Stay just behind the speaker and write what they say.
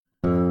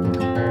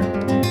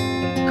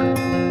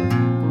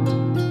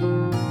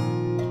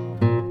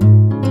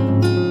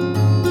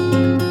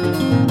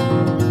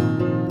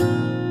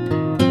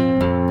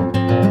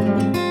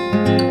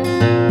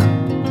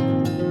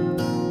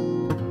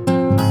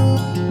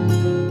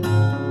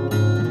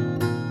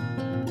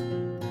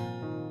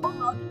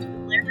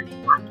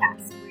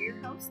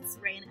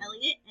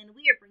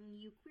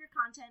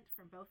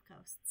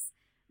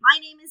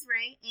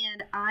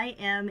I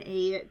am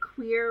a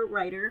queer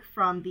writer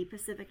from the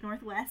Pacific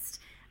Northwest.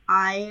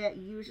 I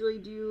usually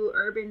do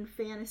urban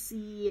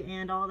fantasy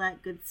and all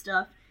that good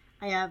stuff.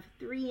 I have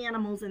 3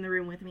 animals in the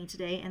room with me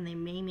today, and they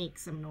may make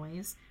some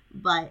noise,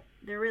 but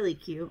they're really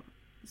cute,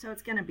 so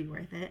it's gonna be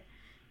worth it.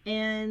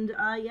 And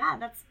yeah,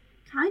 that's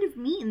kind of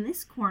me in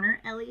this corner.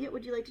 Elliot,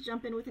 would you like to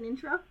jump in with an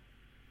intro?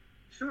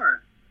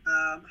 Sure.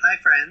 Hi,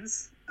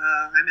 friends.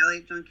 I'm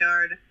Elliot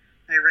Junkyard.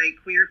 I write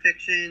queer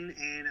fiction,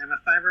 and I'm a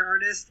fiber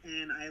artist,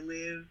 and I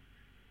live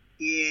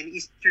in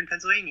eastern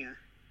Pennsylvania.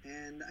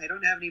 And I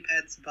don't have any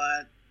pets,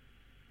 but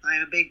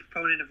I'm a big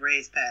proponent of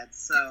raised pets,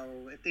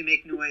 so if they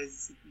make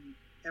noise,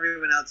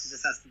 everyone else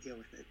just has to deal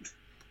with it.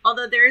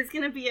 Although there is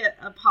going to be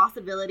a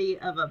possibility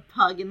of a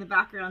pug in the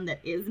background that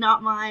is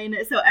not mine,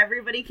 so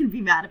everybody can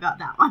be mad about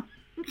that one.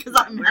 Because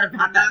I'm mad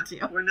about that too.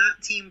 We're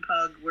not Team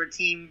Pug, we're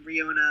Team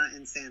Riona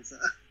and Sansa.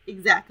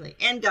 Exactly.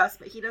 And Gus,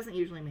 but he doesn't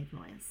usually make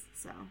noise.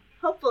 So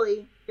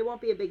hopefully it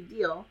won't be a big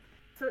deal.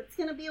 So it's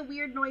going to be a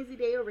weird noisy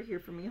day over here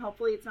for me.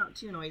 Hopefully it's not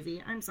too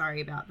noisy. I'm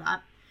sorry about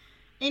that.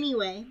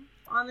 Anyway,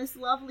 on this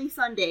lovely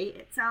Sunday,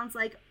 it sounds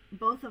like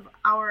both of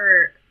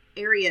our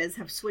areas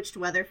have switched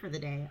weather for the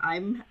day.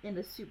 I'm in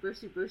a super,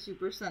 super,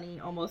 super sunny,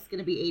 almost going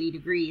to be 80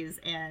 degrees,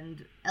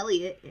 and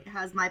Elliot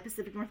has my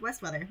Pacific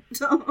Northwest weather.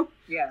 So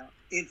yeah,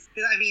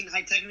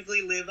 I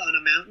technically live on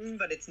a mountain,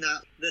 but it's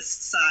not the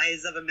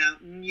size of a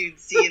mountain you'd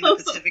see in the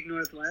Pacific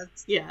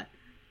Northwest. Yeah.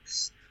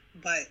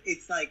 But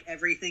it's like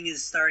everything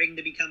is starting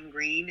to become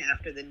green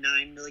after the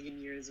 9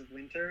 million years of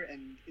winter,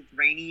 and it's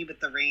rainy, but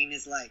the rain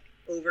is like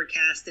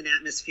overcast and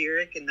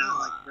atmospheric and not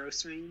like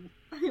gross rain.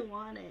 I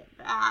want it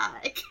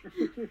back.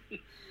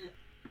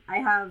 I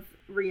have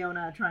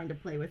Riona trying to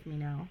play with me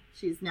now.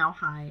 She's now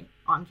high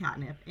on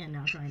catnip and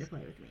now trying to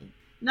play with me.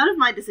 None of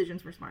my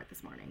decisions were smart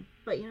this morning,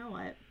 but you know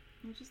what?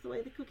 It's just the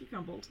way the cookie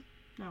crumbled.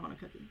 Now I want a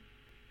cookie.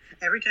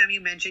 Every time you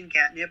mention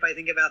catnip, I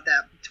think about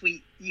that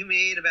tweet you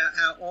made about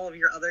how all of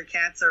your other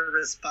cats are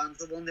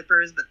responsible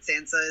nippers, but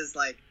Sansa is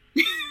like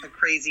a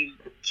crazy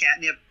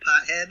catnip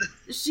pothead.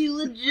 She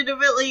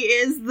legitimately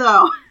is,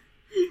 though.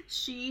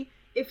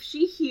 If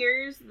she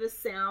hears the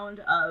sound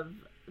of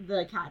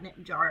the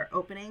catnip jar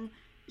opening,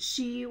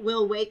 she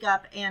will wake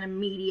up and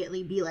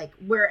immediately be like,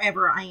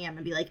 wherever I am,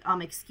 and be like,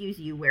 excuse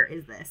you, where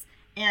is this?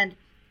 And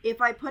if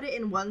I put it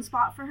in one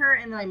spot for her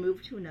and then I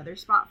move to another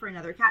spot for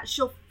another cat,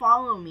 she'll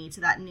follow me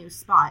to that new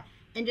spot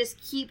and just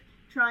keep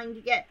trying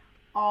to get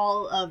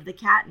all of the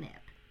catnip.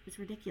 It's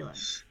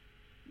ridiculous.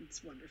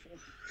 It's wonderful.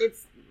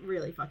 It's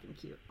really fucking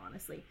cute,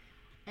 honestly.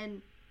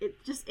 And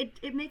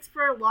it makes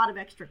for a lot of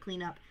extra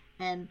cleanup,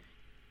 and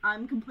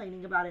I'm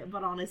complaining about it,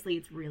 but honestly,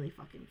 it's really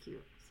fucking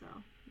cute. So,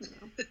 you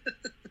know.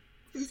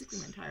 Basically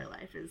my entire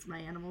life is my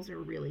animals are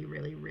really,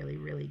 really, really,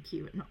 really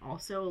cute and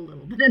also a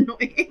little bit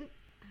annoying.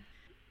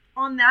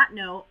 On that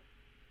note,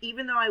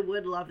 even though I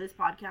would love this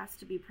podcast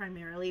to be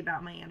primarily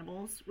about my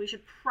animals, we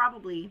should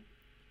probably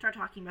start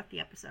talking about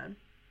the episode.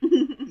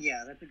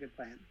 Yeah, that's a good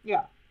plan.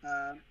 Yeah.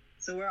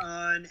 So we're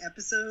on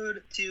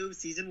episode 2,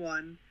 season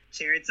 1,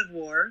 Chariots of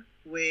War,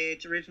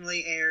 which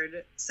originally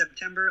aired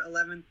September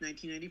 11th,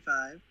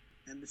 1995.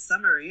 And the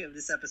summary of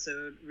this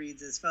episode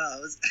reads as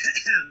follows.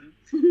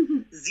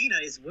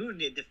 Xena is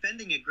wounded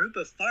defending a group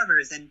of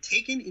farmers and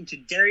taken into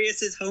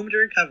Darius's home to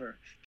recover.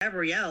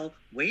 Gabrielle,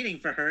 waiting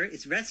for her,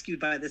 is rescued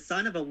by the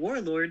son of a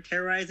warlord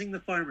terrorizing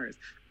the farmers.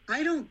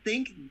 I don't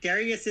think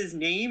Darius's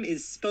name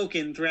is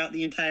spoken throughout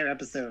the entire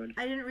episode.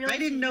 I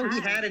didn't know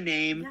he had a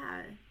name.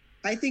 Yeah.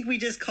 I think we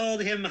just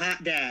called him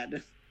Hot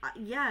Dad.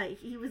 Yeah,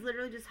 he was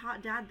literally just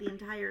Hot Dad the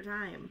entire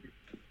time.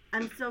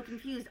 I'm so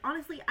confused.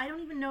 Honestly, I don't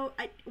even know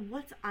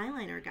what's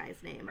Eyeliner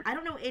Guy's name. I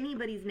don't know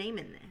anybody's name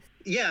in this.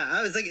 Yeah,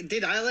 I was like,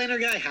 did Eyeliner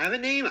Guy have a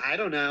name? I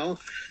don't know.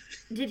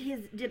 Did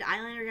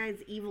Eyeliner Guy's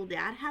evil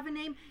dad have a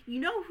name? You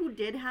know who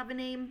did have a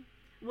name?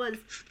 Was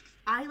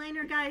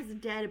Eyeliner Guy's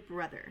dead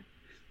brother.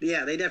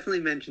 Yeah, they definitely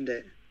mentioned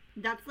it.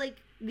 That's like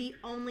the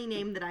only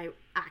name that I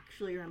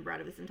actually remember out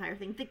of this entire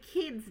thing. The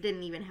kids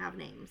didn't even have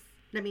names.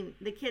 I mean,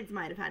 the kids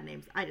might have had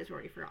names. I just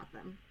already forgot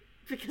them.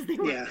 Because they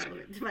weren't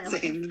relevant to my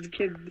life. Same.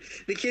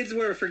 The kids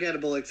were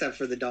forgettable except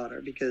for the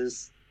daughter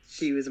because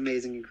she was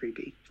amazing and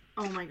creepy.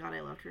 Oh my god,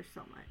 I loved her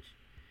so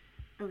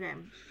much. Okay.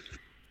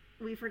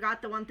 We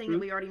forgot the one thing that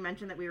we already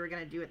mentioned that we were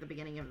going to do at the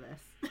beginning of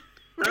this.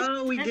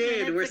 Oh, we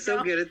did. We're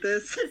so good at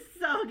this.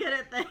 So good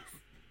at this.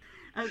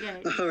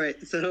 Okay. All right.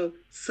 So,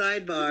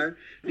 sidebar,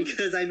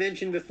 because I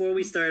mentioned before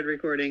we started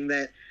recording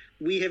that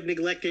we have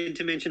neglected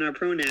to mention our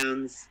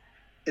pronouns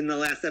in the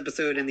last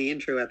episode and the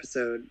intro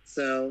episode.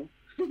 So,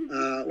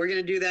 we're going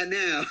to do that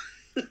now.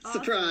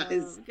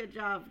 Surprise. Awesome. Good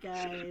job,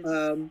 guys.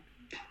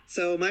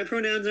 So, my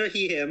pronouns are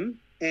he, him.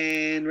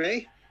 And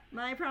Ray?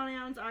 My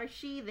pronouns are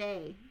she,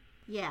 they.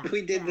 Yeah.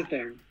 We did the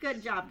thing.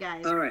 Good job,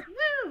 guys. All right.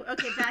 Woo!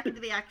 Okay, back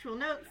into the actual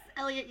notes.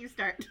 Elliot, you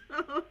start.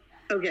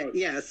 Okay,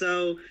 yeah,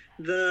 so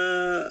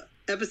the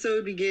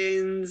episode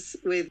begins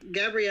with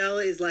Gabrielle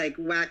is like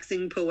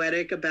waxing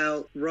poetic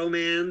about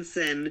romance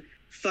and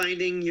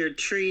finding your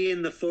tree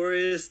in the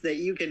forest that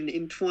you can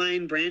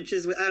entwine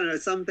branches with. I don't know,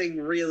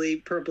 something really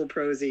purple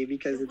prosy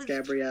because it's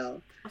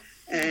Gabrielle.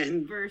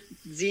 And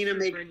Xena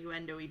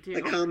makes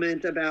a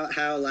comment about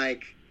how,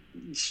 like,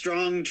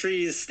 strong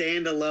trees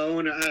stand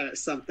alone,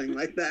 something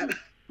like that.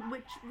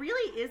 Which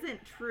really isn't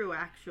true,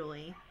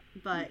 actually.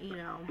 But, you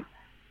know.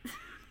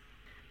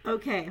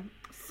 Okay,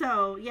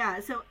 so, yeah,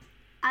 so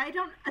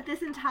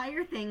this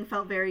entire thing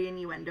felt very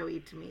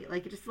innuendo-y to me.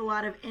 Like, just a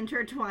lot of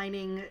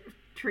intertwining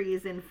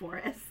trees in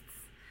forests.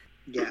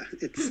 Yeah,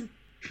 it's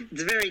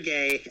very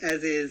gay,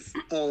 as is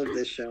all of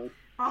this show.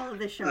 All of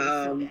this show is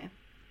so gay.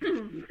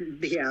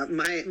 Yeah,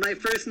 my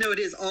first note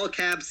is all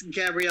caps,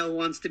 Gabrielle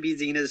wants to be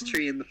Xena's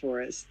tree in the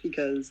forest,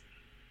 because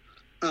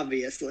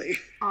obviously.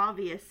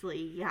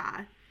 Obviously,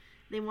 yeah.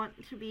 They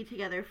want to be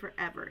together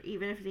forever,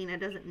 even if Xena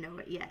doesn't know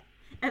it yet.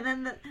 And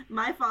then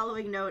my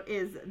following note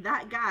is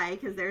that guy,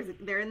 because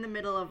they're in the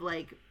middle of,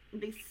 like,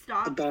 they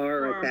stop... A bar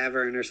or a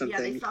tavern or something.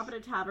 Yeah, they stop at a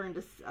tavern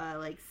to,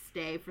 like,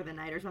 stay for the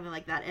night or something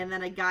like that. And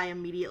then a guy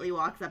immediately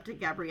walks up to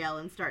Gabrielle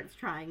and starts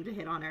trying to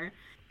hit on her.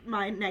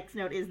 My next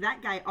note is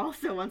that guy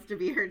also wants to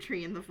be her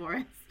tree in the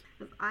forest.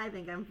 Because I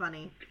think I'm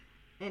funny.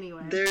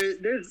 Anyway.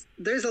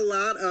 There's a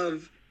lot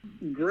of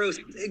gross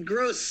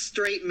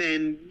straight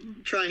men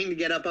trying to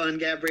get up on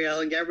Gabrielle,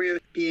 and Gabrielle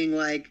being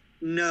like,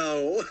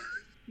 no.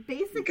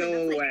 Basically, go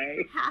that's away.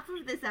 Like half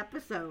of this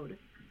episode.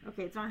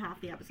 Okay, it's not half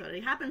the episode.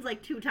 It happens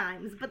like 2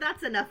 times, but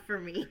that's enough for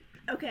me.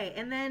 Okay,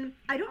 and then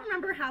I don't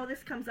remember how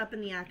this comes up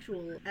in the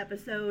actual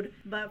episode,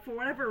 but for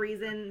whatever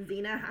reason,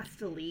 Xena has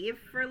to leave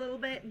for a little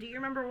bit. Do you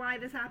remember why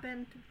this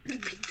happened? I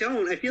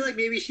don't. I feel like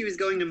maybe she was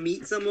going to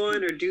meet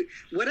someone or do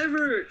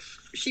whatever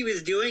she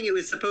was doing. It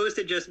was supposed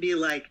to just be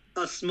like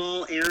a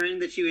small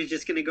errand that she was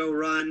just going to go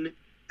run,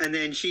 and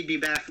then she'd be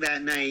back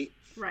that night.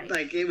 Right.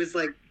 Like, it was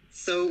like,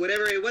 so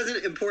whatever, it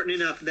wasn't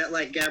important enough that,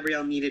 like,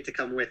 Gabrielle needed to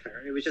come with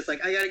her. It was just like,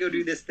 I gotta go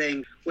do this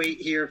thing,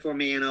 wait here for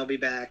me and I'll be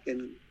back.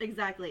 And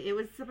exactly. It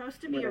was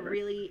supposed to be a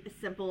really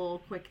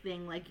simple, quick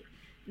thing. Like,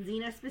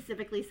 Xena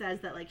specifically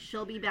says that, like,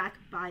 she'll be back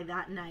by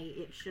that night.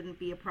 It shouldn't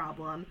be a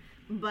problem.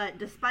 But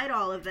despite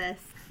all of this,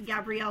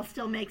 Gabrielle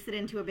still makes it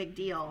into a big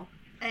deal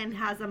and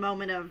has a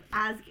moment of,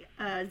 as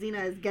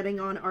Xena is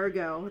getting on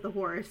Argo, the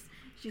horse,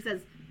 she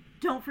says,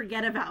 "Don't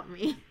forget about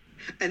me."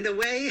 And the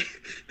way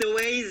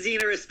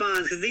Xena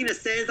responds, because Xena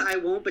says, I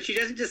won't, but she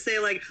doesn't just say,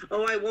 like,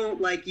 oh, I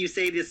won't, like you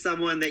say to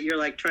someone that you're,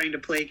 like, trying to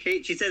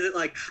placate. She says it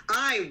like,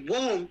 I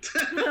won't.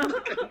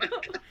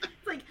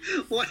 It's like,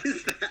 what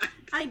is that?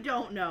 I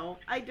don't know.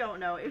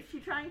 Is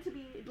she trying to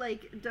be,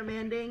 like,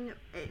 demanding,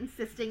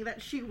 insisting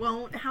that she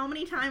won't? How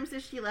many times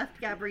has she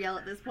left Gabrielle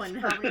at this point,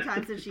 and how many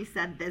times has she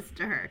said this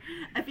to her?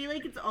 I feel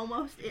like it's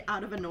almost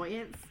out of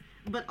annoyance,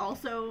 but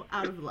also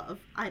out of love.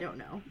 I don't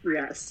know.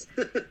 Yes.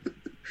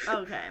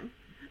 Okay.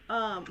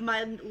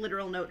 My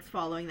literal notes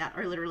following that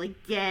are literally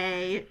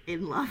gay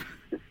in love.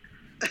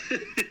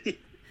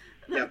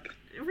 Yep.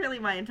 Really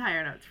my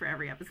entire notes for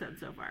every episode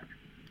so far.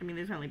 I mean,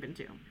 there's only been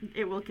 2.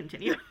 It will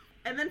continue.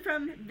 And then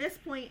from this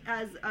point,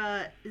 as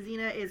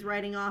Xena is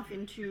riding off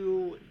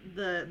into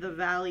the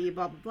valley,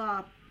 blah, blah,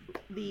 blah,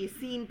 the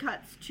scene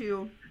cuts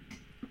to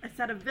a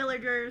set of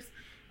villagers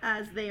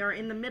as they are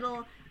in the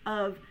middle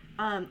of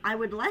I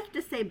would like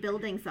to say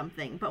building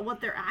something, but what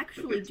they're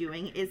actually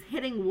doing is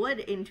hitting wood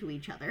into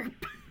each other.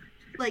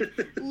 Like,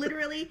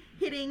 literally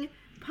hitting,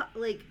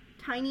 like,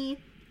 tiny,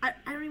 I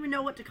don't even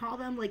know what to call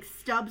them, like,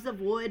 stubs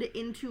of wood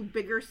into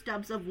bigger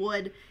stubs of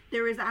wood.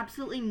 There is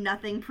absolutely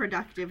nothing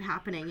productive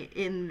happening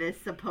in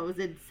this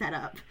supposed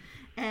setup.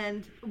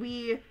 And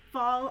we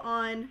fall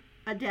on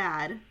a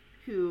dad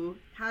who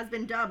has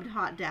been dubbed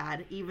Hot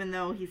Dad, even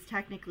though he's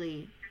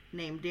technically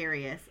named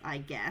Darius, I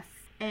guess.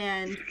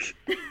 And,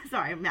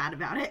 sorry, I'm mad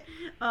about it,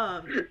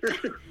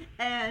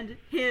 and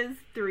his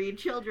 3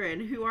 children,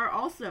 who are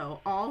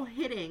also all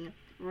hitting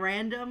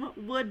random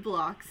wood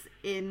blocks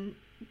into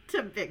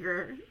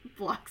bigger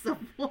blocks of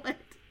wood.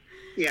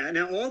 Yeah,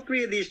 now all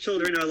 3 of these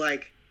children are,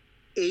 like,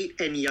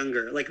 8 and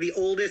younger. Like, the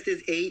oldest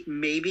is 8,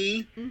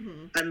 maybe,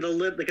 and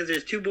because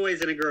there's 2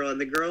 boys and a girl, and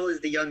the girl is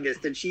the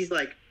youngest, and she's,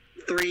 like,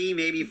 3,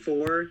 maybe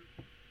 4.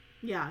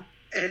 Yeah.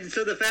 And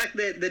so the fact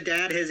that the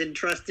dad has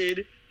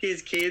entrusted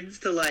his kids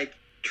to, like,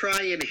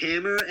 try and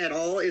hammer at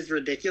all is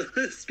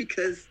ridiculous,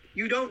 because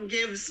you don't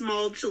give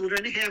small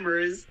children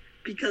hammers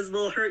because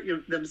they'll hurt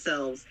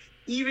themselves,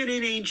 even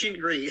in ancient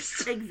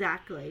Greece.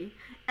 Exactly.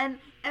 And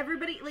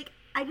everybody, like,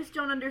 I just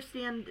don't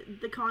understand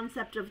the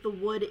concept of the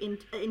wood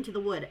into the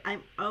wood.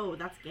 Oh,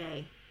 that's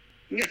gay.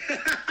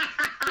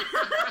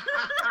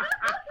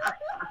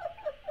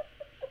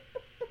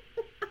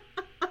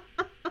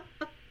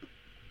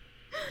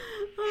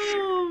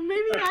 Oh,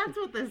 maybe that's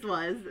what this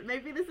was.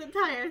 Maybe this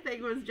entire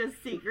thing was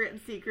just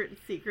secret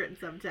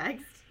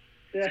subtext.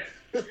 Yeah.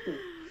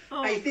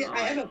 Oh, I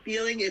have a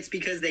feeling it's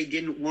because they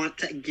didn't want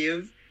to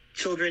give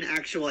children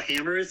actual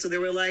hammers, so they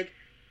were like,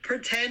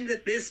 pretend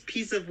that this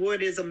piece of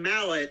wood is a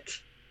mallet.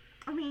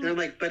 I mean, and I'm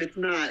like, but it's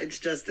not. It's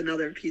just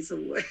another piece of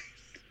wood.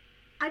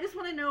 I just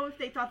want to know if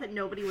they thought that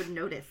nobody would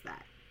notice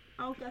that.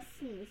 Oh, Gus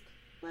sneezed.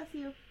 Bless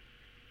you.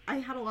 I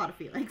had a lot of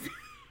feelings.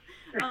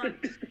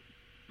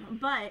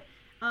 But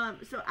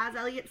So as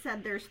Elliot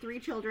said, there's 3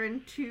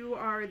 children. 2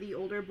 are the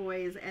older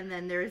boys, and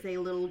then there's a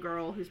little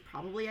girl who's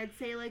probably, I'd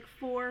say, like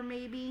 4,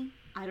 maybe.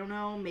 I don't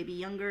know, maybe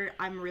younger.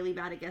 I'm really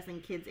bad at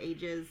guessing kids'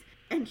 ages.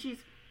 And she's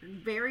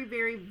very,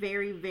 very,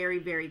 very, very,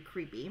 very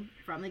creepy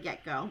from the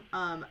get-go.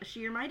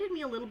 She reminded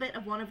me a little bit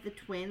of one of the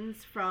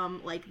twins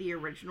from, like, the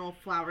original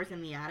Flowers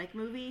in the Attic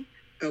movie.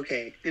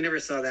 Okay, I never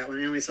saw that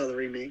one. I only saw the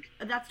remake.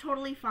 That's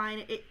totally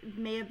fine. It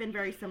may have been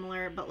very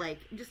similar, but, like,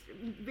 just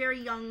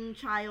very young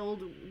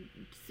child,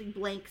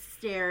 blank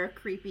stare,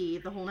 creepy,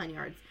 the whole 9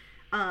 yards.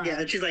 Yeah,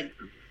 and she's, like,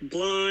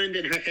 blonde,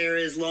 and her hair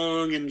is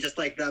long, and just,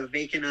 like, the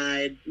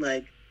vacant-eyed,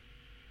 like,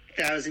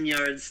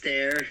 1,000-yard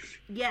stare.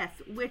 Yes,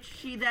 which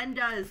she then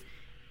does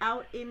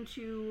out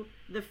into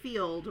the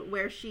field,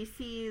 where she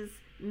sees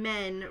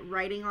men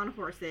riding on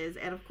horses,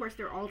 and of course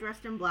they're all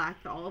dressed in black.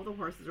 All of the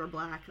horses are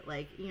black,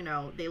 like, you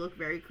know, they look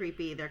very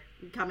creepy. They're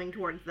coming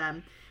towards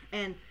them,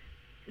 and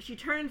she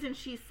turns and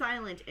she's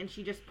silent, and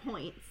she just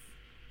points,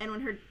 and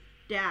when her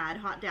dad,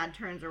 hot dad,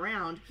 turns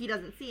around, he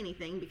doesn't see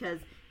anything because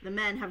the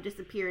men have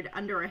disappeared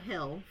under a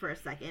hill for a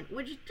second,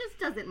 which just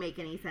doesn't make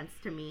any sense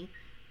to me.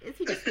 Is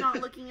he just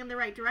not looking in the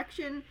right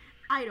direction?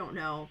 I don't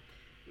know.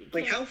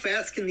 Like, how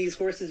fast can these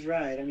horses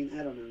ride? I mean,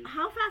 I don't know.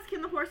 How fast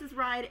can the horses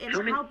ride, and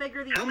how big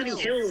are these hills? How many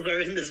hills are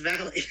in this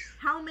valley?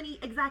 How many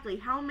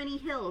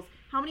hills?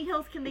 How many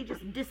hills can they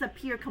just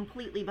disappear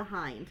completely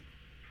behind?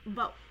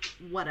 But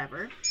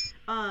whatever.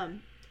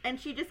 And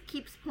she just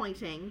keeps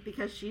pointing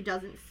because she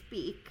doesn't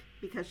speak,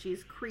 because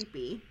she's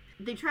creepy.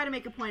 They try to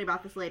make a point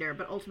about this later,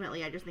 but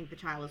ultimately I just think the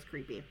child is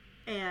creepy.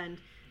 And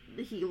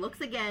he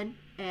looks again,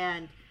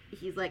 and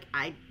he's like,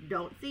 I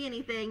don't see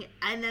anything,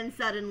 and then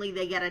suddenly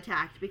they get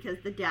attacked because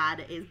the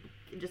dad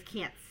just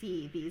can't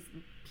see these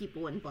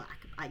people in black,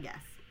 I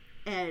guess.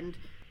 And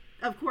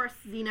of course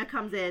Xena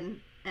comes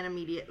in, and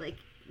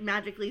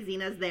magically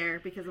Xena's there,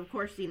 because of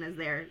course Xena's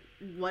there.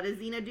 What is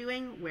Xena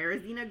doing? Where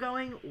is Xena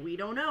going? We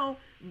don't know,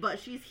 but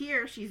she's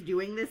here. She's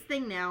doing this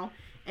thing now,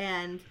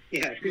 and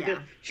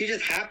she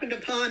just happened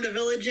upon the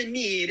village in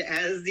need,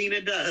 as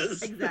Xena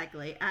does.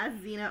 Exactly, as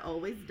Xena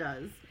always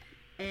does.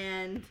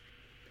 And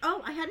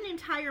I had an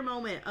entire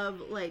moment of,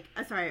 like,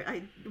 sorry,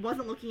 I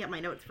wasn't looking at my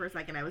notes for a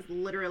second. I was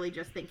literally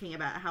just thinking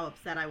about how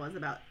upset I was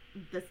about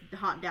this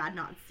hot dad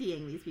not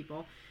seeing these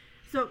people.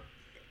 So,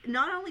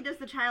 not only does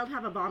the child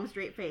have a bomb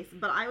straight face,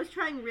 but I was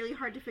trying really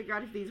hard to figure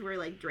out if these were,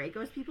 like,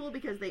 Draco's people,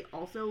 because they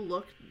also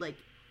looked like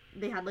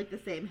they had, like, the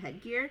same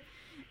headgear.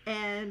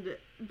 And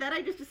then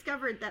I just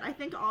discovered that I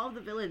think all of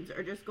the villains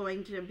are just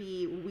going to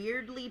be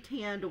weirdly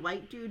tanned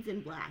white dudes in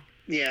black.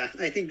 Yeah,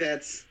 I think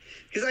that's...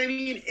 Because, I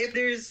mean, if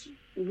there's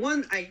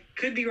one... I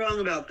could be wrong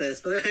about this,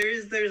 but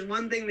there's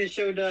one thing this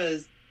show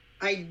does.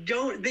 I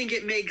don't think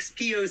it makes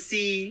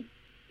POC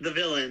the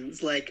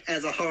villains, like,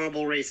 as a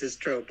horrible racist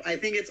trope. I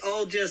think it's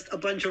all just a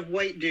bunch of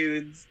white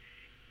dudes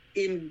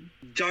in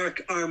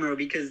dark armor,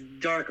 because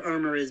dark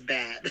armor is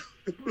bad.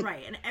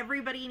 Right, and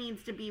everybody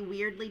needs to be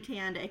weirdly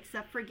tanned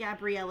except for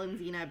Gabrielle and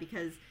Xena,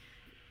 because,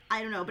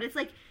 I don't know, but it's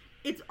like,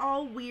 it's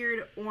all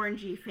weird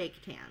orangey fake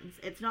tans.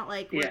 It's not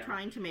like we're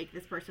trying to make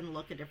this person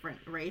look a different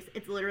race.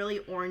 It's literally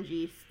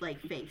orangey, like,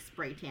 fake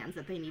spray tans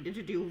that they needed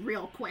to do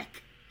real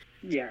quick.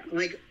 Yeah,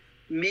 like,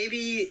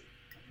 maybe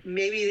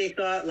they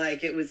thought,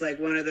 like, it was like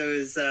one of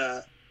those,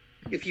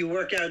 if you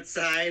work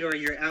outside or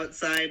you're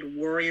outside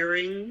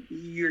warrioring,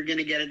 you're going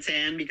to get a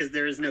tan because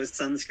there is no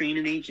sunscreen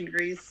in ancient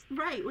Greece.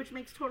 Right, which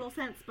makes total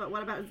sense, but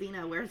what about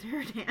Xena? Where's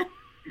her tan?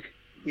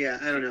 Yeah,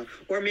 I don't know.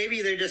 Or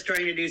maybe they're just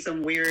trying to do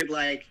some weird,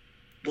 like,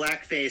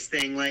 blackface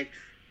thing, like,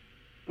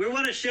 we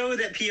want to show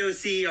that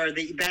POC are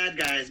the bad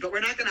guys, but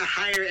we're not going to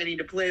hire any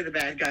to play the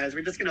bad guys.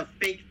 We're just going to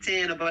fake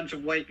tan a bunch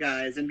of white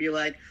guys and be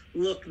like,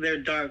 look, they're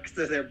dark,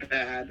 so they're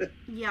bad.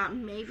 Yeah,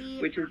 maybe.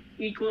 Which is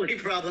equally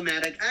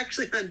problematic,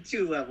 actually on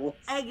 2 levels.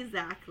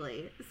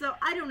 Exactly. So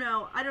I don't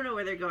know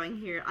where they're going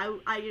here.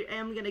 I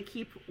am going to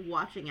keep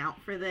watching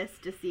out for this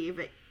to see if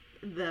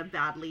the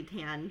badly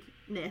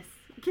tannedness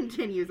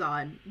continues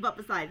on. But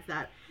besides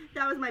that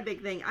was my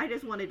big thing. I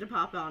just wanted to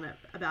pop on it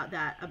about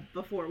that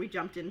before we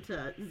jumped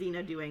into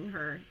Xena doing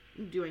her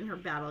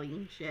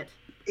battling shit.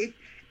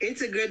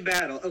 It's a good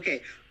battle.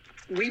 Okay,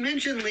 we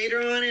mentioned later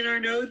on in our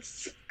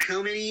notes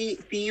how many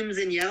themes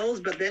and yells,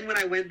 but then when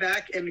I went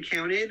back and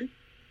counted,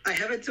 I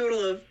have a total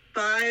of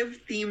 5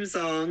 theme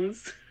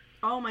songs.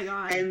 Oh my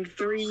god. And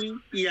 3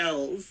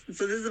 yells.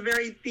 So this is a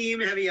very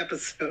theme-heavy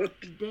episode.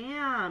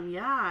 Damn,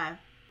 yeah.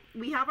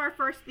 We have our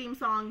first theme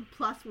song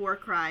plus war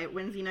cry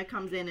when Xena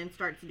comes in and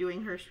starts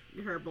doing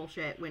her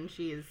bullshit when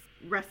she's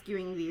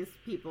rescuing these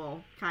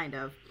people, kind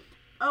of.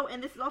 Oh,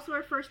 and this is also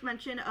our first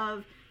mention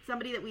of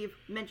somebody that we've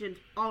mentioned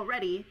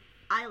already,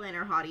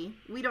 Eyeliner Hottie.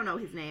 We don't know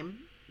his name,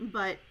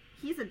 but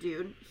he's a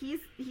dude.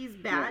 He's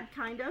bad,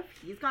 kind of.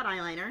 He's got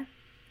eyeliner.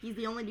 He's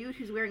the only dude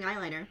who's wearing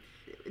eyeliner.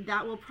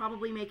 That will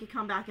probably make a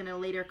comeback in a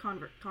later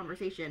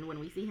conversation when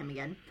we see him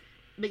again.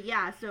 But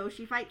yeah, so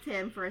she fights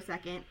him for a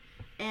second,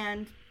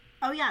 and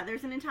Oh yeah,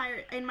 there's an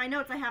entire, in my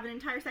notes I have an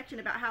entire section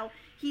about how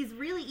he's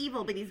really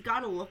evil, but he's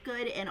gotta look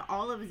good, and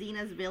all of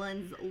Xena's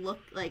villains look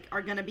like,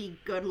 are gonna be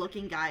good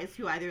looking guys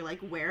who either like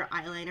wear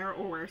eyeliner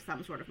or wear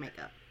some sort of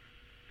makeup.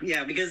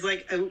 Yeah, because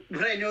like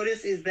what I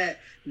noticed is that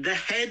the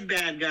head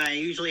bad guy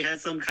usually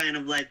has some kind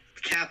of like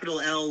capital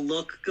L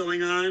look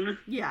going on.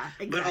 Yeah,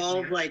 exactly. But all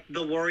of like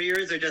the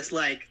warriors are just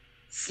like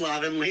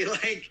slovenly,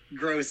 like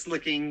gross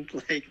looking,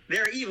 like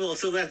they're evil,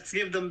 so let's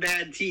give them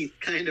bad teeth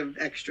kind of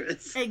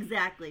extras.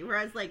 Exactly.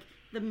 Whereas like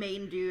the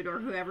main dude or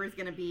whoever is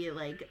gonna be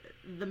like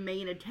the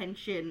main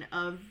attention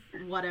of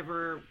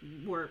whatever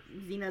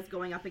Xena's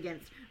going up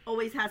against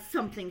always has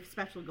something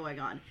special going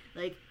on.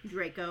 Like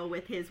Draco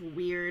with his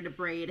weird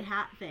braid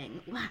hat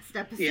thing last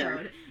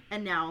episode,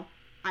 and now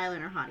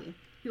Eyeliner Hottie,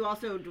 who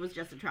also was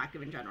just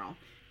attractive in general.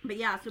 But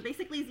yeah, so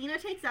basically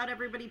Xena takes out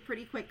everybody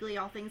pretty quickly,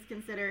 all things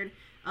considered,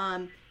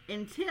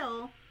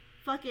 until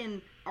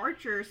fucking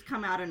archers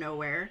come out of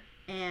nowhere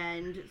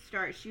and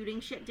start shooting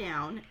shit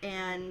down,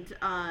 and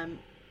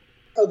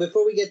Oh,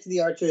 before we get to the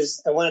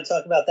archers, I want to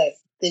talk about that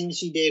thing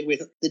she did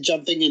with the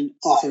jumping in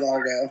off of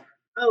Argo.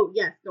 Oh,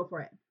 yes, go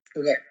for it.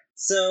 Okay,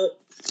 so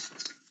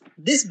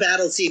this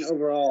battle scene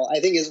overall, I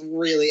think, is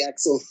really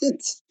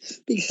excellent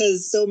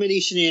because so many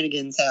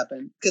shenanigans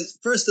happen. Because,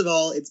 first of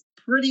all, it's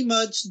pretty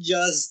much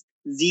just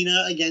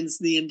Xena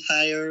against the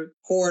entire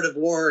horde of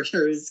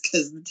warriors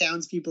because the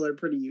townspeople are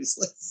pretty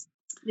useless.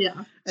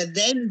 Yeah. And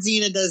then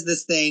Xena does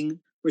this thing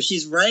where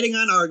she's riding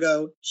on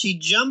Argo. She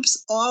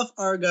jumps off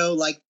Argo,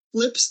 like,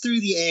 flips through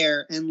the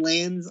air and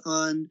lands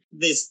on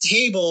this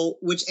table,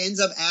 which ends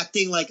up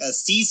acting like a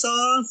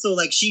seesaw. So,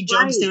 like, she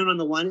jumps down on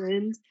the one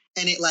end,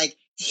 and it, like,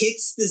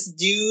 hits this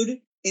dude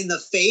in the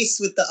face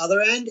with the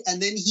other end,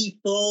 and then he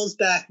falls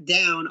back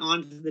down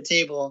onto the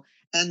table,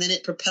 and then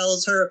it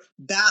propels her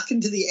back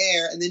into the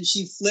air, and then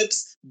she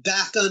flips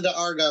back onto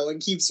Argo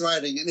and keeps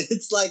riding, and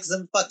it's like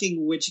some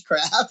fucking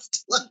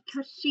witchcraft.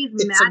 Because she's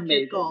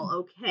magical,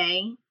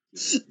 okay?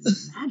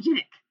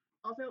 Magic.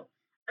 Also,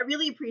 I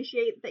really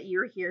appreciate that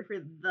you're here for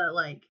the,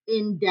 like,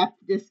 in-depth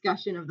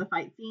discussion of the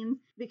fight scenes,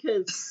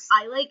 because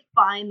I, like,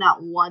 find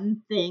that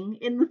one thing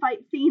in the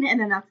fight scene,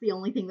 and then that's the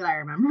only thing that I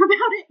remember about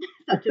it,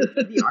 such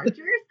as the archers,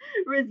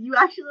 whereas you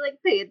actually, like,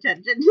 pay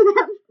attention to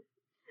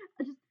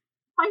them.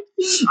 Fight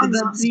scenes are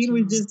that scene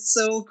was just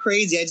so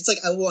crazy. I just, like,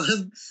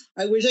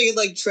 I wish I could,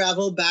 like,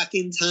 travel back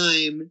in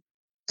time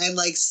and,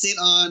 like, sit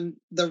on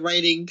the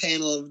writing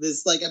panel of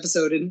this, like,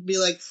 episode and be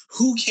like,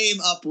 who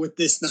came up with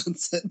this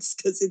nonsense?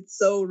 Because it's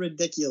so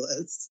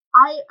ridiculous.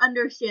 I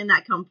understand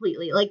that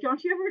completely. Like,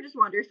 don't you ever just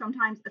wonder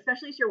sometimes,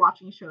 especially if you're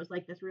watching shows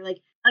like this, where,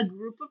 like, a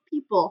group of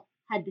people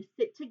had to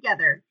sit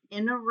together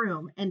in a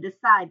room and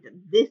decide that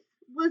this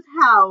was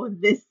how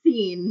this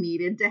scene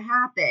needed to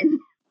happen.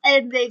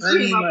 And they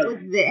came up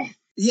with this.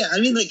 Yeah, I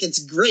mean, like, it's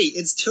great.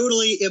 It's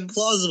totally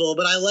implausible,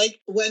 but I like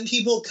when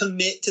people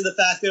commit to the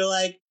fact they're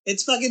like,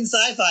 it's fucking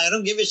sci-fi. I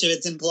don't give a shit.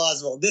 It's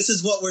implausible. This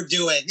is what we're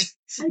doing.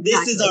 Exactly.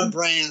 This is our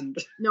brand.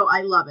 No,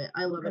 I love it.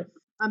 I love it.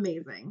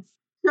 Amazing.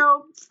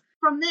 So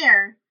from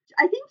there,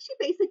 I think she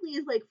basically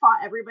is like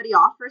fought everybody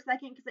off for a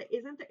second,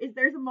 because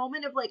there's a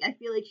moment of like, I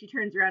feel like she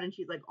turns around and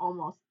she's like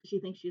she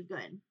thinks she's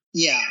good.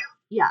 Yeah.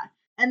 Yeah.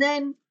 And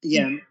then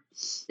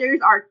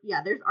there's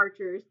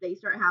archers. They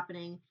start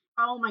happening.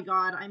 Oh my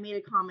god, I made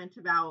a comment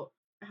about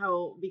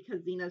how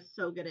because Xena's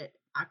so good at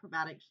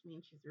acrobatics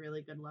means she's a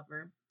really good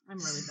lover. I'm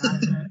really bad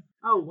at this.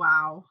 Oh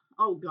wow.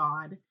 Oh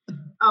god.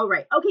 Oh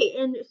right. Okay,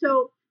 and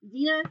so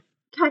Xena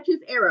catches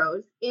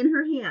arrows in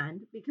her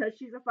hand because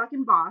she's a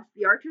fucking boss.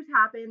 The archers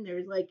happen.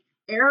 There's like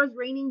arrows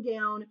raining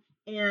down,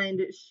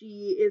 and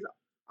she is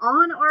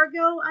on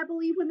Argo, I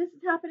believe, when this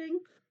is happening.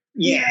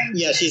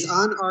 Yeah, she's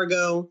on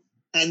Argo.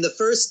 And the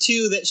first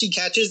two that she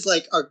catches,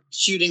 like, are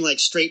shooting, like,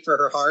 straight for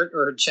her heart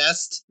or her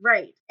chest.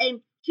 Right.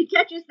 And she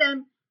catches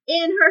them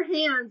in her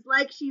hands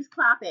like she's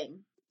clapping.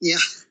 Yeah.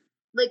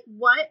 Like,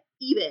 what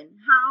even?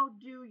 How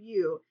do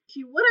you?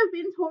 She would have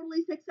been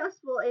totally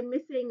successful in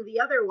missing the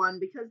other one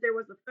because there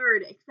was a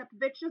third, except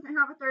Bitch doesn't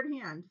have a third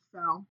hand.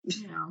 So,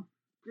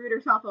 screwed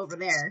herself over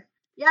there.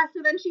 Yeah,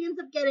 so then she ends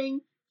up getting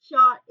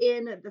shot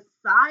in the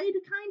side,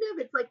 kind of.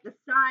 It's like the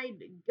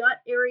side gut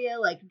area,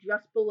 like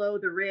just below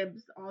the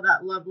ribs, all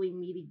that lovely,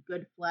 meaty,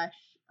 good flesh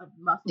of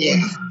muscle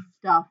and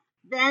stuff.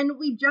 Then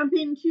we jump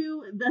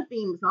into the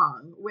theme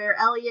song, where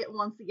Elliot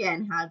once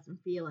again had some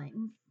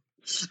feelings.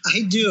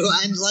 I do.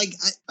 I'm like,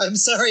 I'm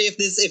sorry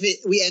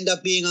if we end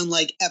up being on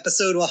like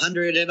episode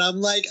 100 and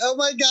I'm like, oh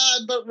my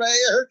god, but Ray,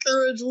 her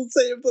courage will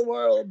save the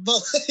world.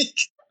 But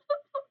like,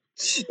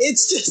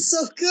 it's just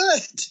so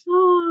good.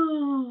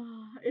 Oh,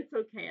 it's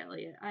okay,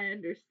 Elliot. I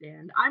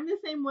understand. I'm the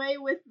same way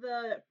with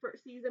the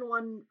season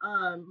 1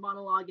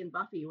 monologue in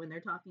Buffy when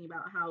they're talking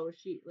about how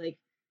she, like,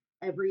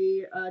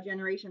 every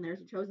generation there's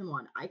a chosen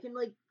one. I can,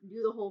 like,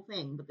 do the whole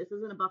thing, but this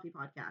isn't a Buffy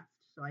podcast,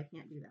 so I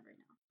can't do that right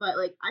now. But,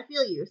 like, I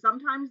feel you.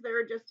 Sometimes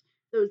there are just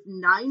those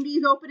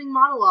 90s opening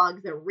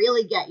monologues that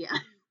really get you.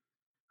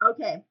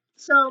 Okay,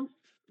 so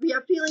we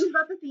have feelings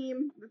about the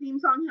theme. The theme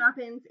song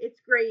happens.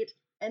 It's great.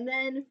 And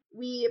then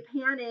we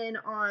pan in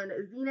on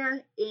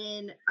Xena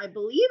in, I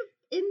believe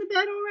in the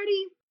bed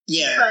already.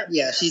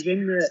 Yeah,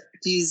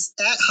 she's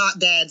at Hot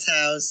Dad's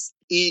house,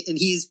 and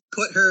he's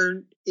put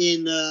her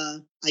in,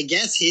 I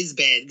guess, his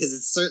bed, because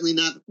it's certainly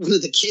not one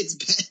of the kids'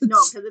 beds. No,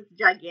 because it's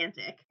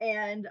gigantic.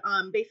 And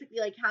basically,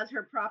 like, has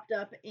her propped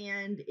up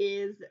and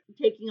is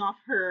taking off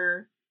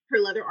her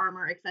leather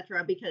armor,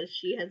 etc., because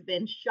she has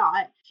been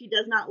shot. She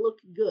does not look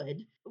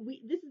good.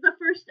 This is the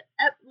first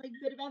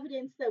bit of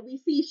evidence that we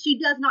see. She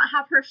does not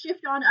have her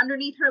shift on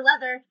underneath her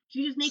leather.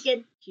 She's just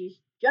naked. She's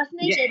just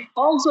naked. Yeah.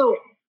 Also,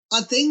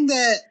 a thing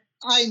that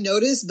I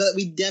noticed but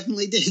we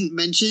definitely didn't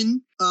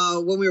mention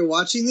when we were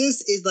watching this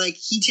is, like,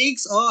 he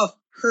takes off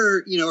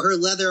her, her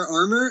leather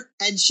armor,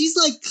 and she's,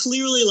 like,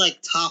 clearly, like,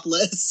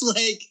 topless.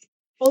 Like,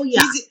 oh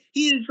yeah,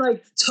 he's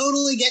like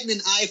totally getting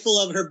an eyeful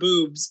of her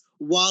boobs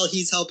while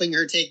he's helping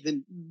her take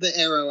the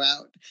arrow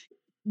out.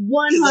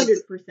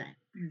 100%.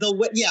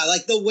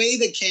 The way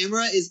the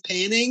camera is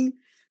panning,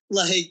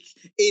 like,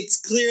 it's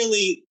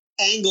clearly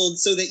angled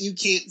so that you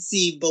can't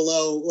see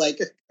below, like,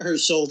 her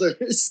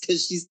shoulders,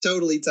 because she's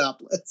totally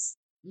topless.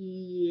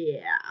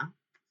 Yeah.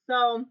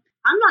 So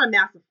I'm not a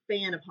massive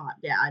fan of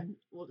Hot Dad.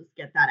 We'll just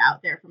get that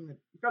out there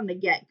from the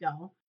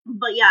get-go.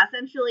 But yeah,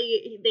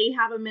 essentially they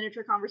have a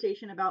miniature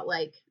conversation about,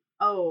 like,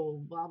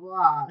 oh, blah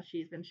blah,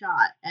 she's been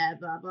shot, and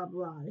blah blah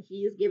blah.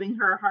 He's giving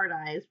her hard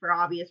eyes for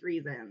obvious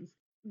reasons.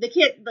 The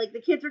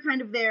kids are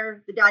kind of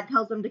there. The dad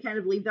tells them to kind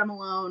of leave them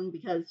alone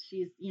because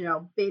she's,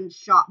 been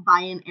shot by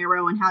an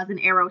arrow and has an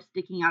arrow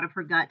sticking out of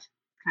her gut.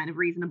 Kind of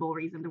reasonable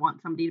reason to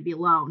want somebody to be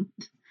alone.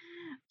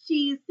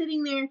 She's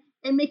sitting there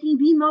and making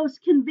the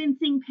most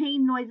convincing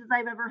pain noises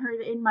I've ever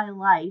heard in my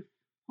life.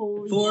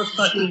 Holy For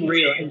fucking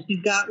real. And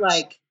she's got,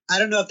 like, I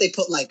don't know if they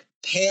put, like,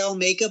 pale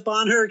makeup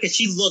on her, because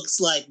she looks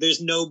like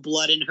there's no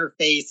blood in her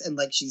face, and,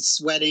 like, she's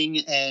sweating,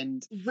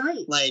 and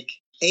right. Like,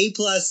 A+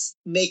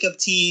 makeup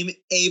team,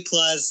 A+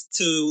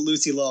 to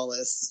Lucy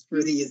Lawless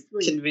for these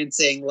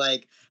convincing,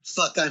 like,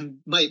 fuck, I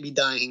might be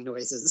dying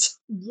noises.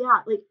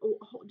 Yeah, like,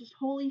 just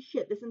holy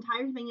shit, this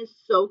entire thing is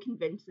so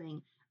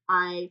convincing.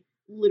 I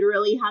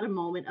literally had a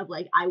moment of,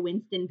 like, I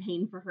winced in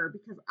pain for her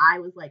because I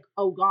was like,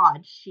 oh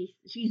god,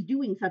 she's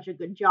doing such a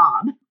good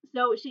job.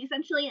 So she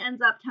essentially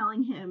ends up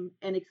telling him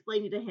and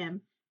explaining to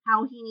him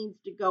how he needs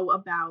to go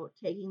about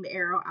taking the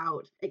arrow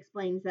out.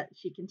 Explains that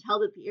she can tell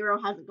that the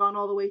arrow hasn't gone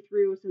all the way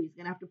through, so he's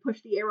gonna have to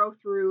push the arrow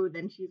through.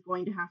 Then he's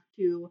gonna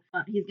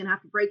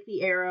have to break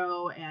the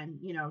arrow and,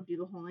 do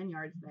the whole 9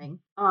 yards thing.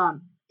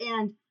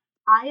 And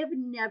I have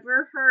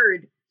never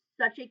heard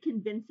such a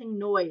convincing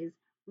noise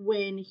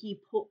when he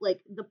pulled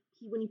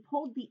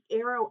the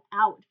arrow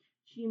out.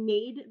 She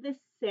made this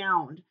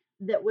sound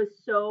that was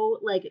so,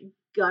 like,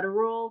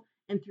 guttural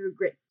and through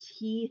grit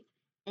teeth,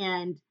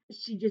 and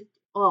she just,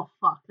 oh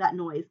fuck, that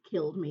noise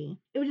killed me.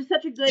 It was just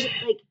such a good,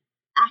 like,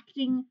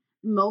 acting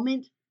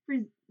moment for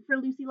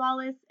Lucy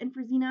Lawless and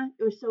for Xena.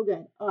 It was so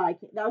good.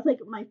 That was, like,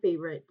 my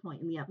favorite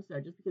point in the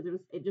episode, just because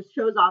it just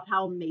shows off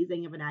how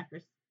amazing of an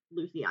actress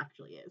Lucy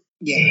actually is.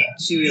 Yeah,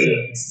 she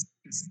really is.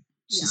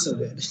 She's so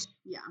good.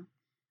 Yeah.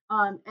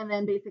 And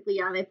then basically,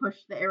 they push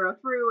the arrow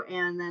through,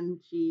 and then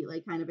she,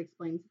 like, kind of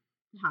explains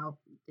how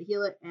to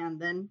heal it, and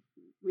then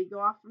we go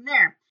off from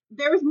there.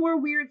 There was more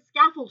weird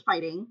scaffold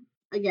fighting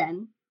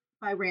again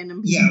by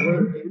random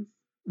dudes.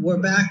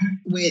 We're back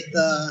with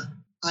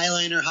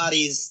Eyeliner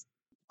Hottie's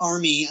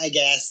army, I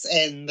guess,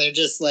 and they're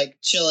just, like,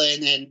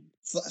 chilling and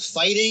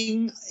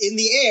fighting in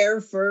the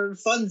air for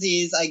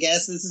funsies. I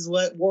guess this is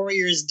what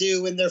warriors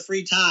do in their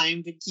free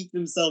time to keep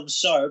themselves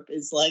sharp,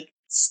 is, like,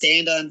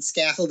 stand on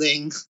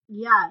scaffolding.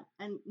 Yeah,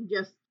 and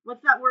just,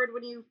 what's that word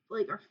when you,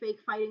 like, are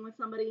fake fighting with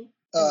somebody?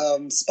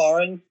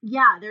 Sparring?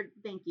 Yeah,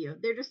 thank you.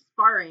 They're just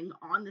sparring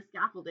on the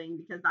scaffolding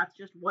because that's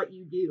just what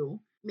you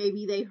do.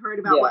 Maybe they heard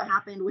about what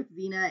happened with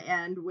Xena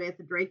and with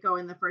Draco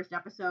in the first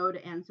episode,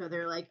 and so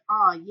they're like,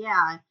 oh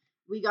yeah,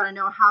 we gotta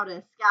know how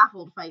to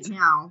scaffold fight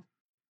now.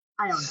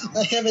 I don't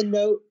know. I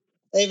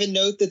have a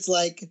note that's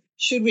like,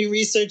 should we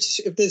research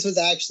if this was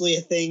actually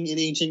a thing in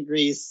ancient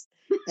Greece?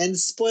 And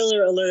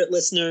spoiler alert,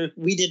 listener,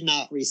 we did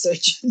not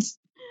research it.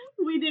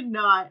 We did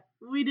not.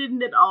 We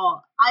didn't at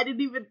all. I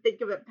didn't even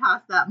think of it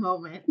past that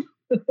moment.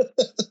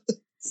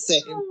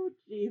 Same. Oh,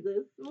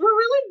 Jesus. We're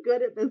really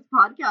good at this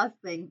podcast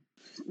thing.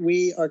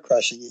 We are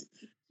crushing it.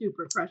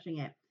 Super crushing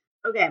it.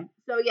 Okay,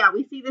 so yeah,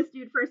 we see this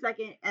dude for a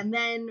second, and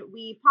then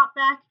we pop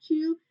back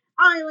to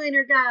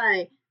Eyeliner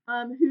Guy,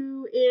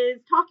 who is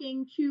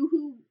talking to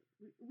who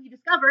we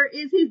discover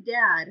is his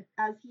dad,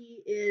 as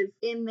he is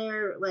in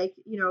their, like,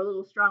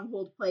 little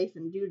stronghold place,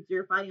 and dudes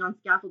are fighting on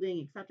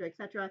scaffolding, etc.,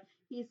 etc.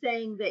 He's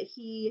saying that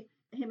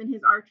him and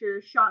his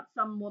archer shot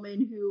some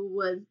woman who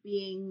was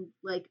being,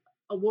 like,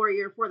 a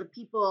warrior for the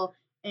people,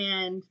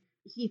 and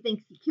he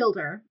thinks he killed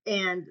her.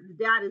 And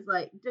the dad is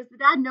like, does the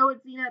dad know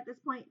it's Xena at this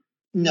point?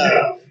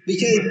 No,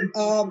 because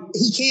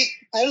he can't.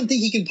 I don't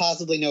think he can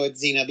possibly know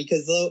it's Xena,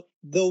 because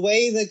the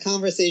way the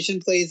conversation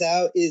plays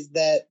out is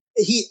that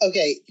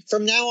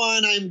from now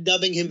on, I'm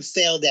dubbing him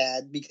Fail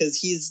Dad because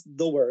he's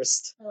the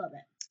worst. I love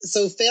it.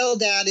 So Fail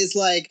Dad is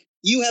like,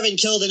 you haven't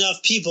killed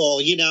enough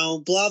people, you know,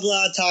 blah,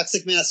 blah,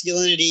 toxic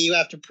masculinity. You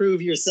have to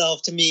prove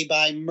yourself to me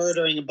by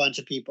murdering a bunch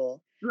of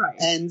people. Right.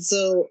 And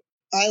so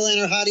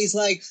Eyeliner Hottie's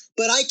like,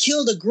 but I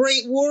killed a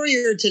great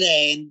warrior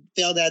today. And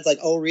Fail Dad's like,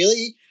 oh,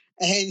 really?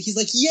 And he's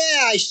like,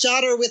 yeah, I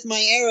shot her with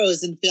my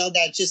arrows. And Fail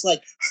Dad's just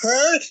like,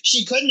 her?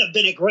 She couldn't have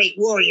been a great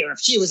warrior if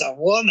she was a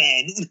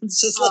woman. And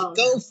it's just like,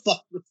 go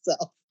fuck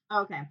yourself.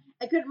 Okay.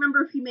 I couldn't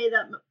remember if he made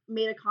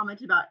a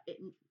comment about it,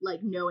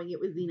 like knowing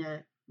it was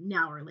Xena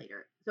now or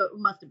later. So it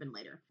must have been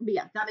later. But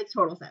yeah, that makes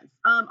total sense.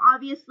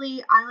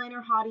 Obviously,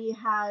 Eyeliner Hottie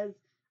has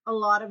a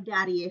lot of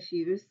daddy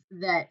issues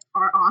that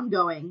are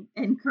ongoing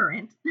and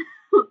current.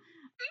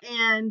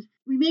 And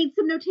we made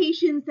some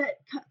notations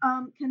that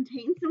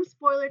contain some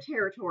spoiler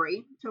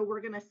territory. So we're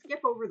going to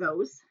skip over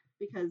those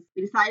because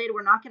we decided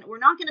we're not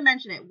gonna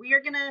mention it. We are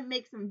gonna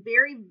make some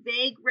very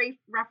vague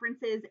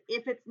references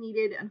if it's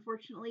needed.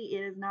 Unfortunately,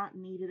 it is not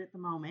needed at the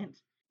moment.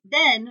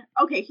 Then,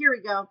 okay, here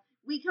we go.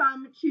 We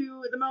come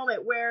to the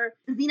moment where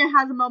Xena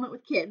has a moment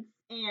with kids,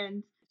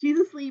 and she's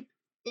asleep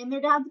in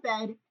their dad's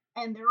bed,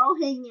 and they're all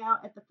hanging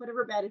out at the foot of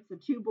her bed. It's the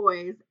two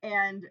boys,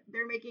 and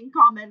they're making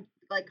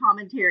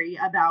commentary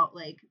about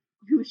like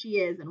who she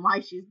is and why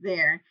she's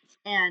there.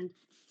 And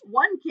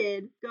one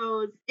kid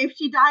goes, "If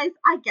she dies,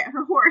 I get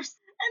her horse."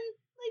 And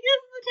like,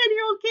 this is a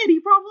 10-year-old kid. He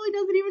probably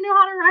doesn't even know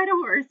how to ride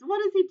a horse.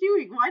 What is he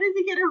doing? Why does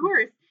he get her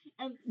horse?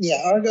 And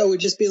yeah, Argo would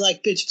just be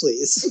like, bitch,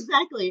 please.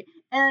 Exactly.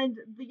 And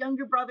the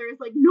younger brother is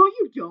like, no,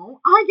 you don't.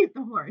 I get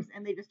the horse.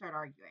 And they just start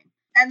arguing.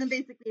 And then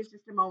basically it's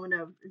just a moment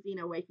of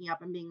Xena waking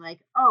up and being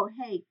like, oh,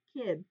 hey,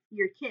 kids,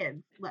 you're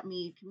kids. Let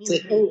me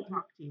communicate and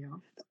talk to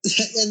you.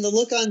 And the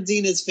look on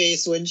Xena's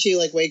face when she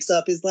like wakes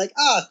up is like,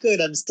 ah,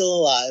 good, I'm still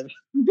alive.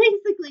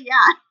 Basically,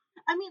 yeah.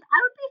 I mean,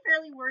 I would be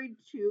fairly worried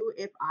too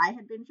if I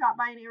had been shot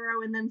by an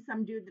arrow and then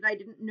some dude that I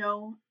didn't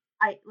know,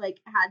 I like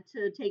had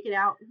to take it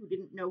out, who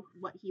didn't know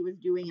what he was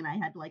doing, and I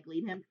had to like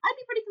lead him. I'd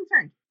be pretty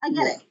concerned. I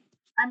get it.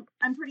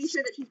 I'm pretty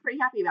sure that she's pretty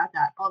happy about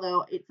that,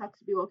 although it sucks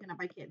to be woken up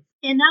by kids.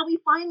 And now we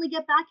finally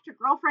get back to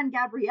girlfriend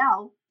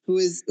Gabrielle,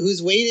 who's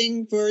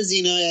waiting for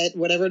Xena at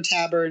whatever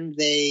tavern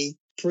they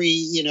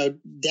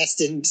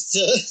destined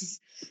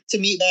to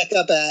meet back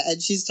up at,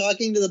 and she's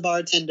talking to the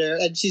bartender,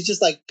 and she's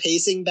just like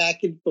pacing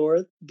back and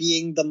forth,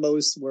 being the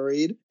most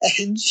worried.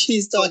 And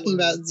she's talking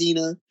about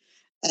Xena,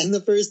 and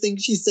the first thing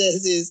she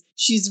says is,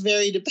 she's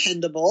very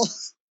dependable.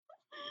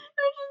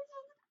 I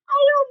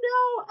don't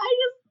know.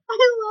 I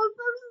love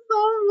them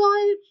so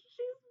much.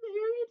 She's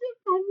very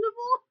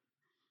dependable.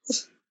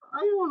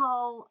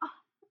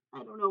 I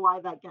don't know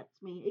why that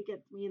gets me. It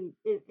gets me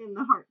in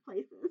the heart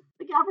places.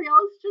 But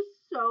Gabrielle is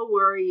just so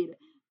worried,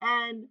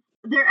 and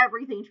they're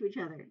everything to each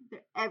other.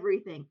 They're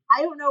everything.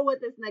 I don't know what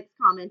this next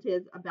comment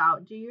is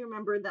about. Do you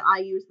remember that I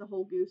used the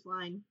whole goose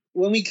line?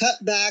 When we cut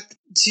back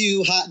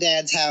to Hot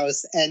Dad's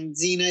house, and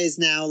Xena is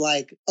now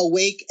like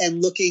awake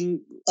and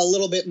looking a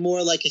little bit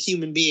more like a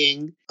human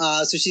being.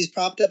 So she's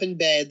propped up in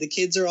bed. The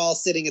kids are all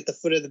sitting at the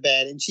foot of the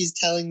bed, and she's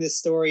telling this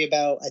story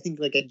about, I think,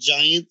 like a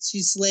giant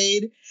she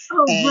slayed.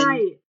 Oh,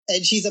 right.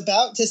 And she's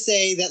about to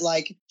say that,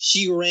 like,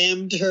 she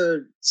rammed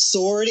her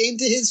sword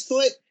into his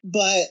foot,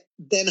 but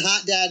then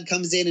Hot Dad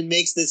comes in and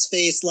makes this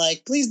face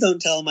like, please don't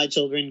tell my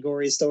children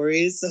gory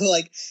stories. So,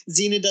 like,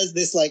 Xena does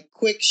this, like,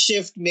 quick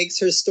shift, makes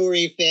her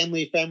story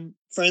family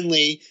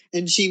friendly,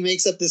 and she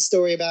makes up this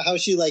story about how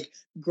she, like,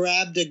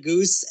 grabbed a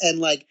goose and,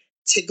 like,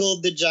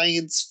 tickled the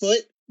giant's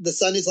foot. The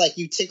son is like,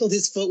 you tickled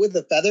his foot with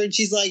a feather? And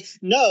she's like,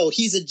 no,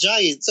 he's a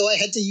giant, so I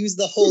had to use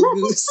the whole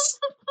goose.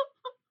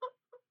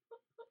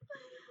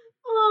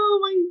 Oh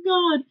my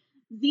god.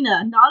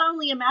 Xena, not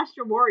only a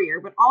master warrior,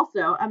 but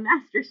also a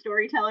master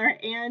storyteller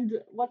and,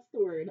 what's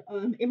the word?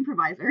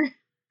 Improviser.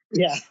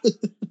 Yeah.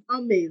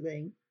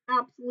 Amazing.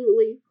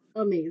 Absolutely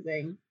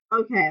amazing.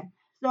 Okay.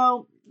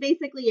 So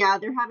basically, yeah,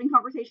 they're having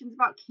conversations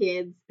about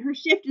kids. Her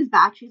shift is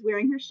back. She's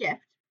wearing her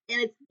shift.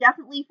 And it's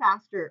definitely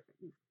faster.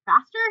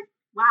 Faster?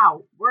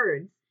 Wow,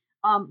 words.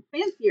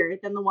 Fancier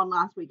than the one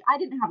last week. I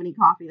didn't have any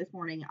coffee this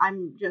morning.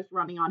 I'm just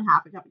running on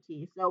half a cup of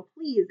tea. So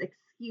please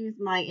excuse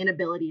my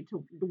inability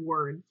to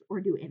words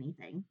or do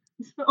anything.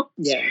 So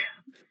yeah.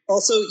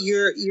 Also,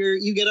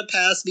 you get a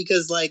pass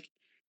because like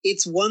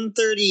it's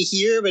 1:30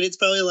 here, but it's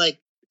probably like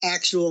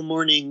actual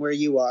morning where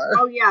you are.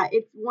 Oh yeah,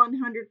 it's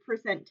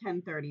 100%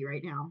 10:30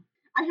 right now.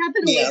 I have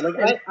been awake. Yeah,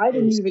 like I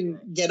didn't even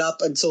get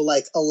up until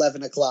like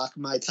 11 o'clock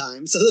my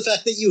time. So the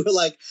fact that you were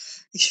like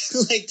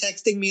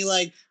texting me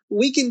like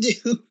we can do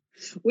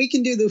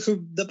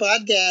the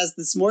podcast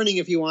this morning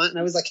if you want, and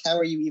I was like, how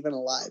are you even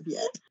alive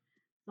yet?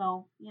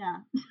 So yeah.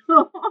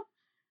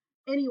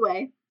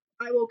 Anyway,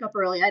 I woke up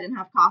early. I didn't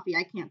have coffee.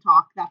 I can't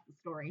talk. That's the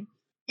story.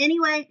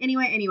 Anyway.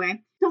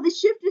 So the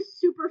shift is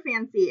super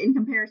fancy in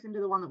comparison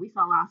to the one that we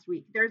saw last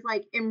week. There's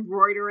like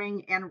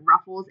embroidering and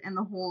ruffles and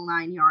the whole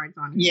 9 yards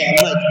on it.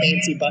 Yeah, like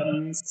fancy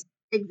buttons.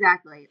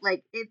 Exactly.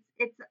 Like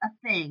it's a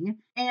thing.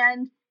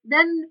 And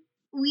then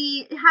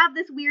we have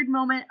this weird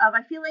moment of,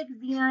 I feel like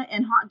Xena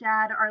and Hot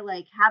Dad are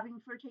like having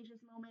flirtatious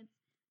moments,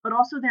 but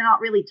also they're not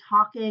really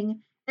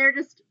talking. They're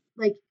just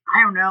like,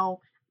 I don't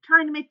know,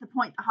 trying to make the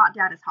point that Hot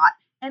Dad is hot.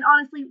 And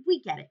honestly, we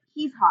get it.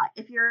 He's hot.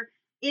 If you're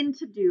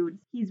into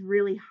dudes, he's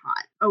really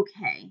hot.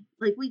 Okay.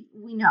 Like we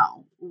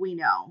know.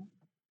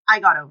 I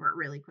got over it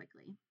really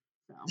quickly.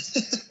 So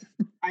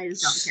I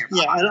just don't care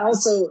about yeah,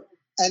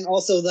 and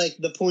also like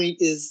the point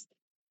is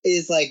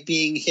like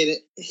being hit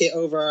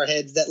over our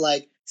heads that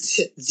like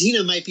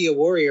Xena might be a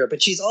warrior,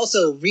 but she's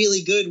also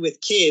really good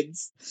with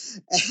kids.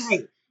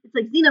 Right. It's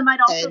like Xena might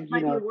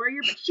be a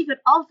warrior, but she could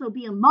also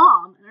be a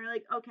mom. And they're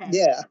like, okay.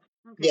 Yeah.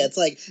 Okay. Yeah, it's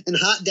like, and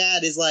Hot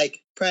Dad is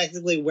like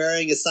practically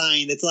wearing a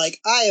sign. It's like,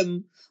 I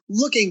am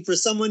looking for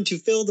someone to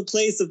fill the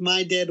place of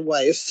my dead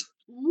wife.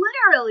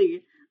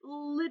 Literally.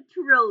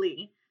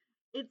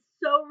 It's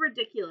so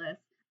ridiculous.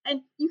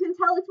 And you can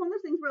tell it's one of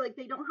those things where like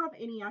they don't have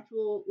any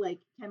actual like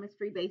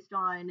chemistry based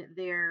on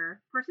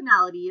their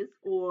personalities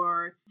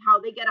or how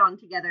they get on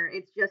together.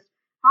 It's just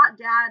Hot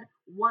Dad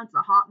wants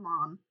a hot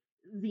mom.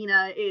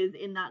 Xena is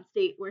in that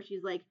state where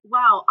she's like,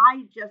 wow,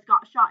 I just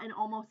got shot and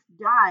almost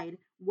died.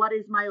 What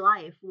is my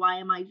life? Why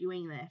am I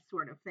doing this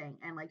sort of thing?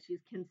 And like she's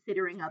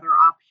considering other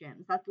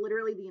options. That's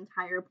literally the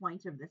entire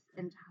point of this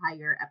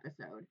entire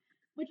episode.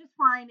 Which is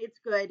fine. It's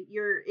good.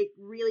 It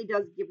really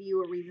does give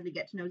you a reason to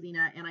get to know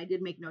Xena, and I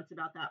did make notes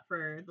about that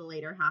for the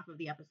later half of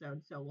the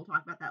episode, so we'll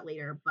talk about that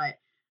later. But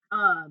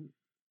I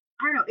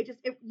don't know.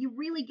 You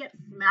really get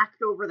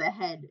smacked over the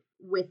head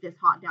with this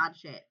hot dad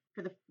shit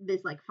for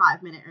this like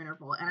 5-minute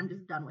interval, and I'm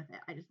just done with it.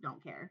 I just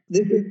don't care.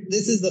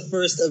 This is the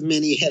first of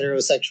many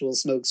heterosexual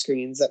smoke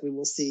screens that we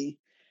will see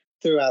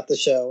throughout the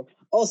show.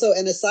 Also,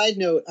 and a side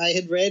note, I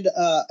had read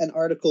an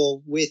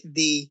article with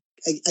the,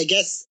 I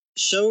guess,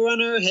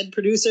 showrunner, head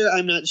producer,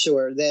 I'm not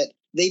sure, that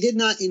they did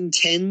not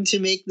intend to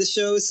make the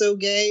show so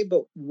gay,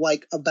 but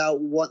like about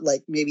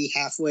maybe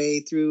halfway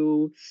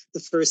through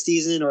the first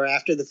season or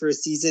after the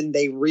first season,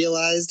 they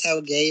realized how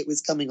gay it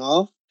was coming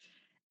off.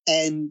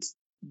 And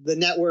the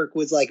network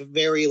was like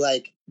very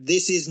like,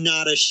 this is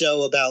not a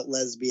show about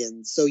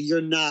lesbians, so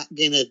you're not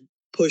gonna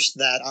push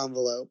that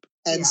envelope.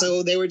 And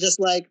so they were just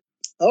like,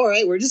 all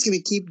right, we're just gonna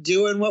keep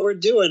doing what we're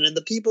doing, and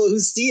the people who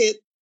see it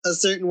a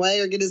certain way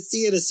are gonna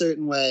see it a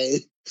certain way.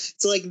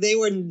 So like they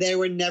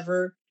were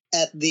never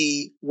at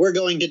the we're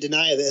going to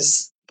deny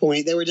this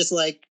point. They were just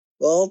like,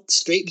 well,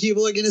 straight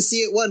people are gonna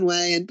see it one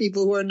way, and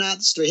people who are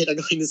not straight are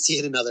going to see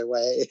it another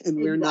way, and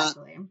we're not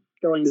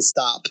going to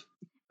stop.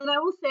 And I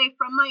will say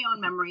from my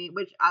own memory,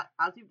 which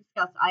as we've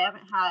discussed, I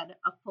haven't had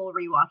a full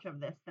rewatch of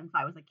this since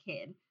I was a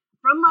kid.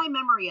 From my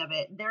memory of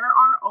it, there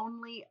are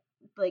only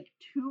like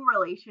 2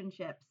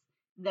 relationships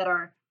that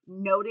are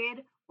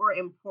noted or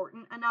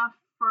important enough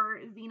for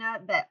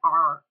Xena that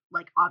are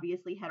like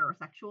obviously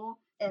heterosexual.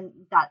 And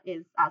that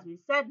is, as we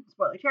said,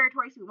 spoiler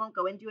territory, so we won't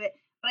go into it.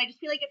 But I just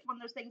feel like it's one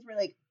of those things where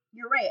like,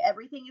 you're right,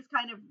 everything is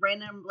kind of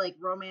random, like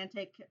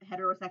romantic,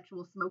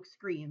 heterosexual smoke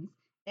screens.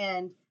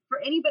 And for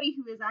anybody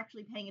who is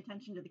actually paying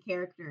attention to the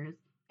characters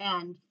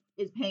and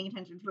is paying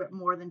attention to it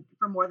more than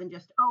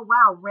just, oh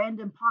wow,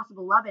 random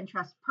possible love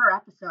interest per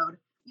episode,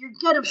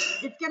 it's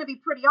gonna be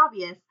pretty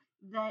obvious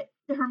that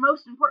her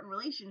most important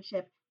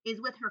relationship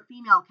is with her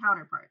female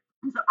counterpart.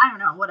 So I don't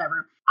know,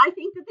 whatever. I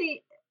think that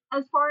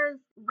as far as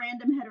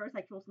random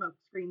heterosexual smoke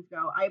screens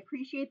go, I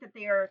appreciate that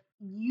they are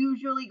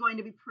usually going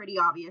to be pretty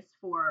obvious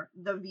for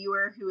the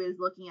viewer who is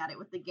looking at it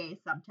with the gay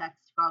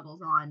subtext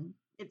goggles on.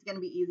 It's going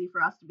to be easy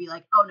for us to be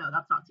like, oh no,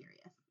 that's not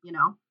serious, you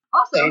know?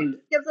 Also,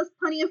 gives us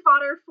plenty of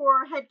fodder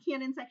for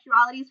headcanon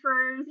sexualities for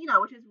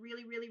Xena, which is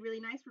really, really,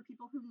 really nice for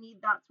people who need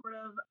that sort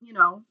of,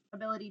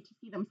 ability to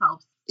see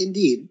themselves.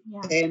 Indeed.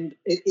 Yeah. And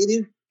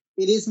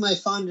it is my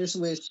fondest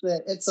wish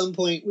that at some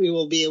point we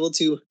will be able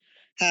to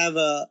have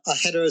a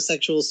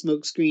heterosexual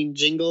smokescreen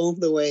jingle,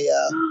 the way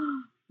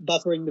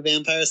Buffering the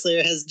Vampire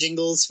Slayer has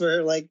jingles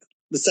for like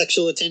the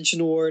Sexual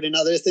Attention Award and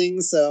other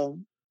things. So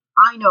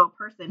I know a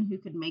person who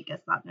could make us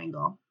that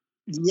jingle.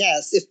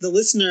 Yes, if the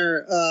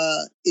listener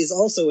is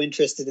also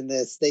interested in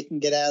this, they can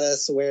get at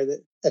us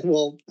and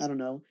we'll, I don't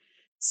know,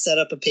 set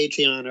up a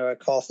Patreon or a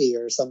coffee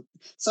or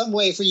some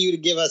way for you to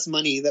give us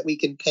money that we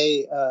can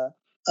pay a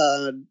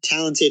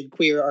talented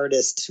queer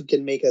artist who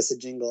can make us a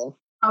jingle.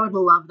 I would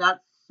love that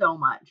so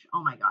much.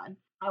 Oh my God.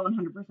 I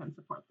 100%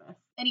 support this.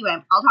 Anyway,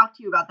 I'll talk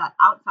to you about that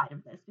outside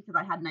of this because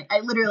I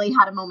literally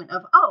had a moment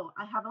of, oh,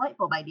 I have a light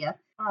bulb idea.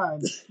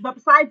 But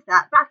besides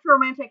that, back to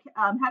romantic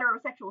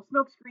heterosexual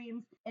smoke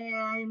screens,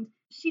 and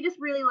she just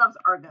really loves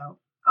Argo.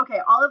 Okay,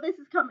 all of this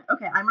is coming.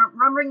 Okay, I'm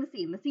remembering the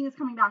scene. The scene is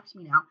coming back to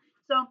me now.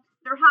 So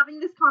they're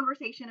having this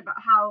conversation about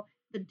how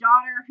the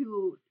daughter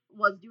who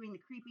was doing the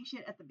creepy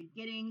shit at the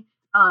beginning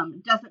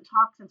doesn't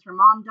talk since her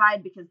mom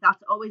died because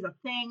that's always a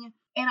thing.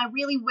 And I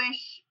really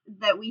wish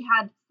that we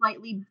had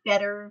slightly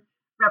better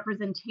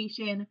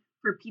representation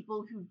for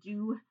people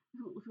who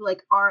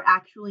like are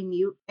actually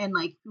mute and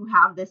like who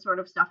have this sort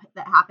of stuff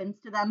that happens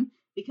to them,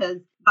 because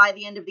by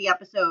the end of the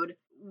episode,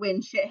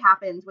 when shit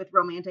happens with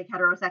romantic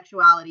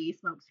heterosexuality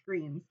smoke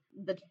screens,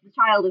 the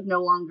child is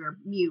no longer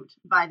mute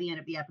by the end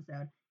of the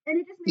episode. And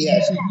it just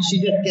makes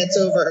she just gets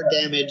over her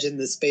damage in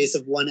the space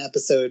of one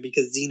episode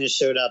because Xena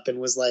showed up and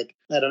was like,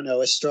 I don't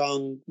know, a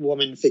strong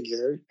woman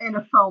figure. And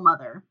a faux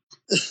mother.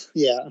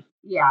 Yeah.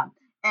 Yeah.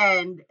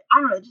 And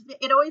I don't know,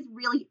 it always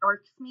really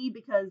irks me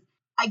because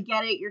I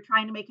get it. You're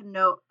trying to make an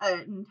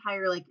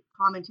entire like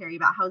commentary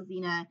about how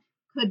Xena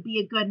could be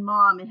a good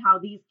mom and how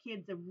these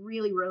kids have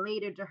really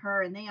related to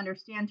her and they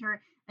understand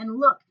her. And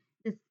look,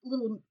 this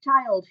little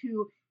child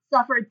who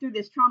suffered through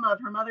this trauma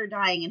of her mother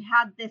dying and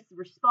had this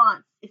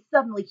response is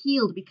suddenly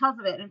healed because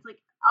of it. And it's like,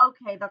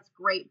 okay, that's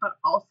great, but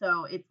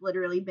also it's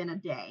literally been a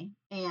day.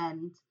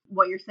 And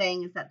what you're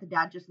saying is that the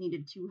dad just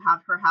needed to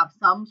have her have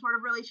some sort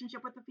of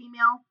relationship with the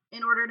female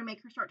in order to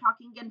make her start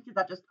talking again. Because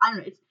that just, I don't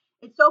know,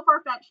 it's so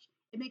far fetched.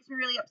 It makes me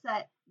really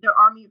upset. There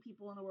are mute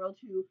people in the world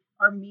who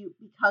are mute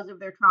because of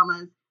their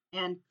traumas,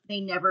 and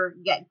they never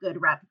get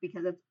good rep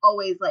because it's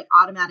always like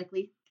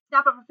automatically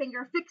snap of a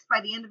finger fixed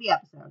by the end of the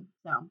episode.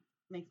 So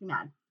it makes me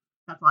mad.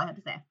 That's all I had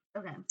to say.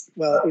 Okay.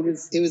 Well, it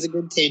was a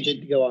good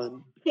tangent to go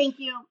on. Thank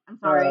you. I'm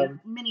sorry.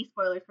 Mini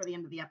spoilers for the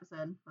end of the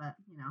episode, but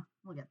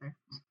we'll get there.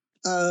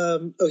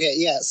 Okay,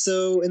 yeah.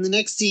 So in the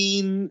next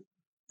scene,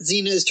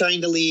 Xena is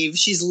trying to leave.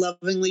 She's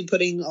lovingly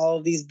putting all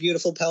of these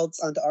beautiful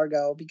pelts onto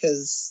Argo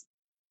because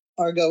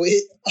Argo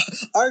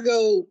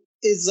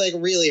is like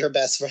really her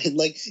best friend.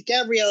 Like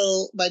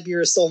Gabrielle might be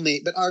her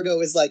soulmate, but Argo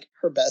is like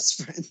her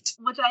best friend.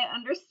 Which I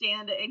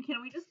understand. And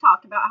can we just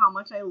talk about how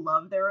much I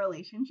love their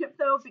relationship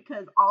though?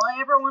 Because all I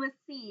ever want to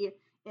see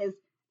is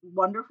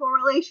wonderful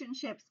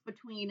relationships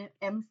between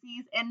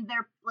MCs and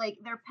their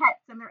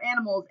pets and their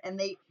animals, and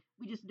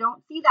we just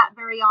don't see that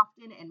very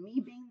often. And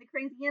me being the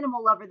crazy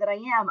animal lover that I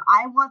am,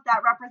 I want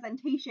that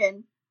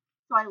representation.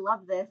 So I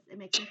love this. It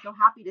makes me so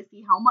happy to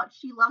see how much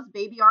she loves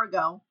baby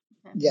Argo.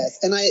 Okay. Yes,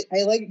 and I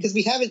like it because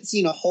we haven't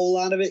seen a whole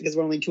lot of it because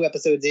we're only 2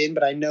 episodes in,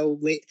 but I know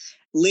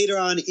later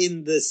on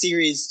in the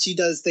series she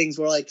does things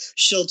where like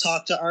she'll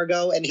talk to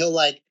Argo and he'll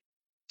like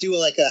do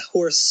like a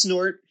horse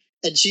snort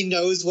and she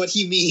knows what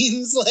he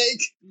means.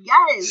 Like,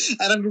 yes.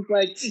 And I'm just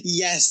like,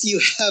 yes, you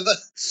have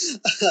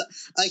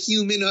a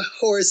human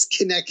horse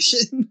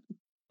connection.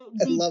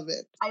 I love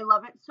it. I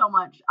love it so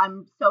much.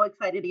 I'm so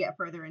excited to get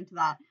further into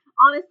that.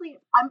 Honestly,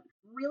 I'm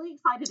really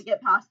excited to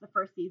get past the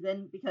first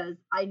season because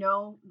I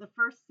know the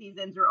first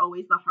seasons are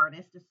always the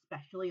hardest,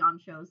 especially on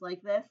shows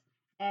like this.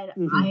 And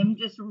I'm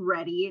just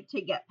ready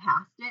to get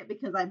past it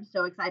because I'm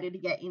so excited to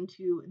get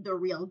into the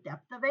real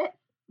depth of it.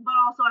 But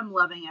also I'm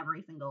loving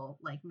every single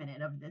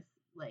minute of this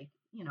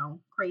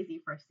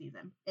crazy first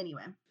season.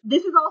 Anyway,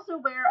 this is also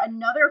where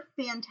another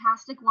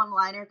fantastic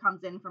one-liner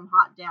comes in from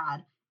Hot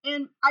Dad.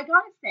 And I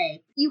gotta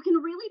say, you can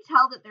really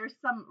tell that there's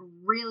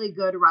some really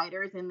good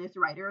writers in this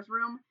writer's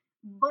room,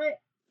 but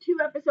 2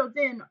 episodes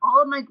in,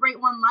 all of my great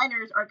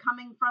one-liners are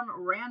coming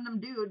from random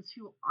dudes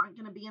who aren't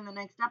going to be in the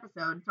next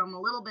episode, so I'm a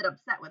little bit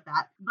upset with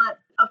that. But,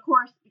 of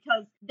course,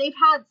 because they've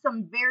had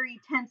some very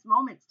tense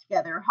moments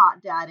together,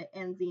 Hot Dad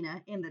and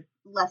Xena, in the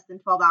less than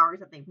 12 hours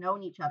that they've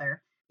known each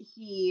other,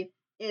 he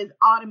is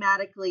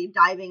automatically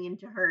diving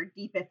into her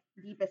deepest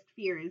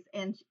fears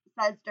and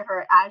says to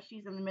her as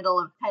she's in the middle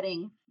of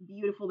petting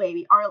beautiful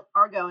baby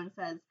Argo and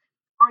says,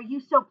 "Are you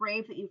so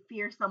brave that you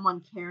fear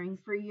someone caring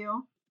for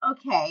you?"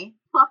 Okay,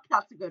 fuck,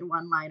 that's a good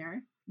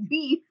one-liner.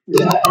 B,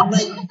 yeah, and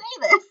say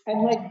this.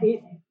 And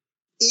it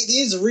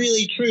is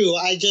really true.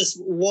 I just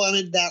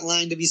wanted that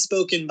line to be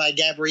spoken by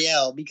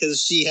Gabrielle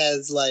because she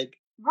has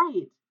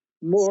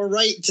more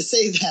right to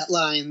say that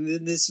line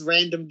than this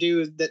random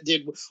dude that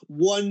did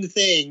one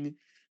thing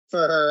for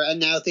her and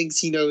now thinks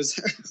he knows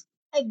her.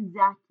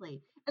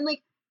 Exactly. And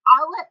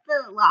I'll let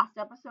the last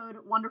episode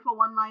wonderful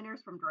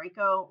one-liners from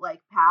Draco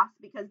pass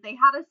because they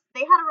had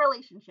a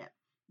relationship.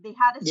 They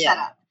had a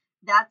setup.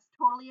 That's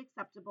totally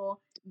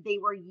acceptable. They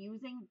were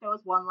using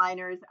those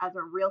one-liners as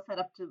a real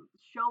setup to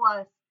show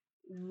us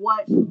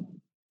what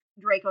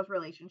Draco's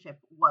relationship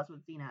was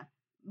with Xena.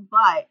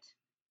 But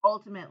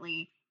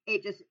ultimately,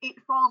 it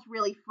falls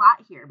really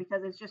flat here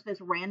because it's just this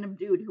random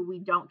dude who we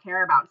don't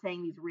care about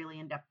saying these really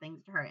in-depth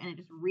things to her, and it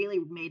just really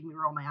made me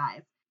roll my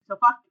eyes. So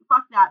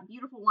fuck that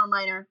beautiful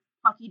one-liner,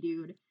 fucky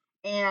dude.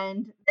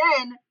 And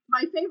then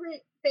my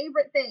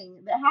favorite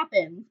thing that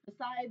happens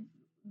besides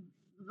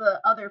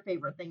the other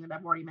favorite thing that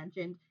I've already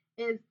mentioned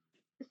is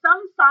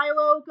some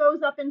silo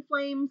goes up in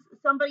flames.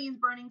 Somebody is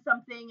burning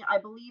something. I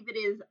believe it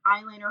is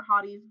Eyeliner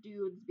Hottie's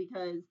dudes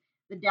because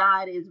the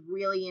dad is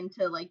really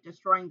into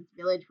destroying this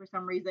village for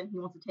some reason. He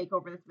wants to take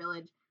over this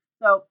village.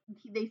 So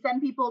they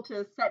send people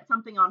to set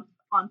something on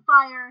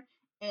fire.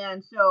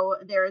 And so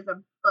there's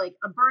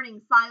a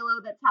burning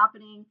silo that's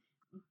happening.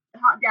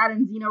 Hot Dad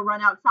and Xena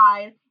run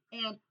outside.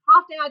 And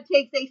Hot Dad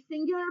takes a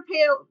singular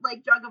pale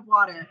jug of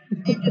water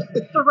and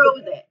just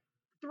throws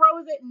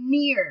it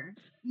near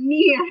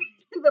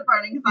the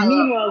burning silo.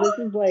 Meanwhile, this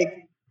is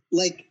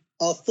like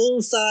a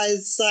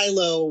full-size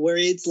silo where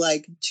it's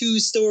 2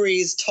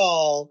 stories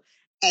tall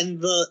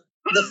and the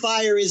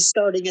fire is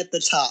starting at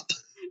the top.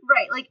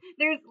 Right,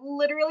 there's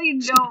literally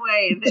no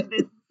way that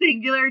this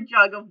singular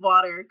jug of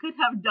water could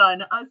have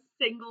done a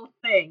single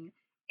thing.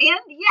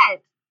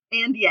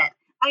 And yet,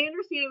 I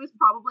understand it was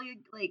probably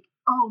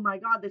oh my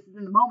god, this is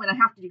in the moment, I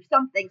have to do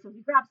something, so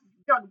he grabs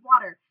this jug of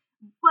water.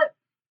 But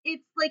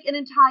it's like an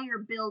entire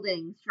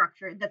building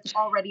structure that's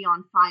already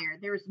on fire.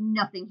 There's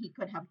nothing he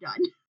could have done.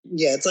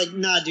 Yeah, it's like,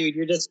 nah, dude,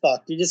 you're just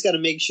fucked. You just got to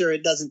make sure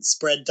it doesn't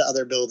spread to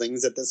other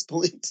buildings at this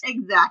point.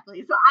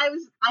 Exactly. So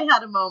I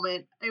had a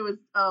moment. It was,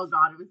 oh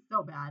god, it was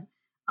so bad.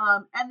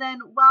 And then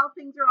while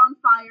things are on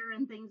fire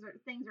and things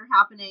are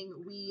happening,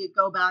 we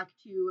go back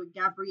to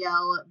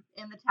Gabrielle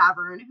in the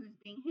tavern, who's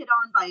being hit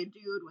on by a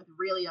dude with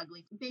really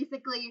ugly.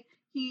 Basically,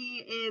 he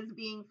is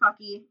being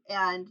fucky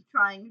and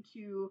trying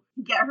to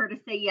get her to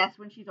say yes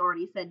when she's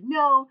already said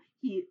no.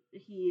 He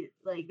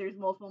like, there's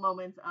multiple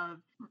moments of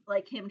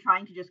like him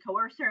trying to just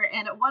coerce her,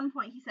 and at one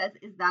point he says,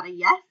 "Is that a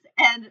yes?"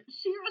 And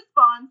she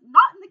responds,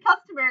 not in the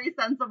customary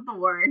sense of the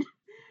word.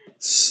 I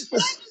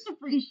just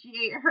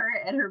appreciate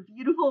her and her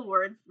beautiful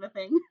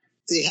wordsmithing.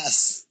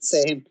 Yes,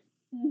 same.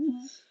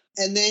 Mm-hmm.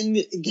 And then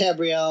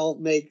Gabrielle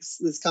makes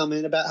this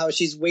comment about how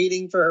she's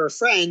waiting for her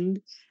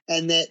friend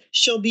and that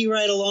she'll be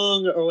right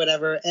along or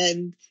whatever.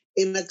 And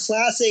in a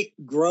classic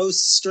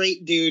gross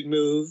straight dude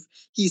move,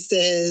 he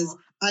says,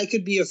 I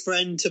could be a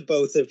friend to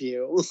both of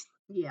you.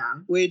 Yeah.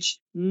 Which,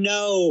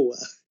 no.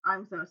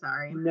 I'm so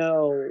sorry.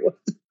 No.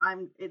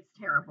 It's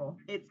terrible.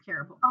 It's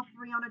terrible. Oh,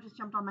 Rihanna just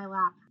jumped on my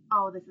lap.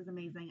 Oh, this is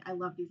amazing. I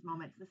love these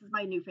moments. This is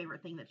my new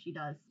favorite thing that she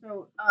does.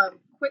 So,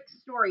 quick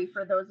story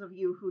for those of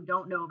you who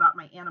don't know about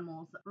my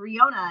animals.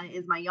 Rihanna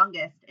is my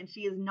youngest, and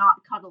she is not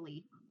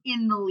cuddly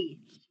in the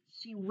least.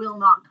 She will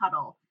not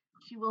cuddle.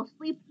 She will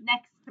sleep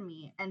next to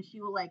me, and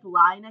she will, like,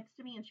 lie next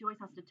to me, and she always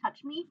has to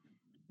touch me.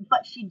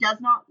 But she does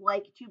not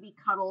like to be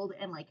cuddled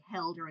and, like,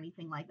 held or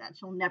anything like that.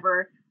 She'll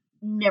never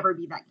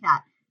be that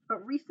cat.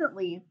 But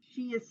recently,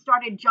 she has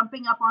started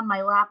jumping up on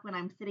my lap when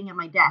I'm sitting at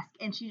my desk,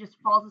 and she just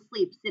falls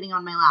asleep sitting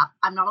on my lap.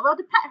 I'm not allowed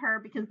to pet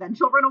her because then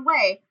she'll run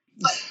away,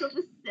 but she'll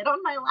just sit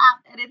on my lap,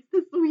 and it's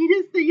the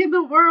sweetest thing in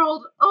the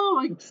world. Oh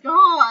my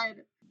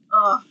god.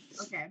 Oh,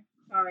 okay.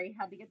 Sorry,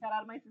 had to get that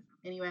out of my system.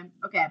 Anyway,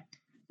 okay.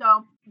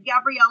 So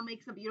Gabrielle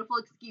makes a beautiful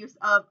excuse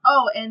of,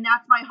 oh, and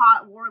that's my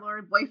hot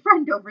warlord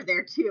boyfriend over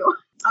there too.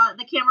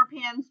 The camera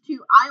pans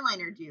to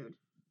eyeliner dude,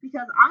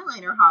 because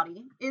eyeliner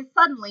hottie is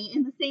suddenly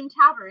in the same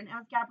tavern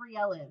as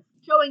Gabrielle is,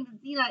 showing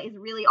that Xena is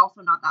really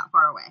also not that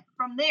far away.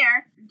 From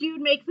there, dude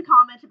makes a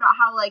comment about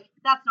how, like,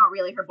 that's not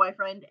really her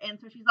boyfriend, and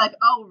so she's like,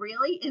 oh,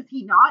 really? Is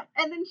he not?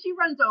 And then she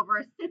runs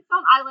over, sits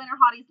on eyeliner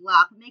hottie's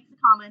lap, makes a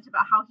comment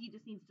about how he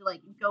just needs to,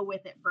 like, go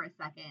with it for a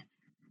second,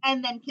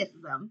 and then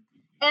kisses him.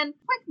 And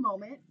quick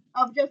moment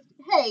of just,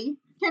 hey,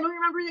 can we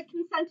remember that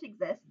consent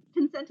exists?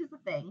 Consent is a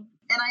thing.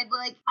 And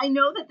I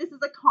know that this is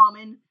a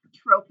common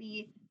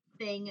tropey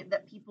thing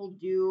that people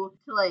do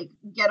to, like,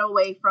 get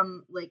away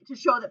from, like, to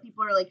show that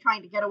people are, like,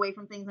 trying to get away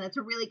from things, and it's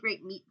a really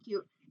great meet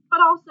cute.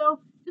 But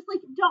also, just,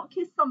 like, don't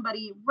kiss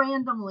somebody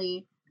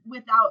randomly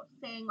without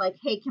saying, like,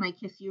 hey, can I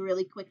kiss you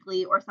really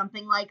quickly or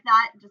something like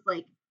that. Just,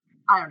 like,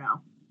 I don't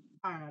know,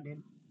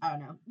 dude. I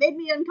don't know. Made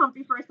me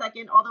uncomfy for a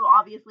second, although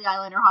obviously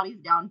eyeliner hottie's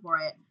down for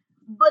it.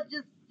 But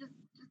just,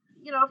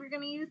 you know, if you're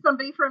going to use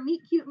somebody for a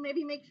meet cute,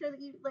 maybe make sure that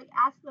you, like,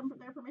 ask them for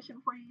their permission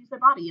before you use their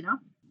body, you know?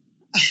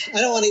 I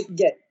don't want to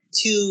get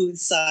too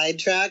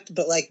sidetracked,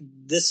 but, like,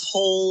 this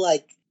whole,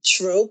 like,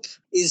 trope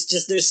is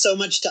just, there's so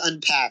much to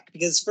unpack.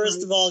 Because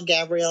first of all,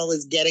 Gabrielle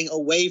is getting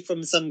away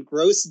from some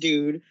gross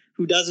dude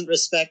who doesn't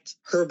respect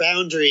her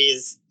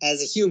boundaries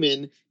as a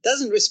human,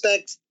 doesn't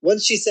respect,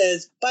 once she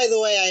says, by the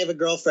way, I have a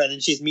girlfriend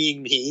and she's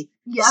meeting me,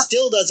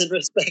 still doesn't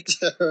respect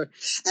her.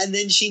 And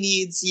then she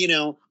needs, you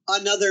know,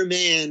 another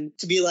man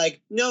to be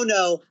like,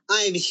 no,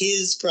 I'm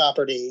his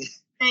property.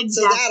 Exactly.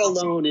 So that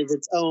alone is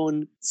its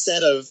own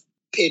set of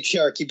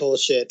patriarchy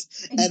bullshit.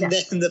 Exactly. And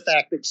then the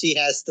fact that she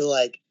has to,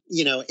 like,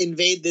 you know,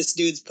 invade this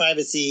dude's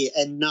privacy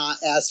and not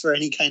ask for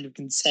any kind of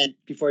consent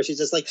before she's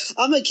just like,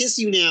 I'm gonna kiss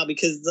you now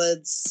because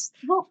that's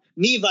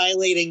me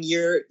violating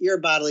your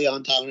bodily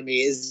autonomy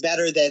is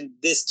better than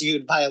this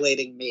dude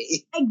violating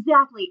me.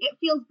 Exactly. It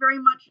feels very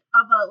much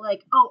of a,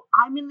 like, oh,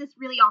 I'm in this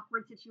really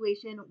awkward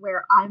situation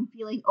where I'm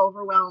feeling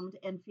overwhelmed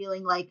and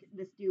feeling like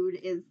this dude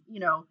is,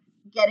 you know,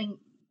 getting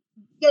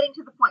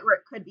to the point where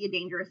it could be a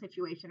dangerous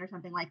situation or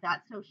something like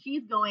that. So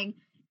she's going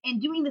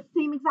and doing the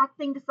same exact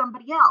thing to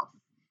somebody else.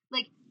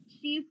 Like,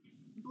 she's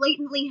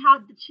blatantly had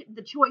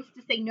the choice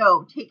to say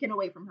no taken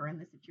away from her in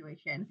this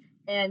situation.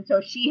 And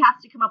so she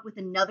has to come up with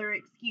another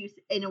excuse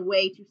in a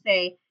way to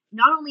say,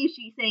 not only is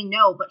she saying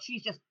no, but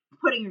she's just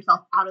putting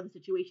herself out of the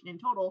situation in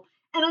total.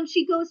 And then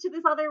she goes to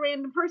this other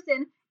random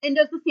person and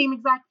does the same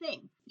exact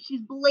thing.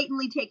 She's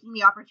blatantly taking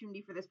the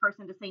opportunity for this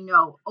person to say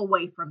no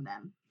away from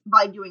them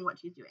by doing what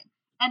she's doing.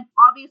 And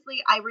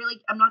obviously,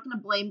 I'm not going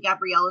to blame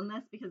Gabrielle in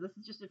this because this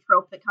is just a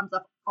trope that comes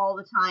up all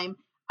the time.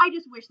 I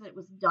just wish that it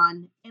was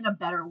done in a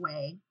better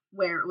way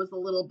where it was a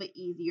little bit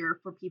easier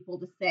for people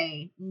to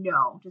say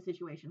no to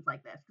situations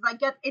like this. Because I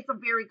get it's a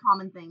very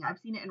common thing. I've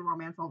seen it in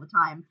romance all the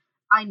time.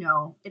 I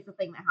know it's a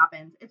thing that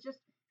happens. It's just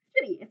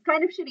shitty. It's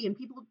kind of shitty, and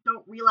people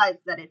don't realize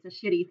that it's a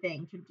shitty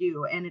thing to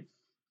do, and it's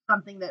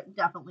something that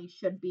definitely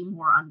should be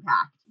more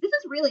unpacked. This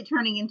is really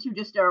turning into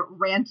just a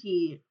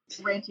ranty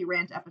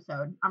rant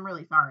episode. I'm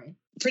really sorry.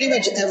 Pretty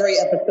much every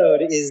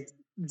episode is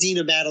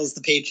Xena battles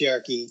the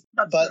patriarchy.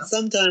 That's but true.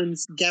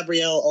 sometimes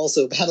Gabrielle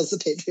also battles the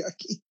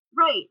patriarchy.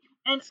 Right.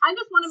 And I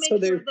just want to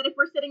make sure that if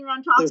we're sitting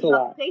around talking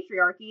about the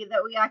patriarchy,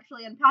 that we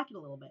actually unpack it a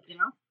little bit, you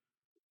know?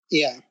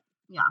 Yeah.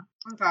 Yeah.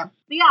 Okay. But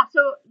yeah,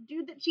 so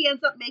dude that she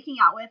ends up making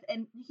out with,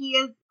 and he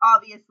is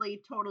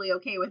obviously totally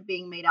okay with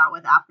being made out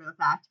with after the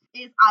fact,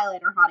 is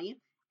Eyeliner Hottie.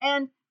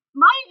 And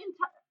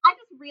I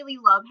just really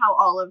love how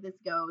all of this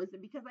goes,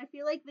 because I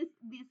feel like this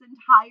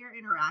entire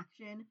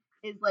interaction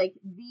is like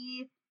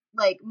the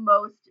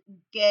most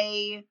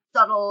gay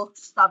subtle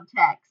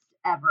subtext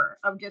ever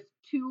of just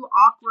two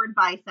awkward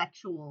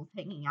bisexuals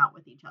hanging out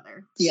with each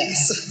other.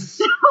 Yes.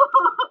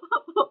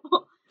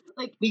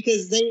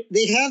 Because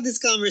they have this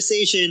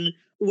conversation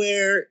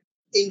where,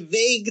 in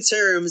vague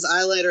terms,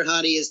 Eyeliner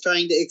Hottie is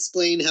trying to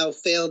explain how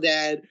Fail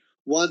Dad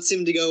wants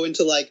him to go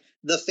into like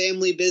the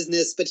family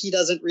business, but he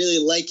doesn't really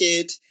like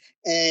it,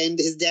 and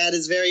his dad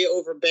is very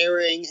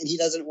overbearing, and he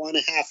doesn't want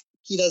to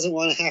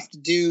have to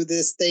do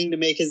this thing to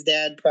make his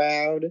dad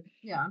proud.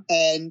 Yeah.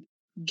 And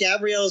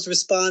Gabrielle's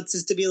response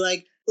is to be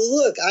like,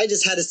 look, I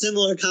just had a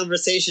similar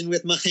conversation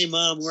with my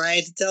mom where I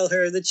had to tell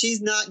her that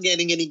she's not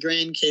getting any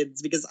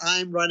grandkids because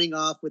I'm running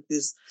off with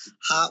this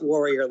hot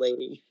warrior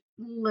lady.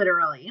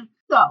 Literally.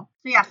 So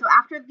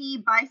after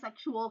the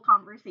bisexual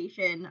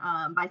conversation,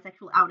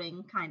 bisexual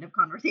outing kind of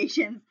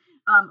conversations,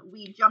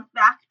 we jump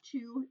back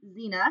to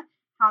Xena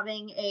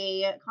having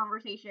a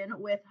conversation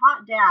with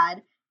Hot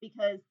Dad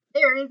because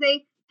there is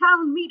a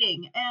town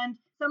meeting and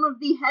some of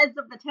the heads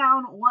of the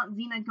town want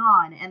Xena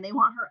gone and they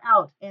want her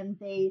out and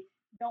they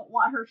don't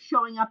want her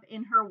showing up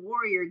in her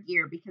warrior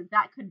gear because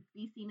that could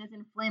be seen as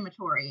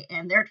inflammatory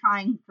and they're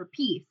trying for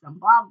peace and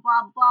blah,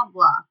 blah, blah,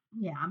 blah.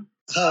 Yeah.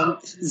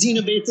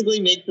 Xena basically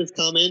makes this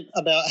comment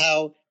about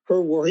how her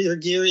warrior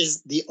gear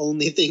is the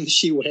only thing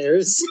she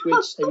wears,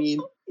 which, I mean,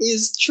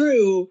 is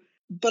true,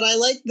 but I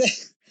like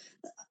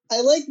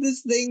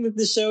this thing that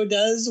the show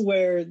does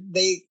where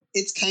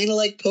it's kind of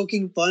like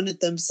poking fun at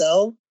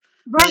themselves.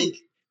 Right.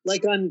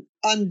 Like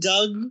on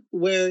Doug,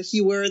 where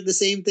he wore the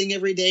same thing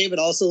every day, but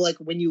also like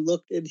when you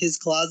looked in his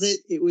closet,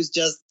 it was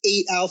just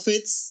 8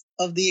 outfits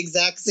of the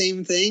exact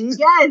same thing.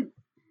 Yes.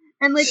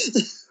 And like,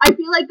 I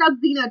feel like that's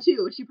Xena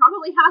too. She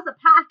probably has a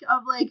pack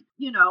of like,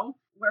 you know,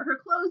 where her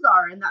clothes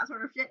are and that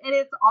sort of shit. And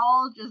it's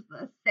all just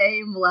the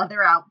same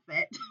leather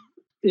outfit.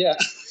 Yeah.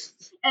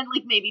 And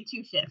like maybe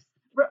 2 shifts.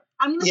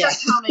 I'm going to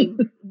start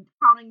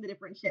counting the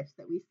different shifts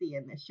that we see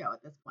in this show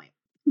at this point.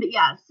 But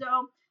yeah,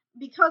 so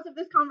because of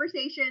this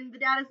conversation, the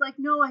dad is like,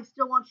 no, I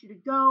still want you to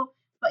go.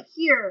 But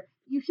here,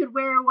 you should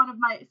wear some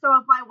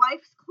of my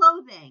wife's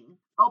clothing.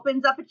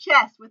 Opens up a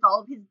chest with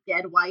all of his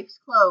dead wife's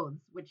clothes,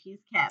 which he's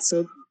kept.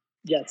 So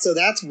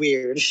that's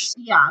weird.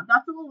 Yeah,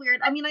 that's a little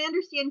weird. I mean, I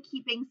understand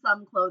keeping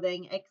some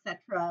clothing,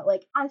 etc.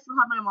 Like, I still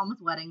have my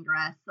mom's wedding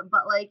dress,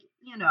 but like,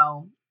 you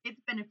know,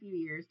 it's been a few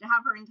years. To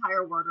have her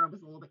entire wardrobe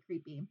is a little bit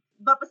creepy.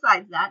 But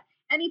besides that,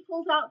 and he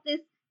pulls out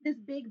this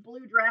big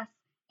blue dress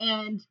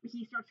and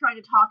he starts trying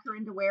to talk her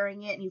into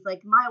wearing it. And he's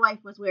like, my wife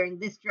was wearing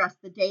this dress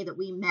the day that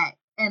we met.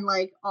 And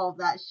like all of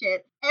that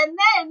shit. And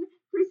then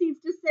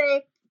proceeds to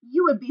say,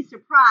 you would be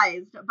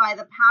surprised by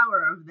the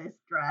power of this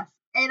dress.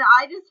 And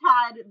I just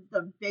had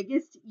the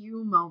biggest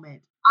you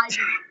moment. I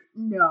just,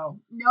 nope.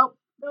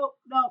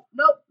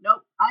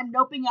 I'm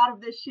noping out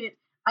of this shit.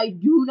 I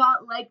do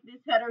not like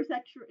this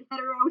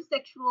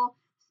heterosexual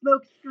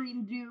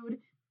smokescreen dude.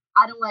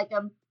 I don't like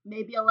him.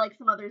 Maybe I'll like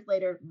some others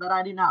later, but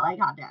I do not like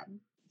Hot Dad.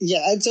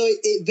 Yeah, and so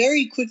it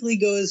very quickly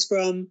goes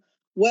from,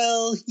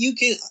 well, you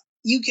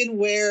can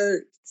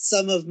wear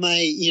some of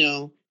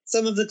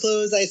the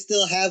clothes I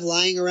still have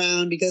lying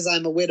around because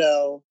I'm a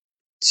widow,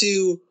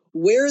 to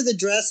wear the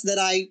dress that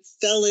I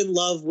fell in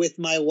love with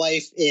my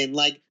wife in,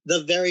 like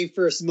the very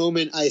first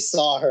moment I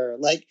saw her.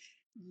 Like,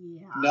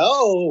 yeah.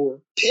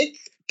 No, pick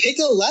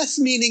a less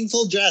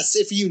meaningful dress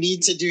if you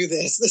need to do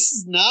this. This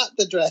is not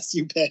the dress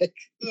you pick.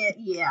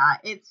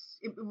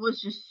 It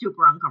was just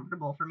super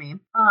uncomfortable for me.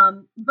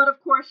 But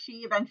of course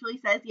she eventually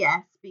says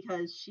yes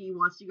because she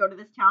wants to go to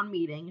this town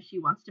meeting. She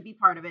wants to be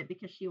part of it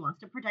because she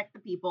wants to protect the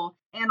people,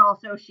 and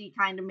also she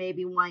kind of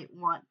maybe might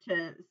want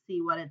to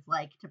see what it's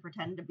like to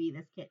pretend to be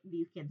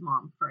these kids'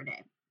 mom for a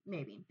day.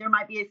 Maybe there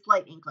might be a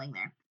slight inkling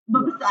there.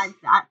 But besides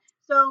that,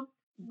 so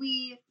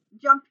we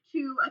jump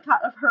to a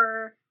cut of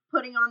her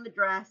putting on the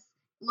dress,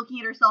 looking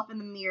at herself in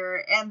the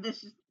mirror, and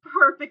this just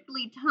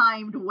perfectly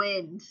timed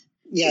wind.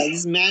 Yeah,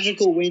 this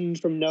magical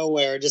wind from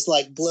nowhere just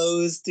like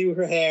blows through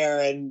her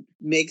hair and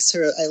makes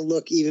her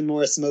look even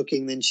more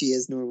smoking than she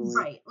is normally.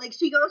 Right. Like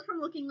she goes from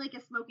looking like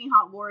a smoking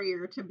hot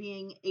warrior to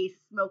being a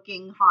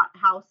smoking hot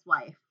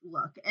housewife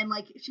look. And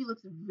like she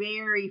looks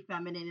very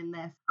feminine in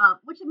this.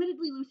 Which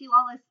admittedly Lucy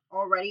Lawless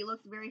already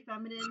looks very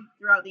feminine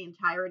throughout the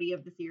entirety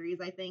of the series,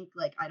 I think.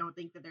 Like I don't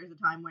think that there's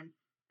a time when,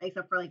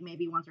 except for like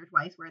maybe once or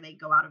twice, where they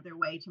go out of their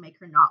way to make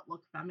her not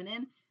look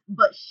feminine.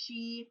 But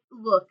she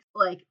looks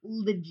like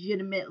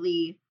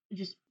legitimately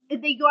just,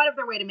 they go out of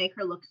their way to make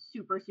her look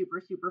super,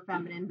 super, super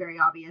feminine, very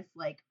obvious,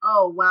 like,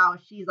 oh, wow,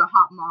 she's a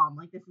hot mom,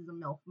 like, this is a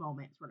MILF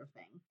moment sort of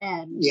thing.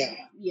 And,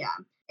 yeah.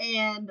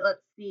 And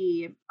let's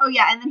see. Oh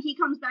yeah, and then he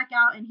comes back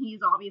out and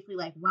he's obviously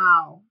like,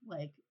 wow,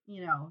 like,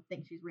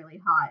 thinks she's really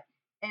hot.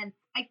 And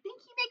I think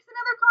he makes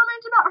another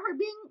comment about her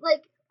being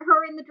like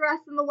her in the dress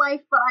and the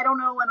wife, but I don't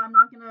know, and I'm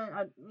not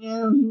gonna.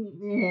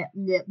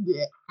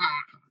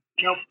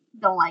 Nope,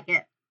 don't like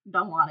it.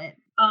 Don't want it.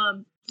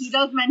 He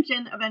does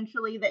mention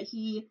eventually that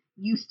he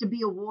used to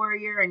be a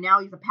warrior and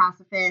now he's a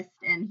pacifist,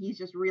 and he's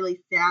just really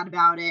sad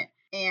about it.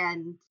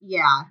 And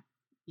yeah.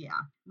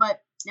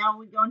 But now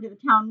we go into the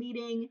town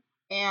meeting,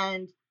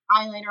 and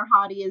Eyeliner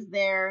Hottie is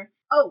there.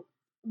 Oh,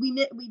 we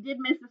did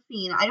miss a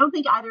scene. I don't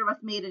think either of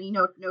us made any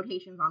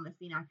notations on this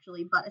scene,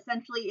 actually, but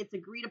essentially it's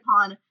agreed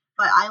upon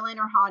by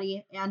Eyeliner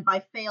Hottie and by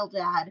Fail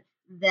Dad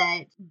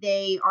that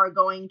they are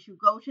going to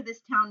go to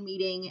this town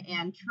meeting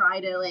and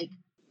try to, like,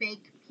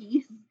 fake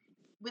peace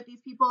with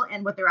these people,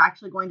 and what they're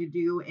actually going to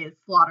do is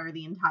slaughter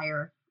the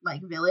entire,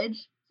 like,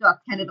 village. So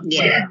that's kind of the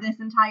point of this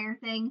entire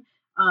thing.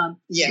 And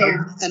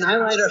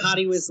Eyeliner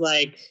Hottie was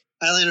like,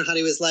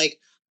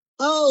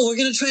 oh, we're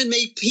going to try and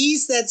make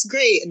peace? That's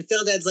great. And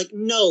Fail Dad's like,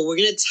 no, we're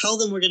going to tell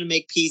them we're going to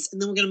make peace, and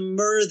then we're going to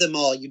murder them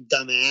all, you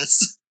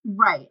dumbass.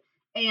 Right.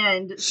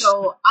 And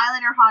so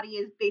Eyeliner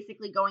Hottie is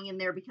basically going in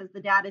there because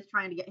the dad is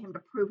trying to get him to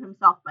prove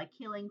himself by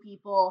killing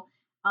people.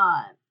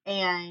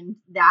 And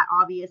that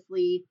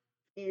obviously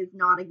is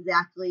not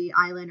exactly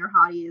Eyeliner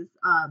Hottie's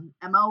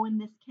MO in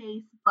this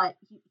case, but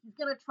he's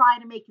going to try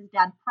to make his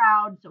dad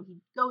proud. So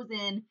he goes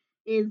in,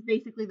 is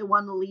basically the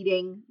one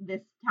leading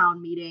this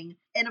town meeting.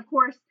 And of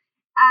course,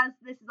 as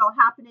this is all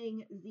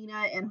happening,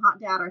 Xena and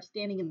Hot Dad are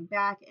standing in the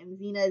back, and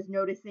Xena is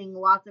noticing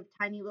lots of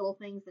tiny little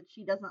things that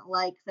she doesn't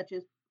like, such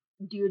as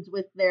dudes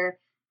with their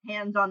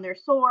hands on their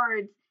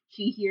swords.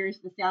 She hears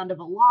the sound of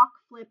a lock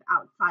flip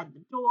outside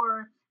the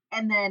door,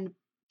 and then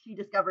she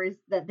discovers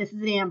that this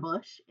is an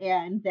ambush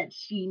and that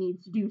she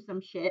needs to do some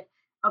shit.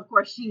 Of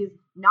course, she's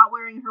not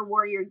wearing her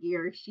warrior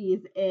gear.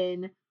 She's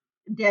in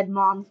dead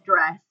mom's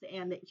dress,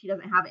 and she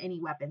doesn't have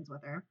any weapons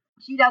with her.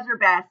 She does her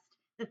best.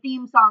 The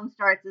theme song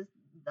starts as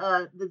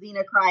the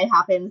Xena cry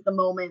happens the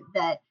moment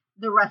that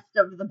the rest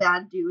of the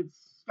bad dudes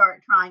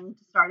start trying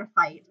to start a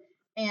fight.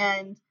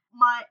 And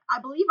I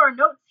believe our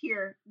notes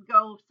here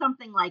go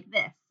something like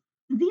this.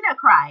 Xena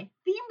cry,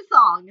 theme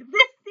song,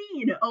 this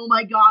scene, oh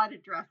my god,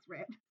 dress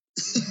rip.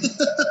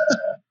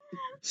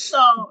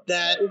 So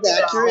that is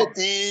accurate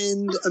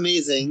and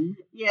amazing.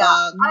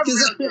 Yeah,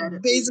 because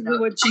basically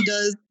what she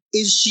does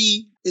is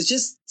she is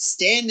just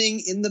standing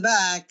in the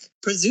back,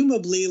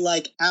 presumably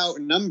like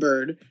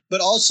outnumbered,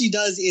 but all she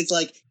does is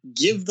like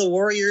give the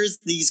warriors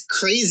these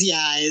crazy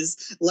eyes,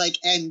 like,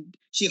 and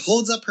she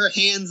holds up her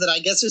hands that I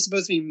guess are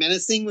supposed to be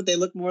menacing, but they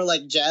look more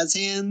like jazz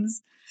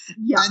hands.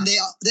 Yeah. And they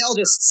all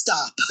just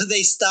stop.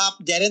 They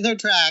stop dead in their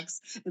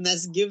tracks, and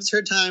that gives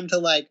her time to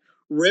like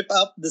rip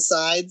up the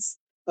sides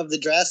of the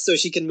dress so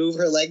she can move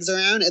her legs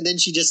around, and then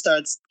she just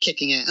starts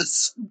kicking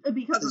ass.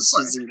 Because of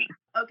course.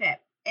 Okay.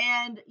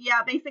 And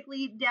yeah,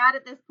 basically Dad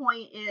at this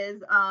point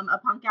is a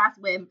punk ass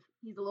wimp.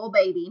 He's a little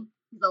baby.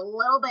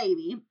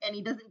 And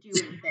he doesn't do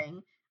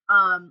anything.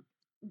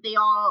 They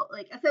all,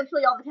 like,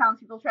 essentially all the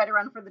townspeople try to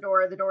run for the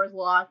door. The door is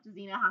locked.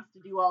 Xena has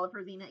to do all of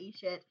her Xena-y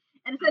shit.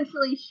 And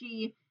essentially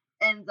she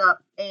ends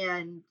up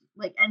kind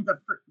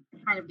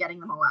of getting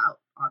them all out,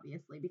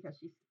 obviously, because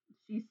she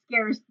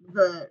scares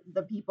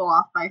the people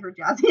off by her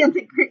jazz hands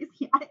and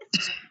crazy eyes.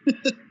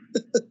 Like,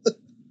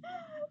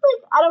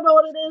 I don't know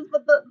what it is,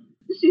 but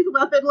she's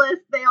weaponless,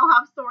 they all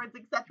have swords,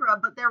 etc.,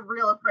 but they're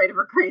real afraid of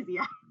her crazy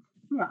eyes.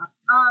 Yeah.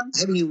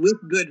 I mean,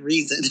 with good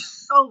reason.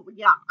 Oh,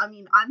 yeah. I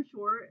mean, I'm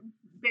sure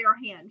bare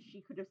hands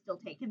she could have still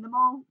taken them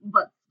all,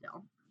 but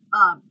still.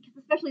 Because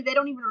especially they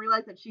don't even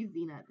realize that she's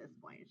Xena at this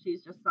point.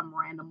 She's just some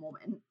random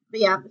woman. But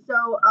yeah,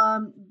 so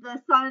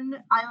the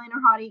son, Eyeliner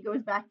Hottie,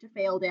 goes back to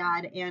Fail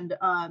Dad, and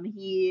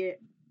he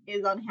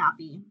is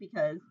unhappy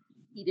because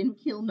he didn't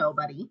kill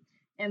nobody.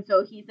 And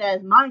so he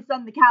says, my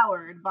son the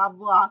coward, blah,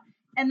 blah,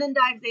 and then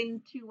dives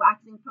into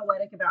waxing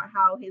poetic about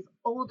how his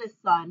oldest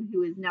son,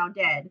 who is now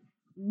dead,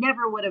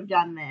 never would have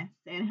done this,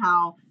 and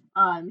how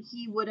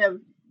he would have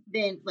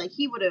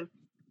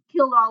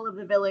killed all of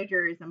the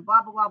villagers and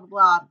blah, blah, blah, blah,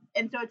 blah.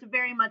 And so it's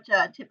very much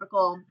a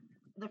typical,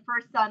 the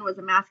first son was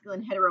a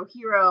masculine hetero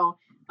hero.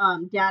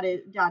 Dad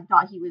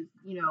thought he was,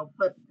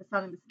 put the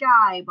sun in the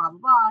sky, blah, blah,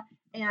 blah.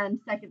 And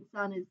second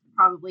son is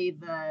probably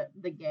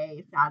the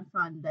gay, sad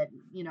son that,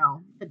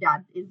 the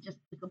dad is just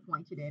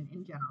disappointed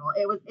in general.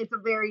 It's a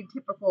very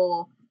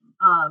typical,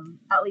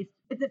 at least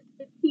it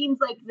seems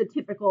like the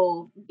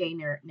typical gay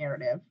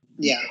narrative.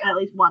 Yeah. At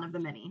least one of the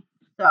many.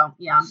 So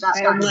yeah, that's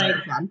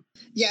sad.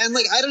 Yeah, and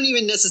like I don't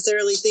even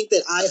necessarily think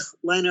that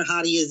Eyeliner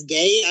Hottie is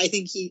gay. I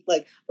think he's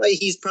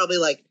probably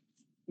like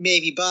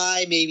maybe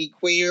bi, maybe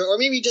queer, or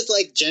maybe just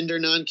like gender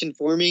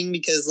non-conforming,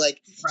 because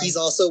like he's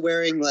also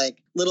wearing like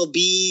little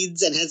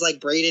beads and has like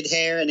braided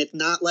hair, and it's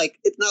not like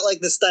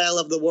the style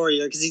of the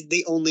warrior, because he's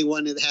the only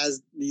one that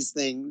has these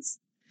things.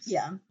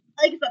 Yeah.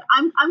 Like I said,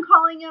 I'm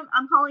calling him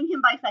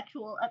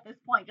bisexual at this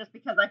point, just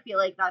because I feel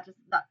like that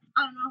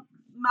I don't know,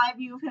 my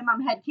view of him,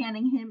 I'm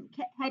headcanoning him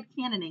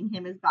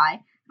as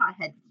bi, not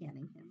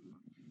headcaning him.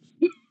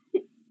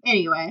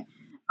 Anyway,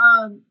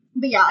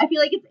 but yeah, I feel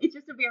like it's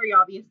just a very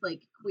obvious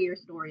like queer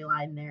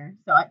storyline there,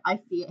 so I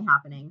see it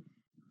happening,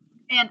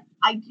 and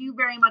I do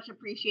very much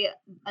appreciate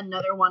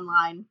another one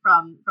line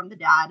from the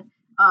dad.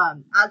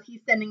 As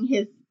he's sending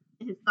his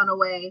son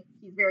away,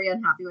 he's very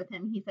unhappy with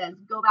him. He says,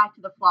 "Go back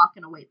to the flock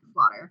and await the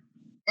slaughter,"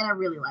 and I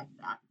really liked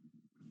that.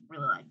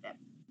 Really liked it.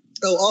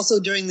 Oh, also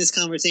during this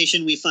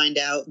conversation, we find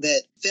out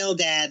that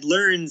Feldad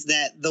learns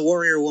that the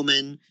warrior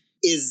woman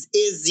is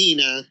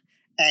Xena,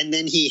 and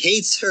then he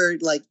hates her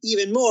like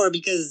even more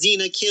because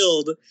Xena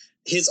killed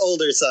his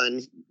older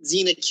son.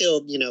 Xena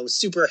killed,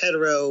 super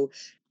hetero,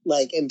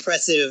 like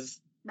impressive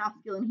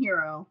masculine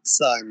hero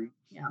son.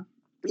 Yeah.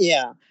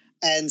 Yeah.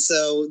 And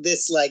so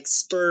this like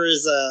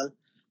spurs a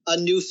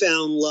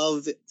newfound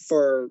love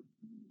for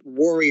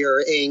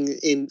warrioring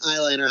in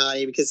Eyeliner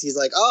Hottie because he's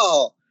like,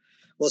 oh,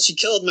 well, she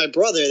killed my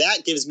brother.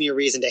 That gives me a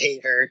reason to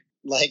hate her.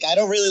 Like, I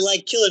don't really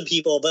like killing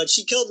people, but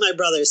she killed my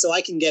brother, so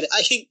I can get it.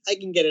 I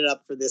can get it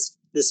up for this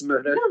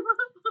murder.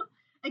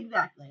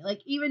 Exactly.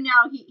 Like even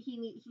now,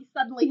 he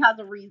suddenly has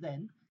a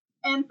reason.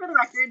 And for the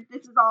record,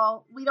 this is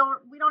all we don't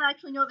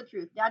actually know the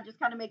truth. Dad just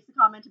kind of makes a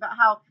comment about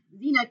how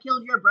Xena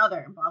killed your brother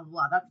and blah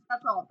blah blah.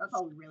 That's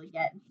all we really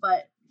get.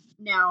 But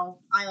now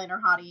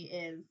Eyeliner Hottie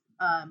is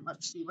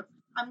let's see what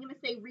I'm gonna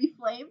say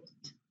reflamed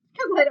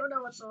because I don't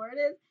know what the word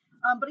is.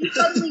 But he's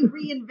suddenly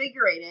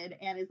reinvigorated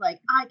and is like,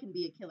 I can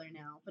be a killer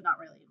now, but not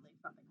really, like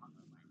something along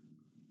those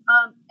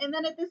lines. And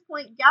then at this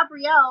point,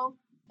 Gabrielle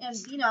and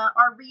Xena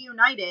are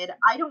reunited.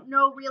 I don't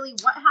know really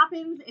what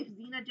happens if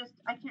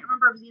I can't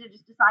remember if Xena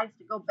just decides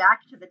to go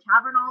back to the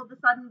tavern all of a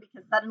sudden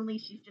because suddenly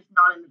she's just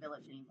not in the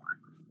village anymore.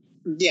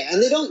 Yeah,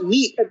 and they don't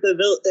meet at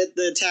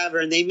the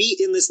tavern. They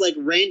meet in this like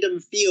random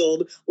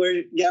field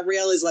where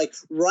Gabrielle is like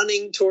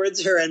running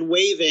towards her and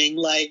waving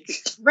like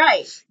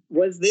right.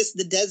 Was this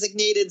the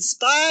designated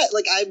spot?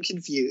 Like, I'm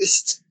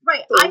confused.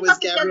 Right. I thought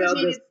the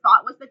designated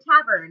spot was the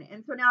tavern.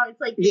 And so now it's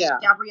like, did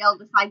Gabrielle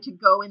decide to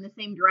go in the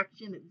same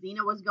direction that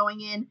Xena was going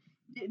in?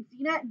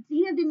 Xena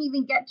didn't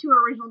even get to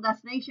her original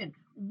destination.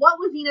 What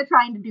was Xena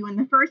trying to do in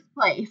the first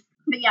place?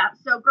 But yeah,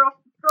 so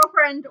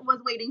girlfriend was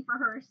waiting for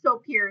her. So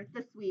pure,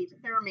 the sweet.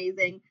 They're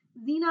amazing.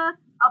 Xena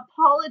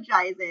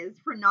apologizes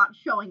for not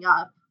showing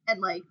up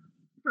and, like,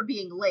 for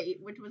being late,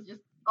 which was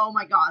just, oh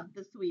my god,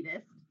 the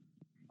sweetest.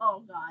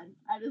 Oh god,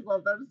 I just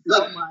love them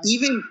so much.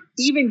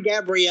 Even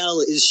Gabrielle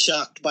is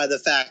shocked by the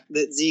fact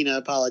that Xena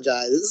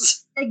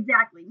apologizes.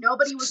 Exactly.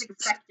 Nobody was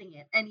expecting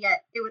it, and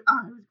yet it was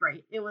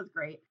great. It was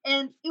great.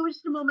 And it was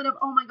just a moment of,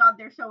 oh my god,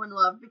 they're so in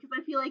love, because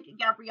I feel like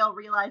Gabrielle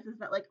realizes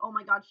that, like, oh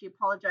my god, she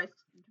apologized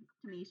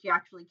to me. She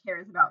actually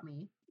cares about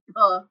me.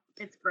 Oh,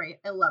 it's great.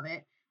 I love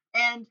it.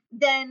 And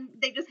then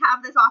they just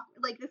have this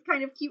this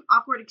kind of cute,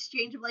 awkward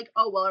exchange of like,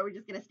 oh, well, are we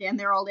just going to stand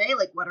there all day?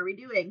 Like, what are we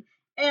doing?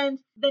 And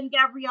then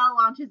Gabrielle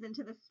launches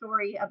into the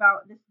story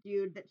about this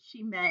dude that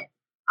she met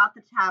at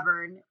the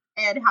tavern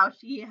and how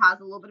she has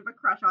a little bit of a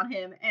crush on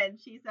him. And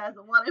she says,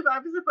 what if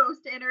I'm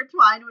supposed to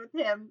intertwine with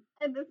him?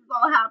 And this is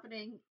all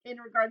happening in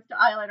regards to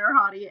Eyeliner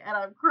Hottie, and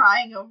I'm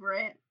crying over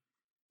it.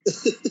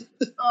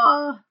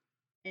 Oh,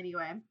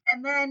 anyway.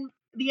 And then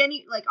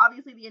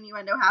obviously the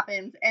innuendo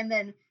happens, and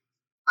then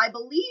I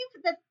believe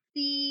that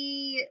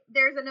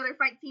there's another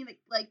fight scene that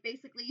like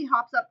basically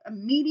hops up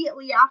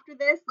immediately after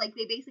this. Like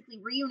they basically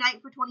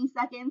reunite for 20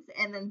 seconds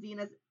and then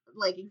Xena's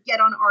like get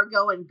on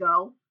Argo and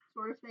go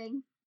sort of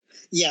thing.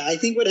 Yeah, I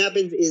think what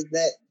happens is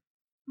that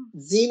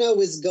Xena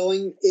was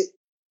going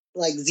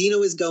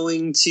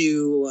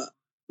to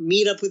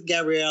meet up with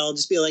Gabrielle,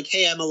 just be like,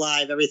 hey, I'm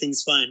alive,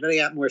 everything's fine, but I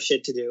got more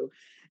shit to do.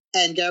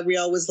 And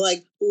Gabrielle was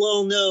like,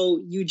 well, no,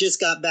 you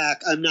just got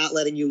back. I'm not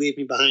letting you leave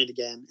me behind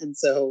again. And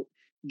so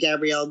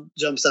Gabrielle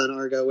jumps on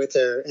Argo with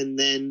her, and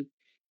then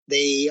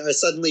they are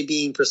suddenly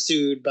being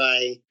pursued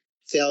by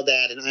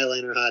Feldad and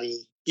Eyeliner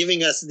Hottie,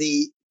 giving us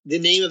the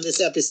name of this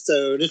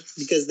episode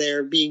because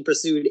they're being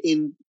pursued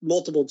in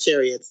multiple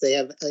chariots.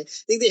 I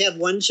think they have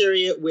one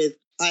chariot with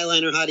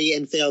Eyeliner Hottie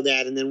and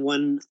Feldad, and then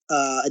one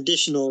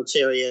additional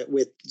chariot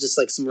with just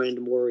like some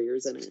random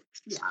warriors in it.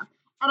 Yeah.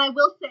 And I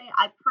will say,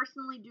 I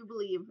personally do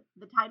believe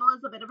the title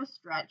is a bit of a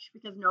stretch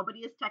because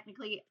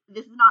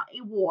this is not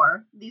a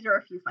war. These are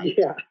a few fights.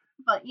 Yeah.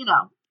 But,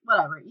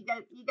 whatever. You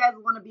guys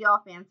want to be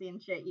all fancy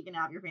and shit, you can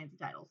have your fancy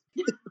titles.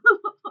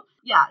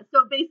 Yeah,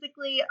 so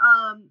basically,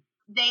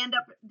 they end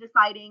up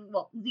deciding,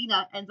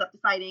 Xena ends up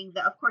deciding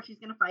that of course she's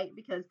going to fight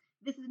because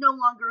this is no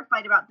longer a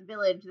fight about the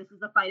village. This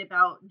is a fight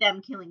about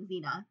them killing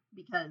Xena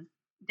because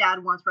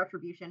Dad wants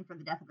retribution for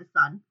the death of his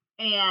son.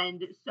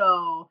 And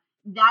so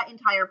that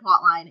entire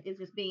plot line is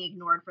just being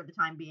ignored for the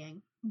time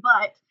being.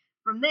 But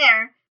from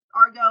there,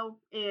 Argo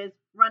is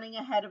running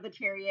ahead of the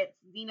chariots.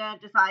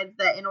 Xena decides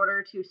that in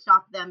order to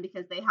stop them,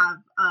 because they have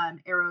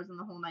arrows in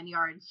the whole 9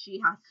 yards, she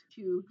has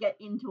to get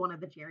into one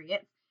of the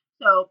chariots.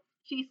 So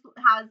she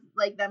has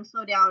them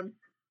slow down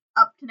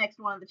up to next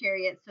to one of the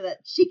chariots so that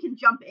she can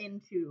jump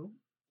into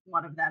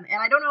one of them.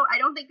 And I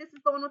don't think this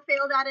is the one with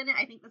Feldad in it.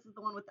 I think this is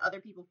the one with the other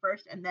people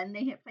first, and then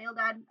they hit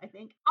Feldad, I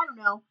think. I don't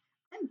know.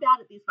 I'm bad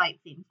at these fight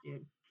scenes,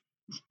 dude.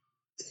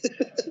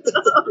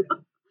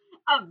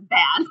 I'm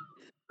bad.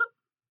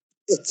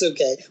 It's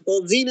okay.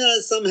 Well,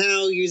 Xena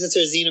somehow uses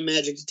her Xena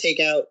magic to take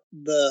out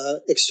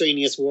the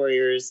extraneous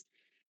warriors,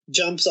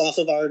 jumps off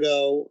of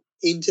Argo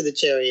into the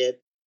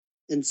chariot,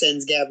 and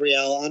sends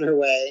Gabrielle on her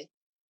way.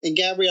 And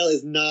Gabrielle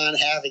is not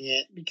having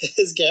it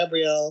because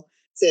Gabrielle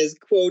says,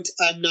 quote,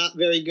 "I'm not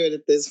very good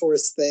at this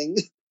horse thing."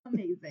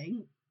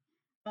 Amazing.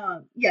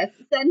 Yes,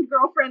 send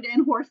girlfriend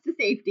and horse to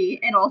safety,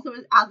 and also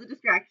as a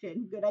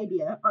distraction. Good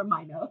idea, are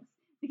my notes.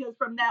 Because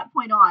from that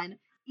point on,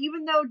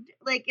 even though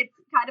like it's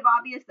kind of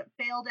obvious that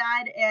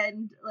Dad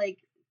and like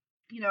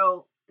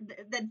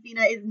that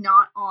Xena is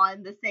not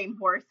on the same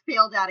horse,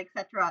 Dad,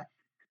 etc.,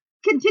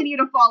 continue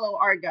to follow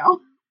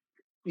Argo.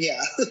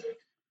 Yeah.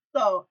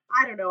 So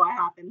I don't know what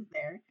happens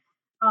there.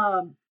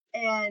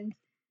 And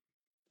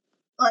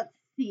let's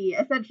see.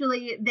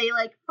 Essentially, they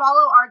like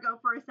follow Argo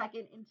for a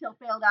second until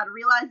Dad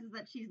realizes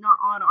that she's not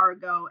on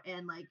Argo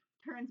and like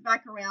turns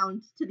back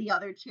around to the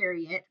other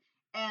chariot,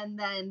 and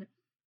then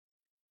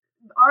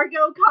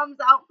Argo comes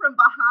out from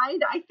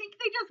behind. I think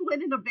they just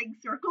went in a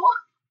big circle.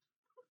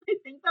 I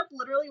think that's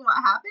literally what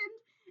happened.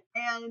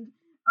 And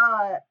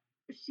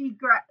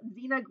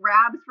Xena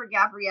grabs for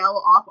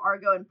Gabrielle off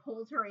Argo and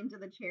pulls her into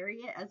the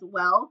chariot as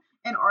well.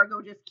 And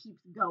Argo just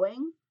keeps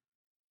going.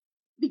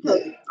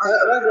 Because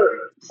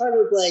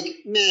Argo's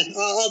like, meh,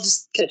 I'll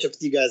just catch up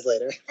with you guys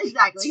later.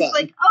 Exactly. He's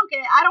like,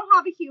 okay, I don't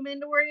have a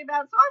human to worry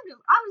about, so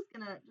I'm just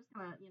gonna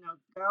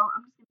go.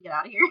 I'm just gonna get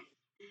out of here.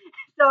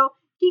 So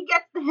he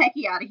gets the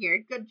hecky out of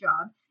here. Good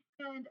job.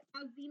 And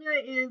as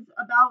Xena is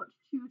about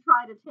to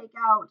try to take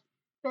out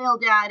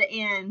Dad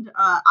and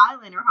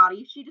Eyeliner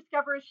Hottie, she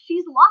discovers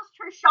she's lost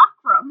her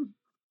chakram.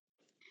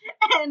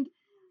 And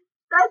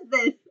says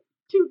this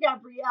to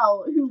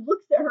Gabrielle, who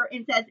looks at her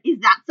and says, "Is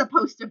that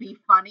supposed to be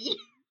funny?"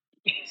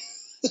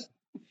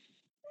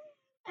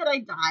 And I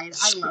died.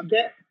 I loved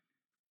it.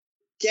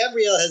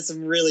 Gabrielle has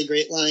some really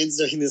great lines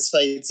during this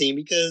fight scene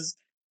because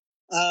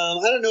I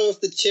don't know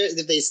if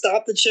they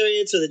stop the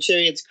chariots or the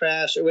chariots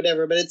crash or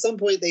whatever, but at some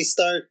point they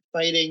start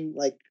fighting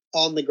like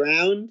on the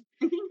ground.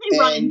 I think they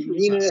run into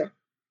each other.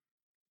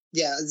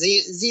 Yeah,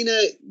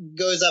 Xena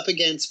goes up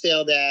against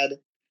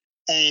Dad,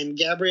 and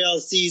Gabrielle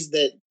sees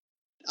that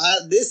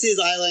this is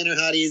Eyeliner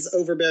Hottie's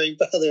overbearing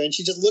father, and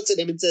she just looks at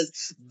him and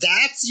says,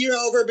 "That's your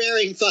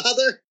overbearing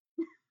father?"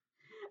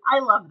 I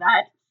love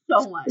that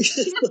so much.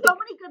 She has so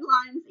many good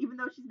lines, even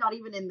though she's not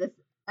even in this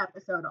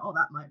episode all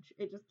that much.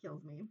 It just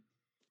kills me.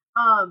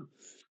 Oh,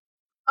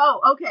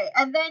 okay.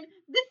 And then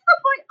this is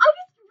the point. I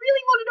just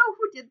really want to know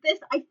who did this.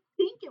 I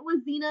think it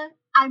was Xena.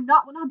 I'm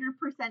not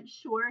 100%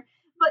 sure.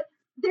 But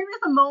there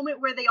is a moment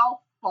where they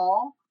all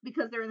fall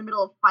because they're in the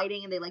middle of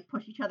fighting and they like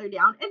push each other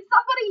down. And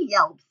somebody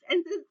yelps.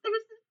 And there's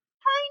this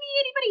tiny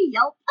itty bitty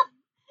yelp.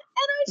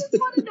 And I just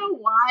want to know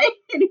why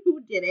and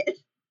who did it.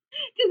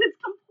 Because it's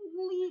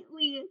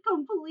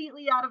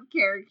completely out of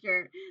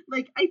character.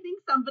 Like, I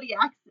think somebody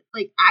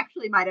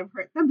actually might have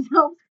hurt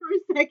themselves for a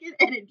second,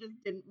 and it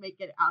just didn't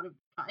make it out of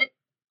cut.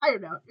 I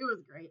don't know. It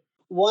was great.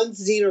 Once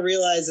Xena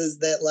realizes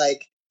that,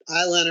 like,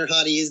 Eyeliner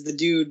Hottie is the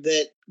dude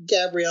that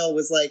Gabrielle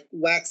was, like,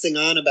 waxing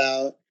on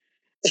about,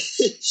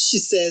 she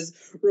says,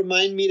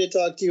 "Remind me to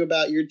talk to you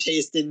about your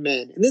taste in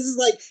men." And this is,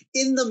 like,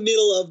 in the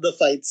middle of the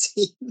fight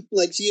scene.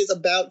 Like, she is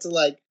about to,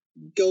 like,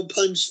 go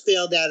punch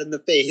Dad in the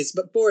face.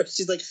 But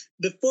she's like,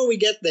 "Before we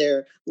get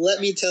there, let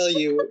me tell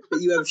you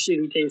that you have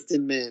shitty taste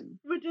in men."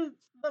 Which is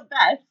the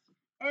best.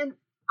 And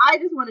I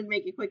just wanted to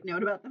make a quick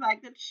note about the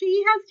fact that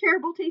she has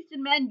terrible taste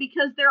in men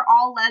because they're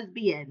all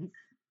lesbians.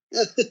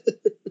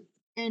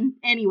 And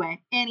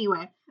anyway.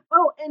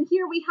 Oh, and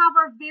here we have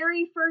our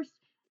very first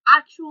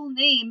actual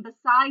name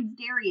besides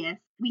Darius.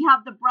 We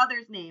have the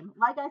brother's name.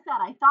 Like I said,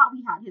 I thought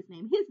we had his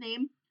name. His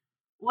name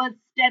was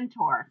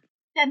Stentor.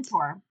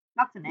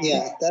 That's a name.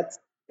 Yeah,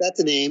 that's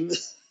a name.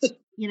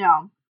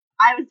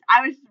 I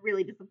was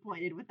really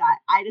disappointed with that.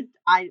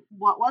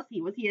 What was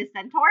he? Was he a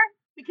centaur?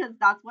 Because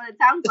that's what it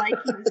sounds like.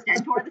 He was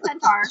Stentor the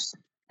centaur.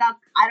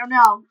 I don't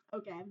know.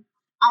 Okay.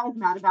 I was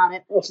mad about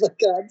it. Oh my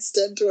god,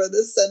 Stentor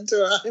the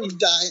centaur, I'm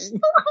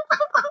dying.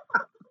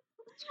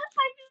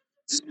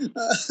 It's a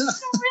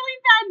really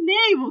bad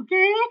name,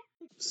 okay?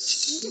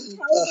 Sitting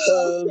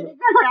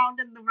around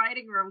in the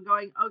writing room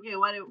going, okay,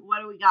 what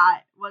do we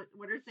got?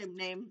 What are some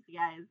names,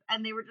 guys?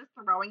 And they were just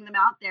throwing them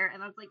out there,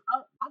 and I was like,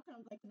 oh, that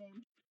sounds like a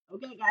name.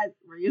 Okay, guys,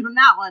 we're using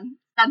that one.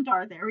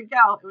 Centaur, there we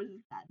go. It was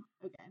just bad.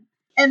 Okay.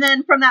 And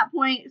then from that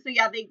point, so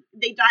yeah, they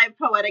dive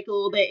poetic a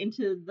little bit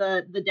into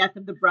the death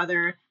of the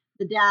brother.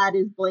 The dad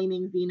is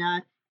blaming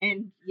Xena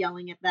and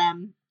yelling at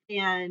them,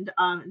 and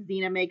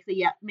Xena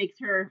makes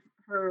her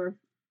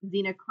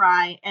Xena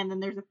cry, and then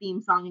there's a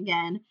theme song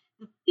again.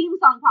 The theme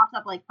song pops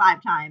up like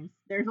 5 times.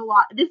 There's a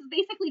lot. This is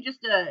basically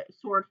just a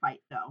sword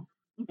fight, though.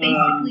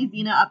 Basically,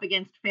 Xena up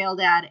against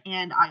Dad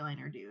and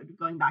Eyeliner Dude,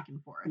 going back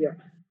and forth. Yeah.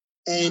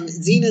 And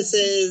Xena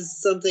says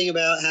something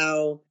about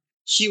how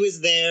she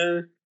was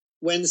there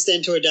when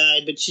Stentor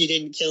died, but she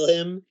didn't kill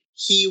him.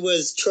 He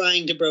was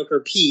trying to broker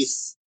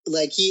peace.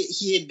 Like,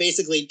 he had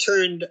basically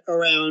turned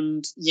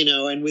around,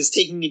 and was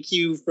taking a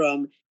cue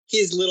from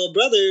his little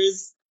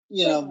brothers,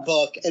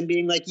 book and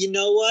being like, you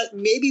know what?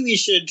 Maybe we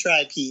should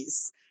try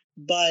peace.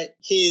 But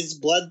his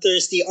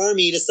bloodthirsty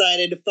army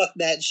decided to fuck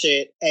that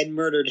shit and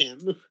murdered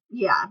him.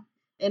 Yeah.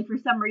 And for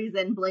some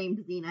reason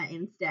blamed Xena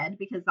instead,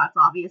 because that's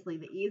obviously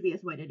the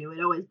easiest way to do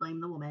it. Always blame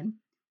the woman.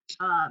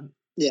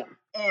 Yeah.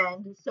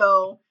 And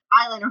so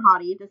Eyeliner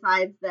Hottie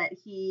decides that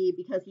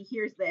because he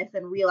hears this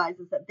and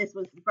realizes that this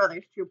was his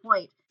brother's true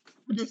point,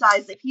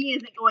 decides that he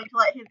isn't going to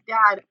let his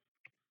dad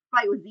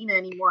fight with Xena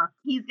anymore.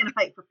 He's going to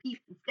fight for peace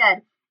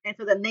instead. And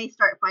so then they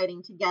start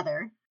fighting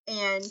together.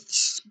 And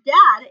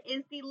Dad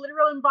is the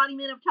literal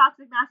embodiment of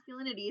toxic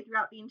masculinity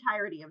throughout the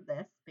entirety of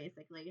this,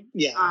 basically.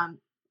 Yeah.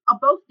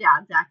 Both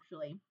dads,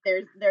 actually.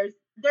 There's like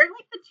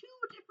the two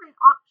different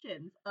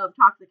options of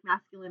toxic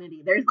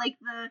masculinity. There's like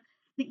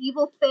the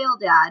evil fail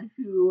dad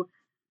who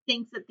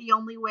thinks that the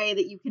only way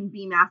that you can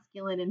be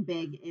masculine and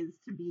big is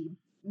to be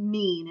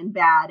mean and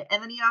bad.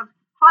 And then you have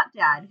hot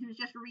dad who's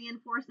just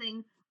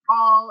reinforcing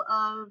all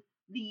of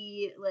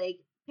the like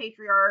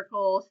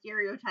patriarchal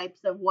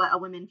stereotypes of what a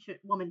woman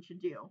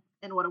should do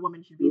and what a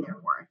woman should be there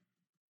for.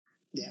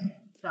 Yeah.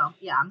 So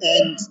yeah.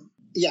 And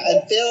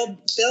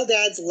fail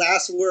dad's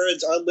last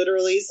words are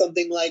literally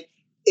something like,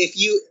 if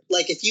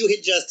you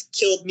had just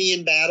killed me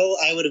in battle,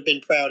 I would have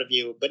been proud of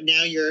you. But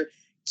now you're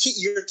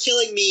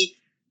killing me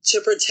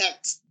to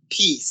protect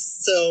peace.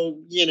 So,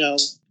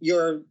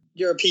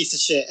 you're a piece of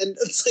shit. And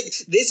it's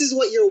like, this is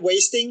what you're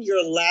wasting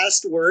your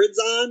last words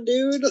on,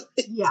 dude?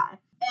 Yeah.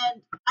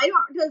 And I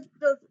don't,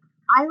 does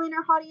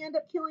Eyeliner Hottie end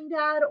up killing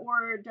Dad,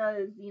 or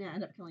does Xena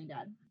end up killing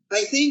Dad?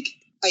 I think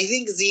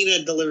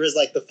Xena delivers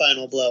like the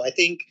final blow. I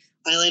think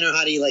Eyeliner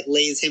Hottie like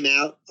lays him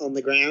out on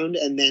the ground,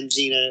 and then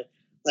Xena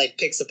like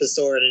picks up a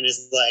sword and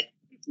is like,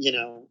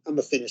 I'm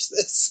gonna finish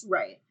this.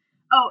 Right.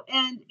 Oh,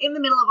 and in the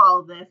middle of all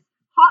of this,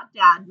 Hot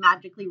Dad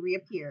magically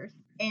reappears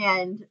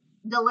and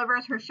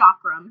delivers her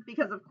chakram,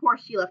 because of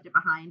course she left it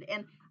behind.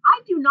 And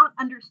I do not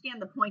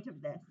understand the point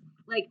of this.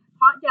 Like,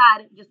 Hot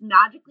Dad just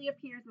magically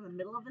appears in the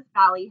middle of this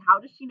valley. How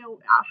does she know?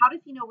 How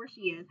does he know where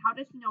she is? How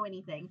does he know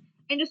anything?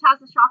 And just has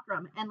the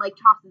chakram and like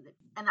tosses it,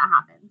 and that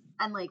happens.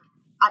 And like,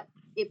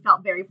 it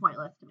felt very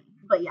pointless to me.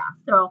 But yeah,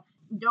 so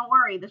don't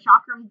worry, the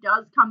chakram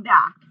does come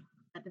back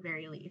at the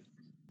very least.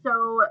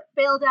 So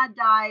Fail Dad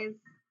dies.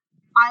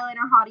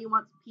 Eyeliner Hottie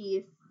wants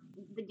peace.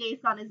 The gay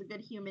son is a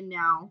good human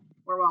now,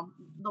 or well,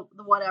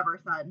 the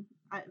whatever son.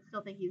 I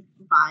still think he's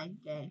bi,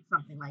 gay,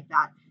 something like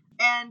that.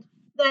 And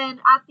then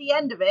at the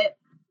end of it,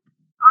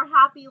 our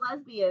happy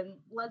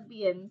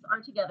lesbians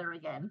are together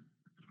again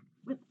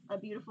with a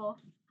beautiful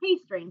 "Hey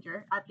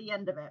stranger" at the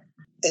end of it.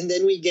 And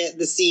then we get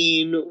the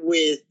scene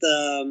with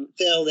Hot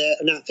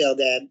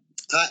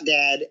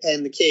Dad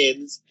and the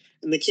kids.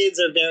 And the kids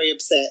are very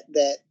upset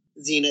that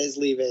Xena is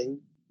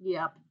leaving.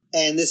 Yep.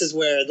 And this is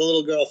where the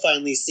little girl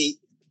finally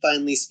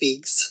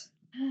speaks.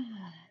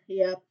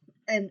 Yep.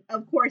 And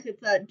of course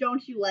it's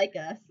 "Don't You Like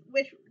Us?"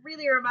 which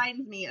really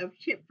reminds me of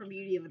Chip from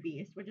Beauty and the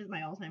Beast, which is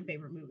my all-time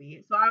favorite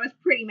movie. So I was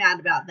pretty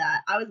mad about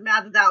that. I was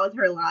mad that was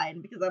her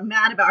line, because I'm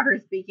mad about her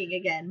speaking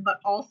again.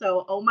 But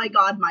also, oh my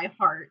god, my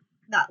heart.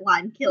 That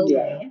line killed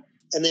me.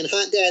 And then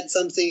Hot Dad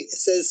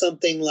says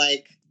something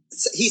like,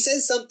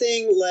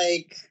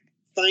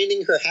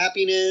 finding her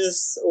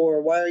happiness,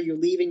 or why are you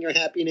leaving your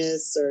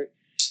happiness, or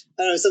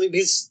I don't know, something,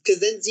 because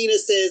then Xena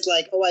says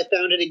like, oh, I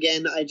found it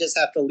again, I just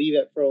have to leave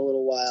it for a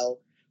little while,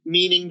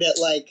 meaning that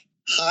like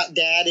Hot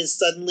Dad is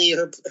suddenly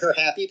her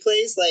happy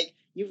place. Like,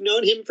 you've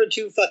known him for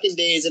 2 fucking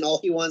days and all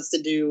he wants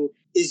to do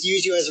is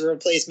use you as a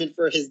replacement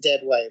for his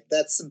dead wife.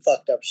 That's some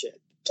fucked up shit.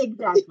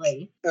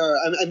 Exactly. Or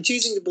I'm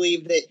choosing to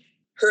believe that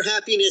her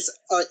happiness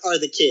are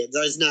the kids,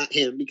 or is not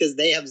him, because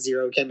they have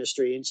zero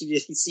chemistry, and she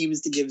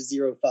seems to give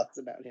zero fucks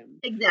about him.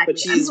 Exactly. But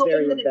she's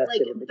very invested that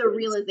it's like the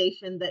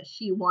realization that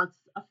she wants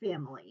a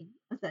family,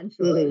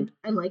 essentially, mm-hmm.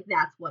 And like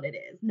that's what it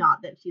is.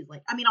 Not that she's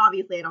like, I mean,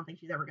 obviously, I don't think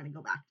she's ever going to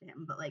go back to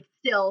him, but like,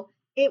 still,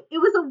 it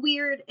was a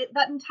weird.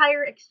 That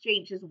entire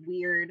exchange is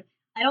weird.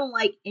 I don't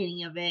like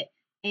any of it,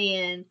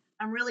 and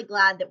I'm really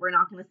glad that we're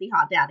not going to see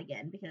Hot Dad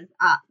again, because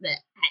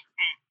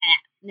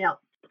no,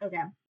 okay.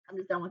 I'm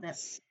just done with it.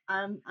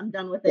 I'm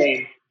done with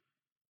it.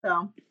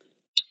 So,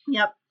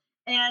 yep.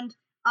 And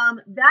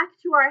back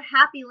to our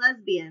happy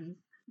lesbians,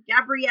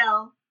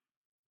 Gabrielle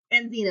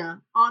and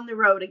Xena on the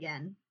road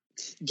again.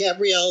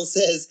 Gabrielle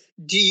says,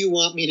 "Do you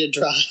want me to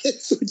drive?"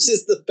 Which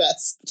is the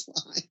best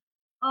line.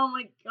 Oh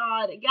my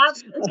god.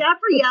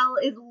 Gabrielle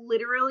is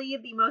literally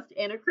the most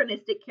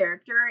anachronistic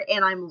character,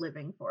 and I'm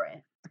living for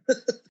it.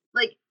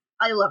 Like,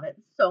 I love it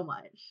so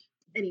much.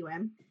 Anyway.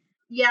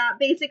 Yeah,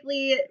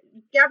 basically,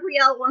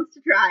 Gabrielle wants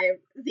to drive.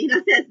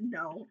 Xena says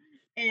no.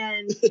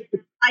 And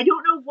I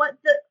don't know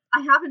I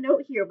have a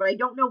note here, but I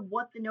don't know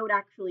what the note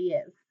actually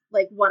is.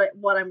 Like,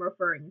 what I'm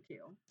referring to.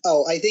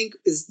 Oh, I think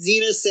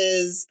Xena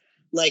says,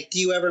 like, do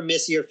you ever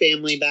miss your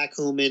family back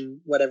home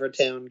in whatever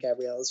town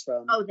Gabrielle is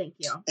from? Oh, thank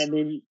you.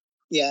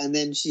 And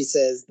then she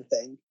says the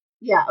thing.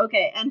 Yeah,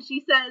 okay. And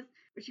she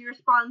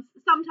responds,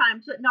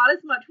 sometimes, but not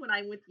as much when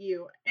I'm with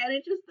you. And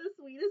it's just the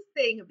sweetest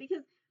thing,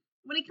 because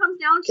When it comes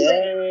down to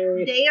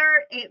it, they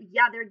are,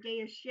 they're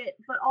gay as shit,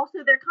 but also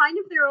they're kind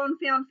of their own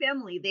found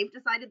family. They've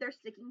decided they're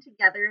sticking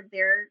together.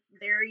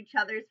 They're each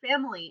other's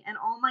family, and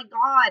oh my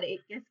god, it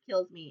just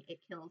kills me. It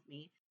kills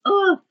me.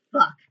 Oh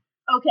fuck.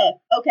 Okay.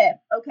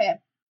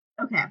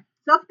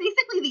 So that's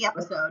basically the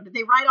episode.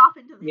 They ride off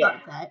into the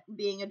sunset,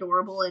 being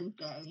adorable and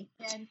gay,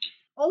 and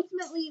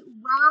ultimately,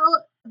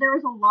 while there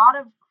was a lot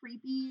of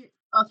creepy,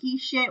 ucky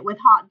shit with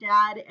Hot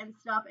Dad and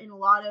stuff, and a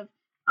lot of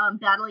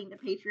battling the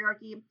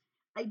patriarchy,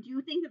 I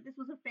do think that this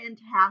was a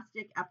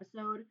fantastic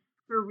episode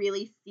for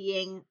really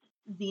seeing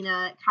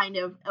Xena kind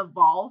of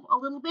evolve a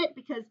little bit,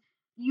 because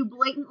you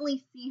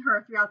blatantly see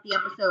her throughout the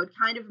episode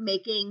kind of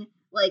making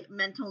like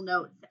mental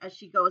notes as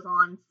she goes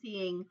on,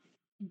 seeing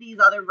these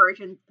other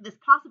versions, this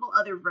possible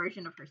other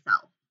version of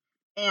herself.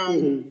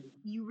 And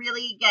you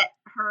really get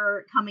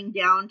her coming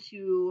down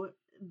to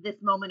this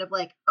moment of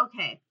like,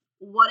 okay,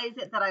 what is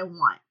it that I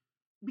want?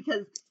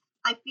 Because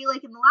I feel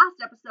like in the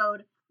last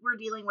episode, we're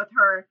dealing with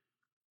her,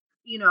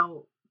 you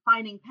know,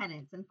 finding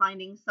penance and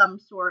finding some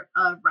sort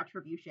of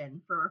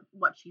retribution for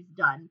what she's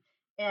done.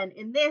 And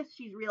in this,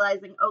 she's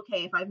realizing,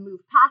 okay, if I've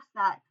moved past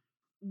that,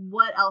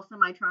 what else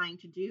am I trying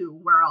to do?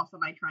 Where else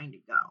am I trying to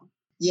go?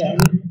 Yeah,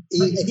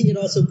 I think it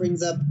also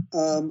brings up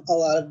a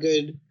lot of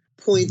good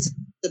points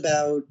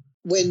about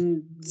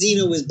when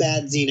Xena was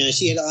bad Xena.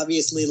 She had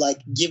obviously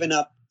like given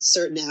up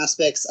certain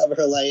aspects of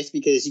her life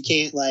because you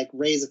can't like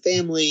raise a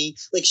family.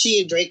 Like she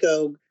and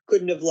Draco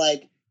couldn't have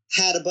like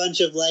had a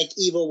bunch of like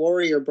evil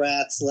warrior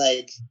brats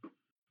like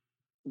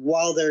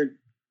while they're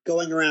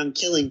going around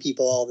killing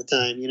people all the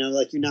time, you know,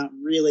 like you're not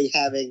really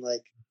having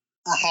like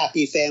a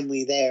happy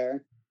family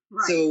there.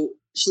 Right. So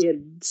she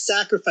had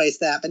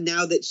sacrificed that, but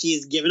now that she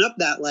has given up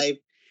that life,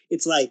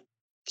 it's like,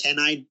 can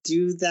I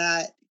do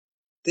that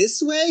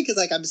this way? Because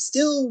like I'm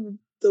still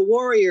the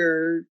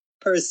warrior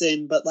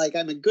person, but like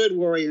I'm a good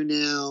warrior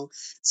now.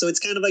 So it's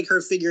kind of like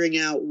her figuring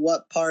out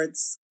what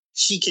parts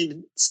she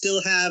can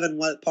still have and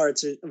what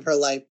parts of her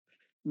life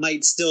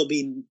might still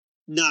be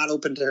not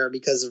open to her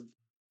because of,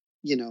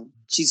 you know,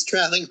 she's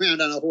traveling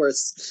around on a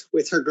horse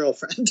with her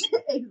girlfriend.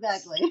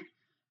 Exactly.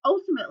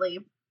 Ultimately,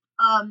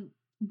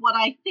 what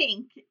I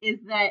think is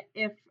that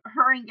if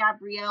her and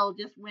Gabrielle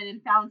just went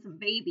and found some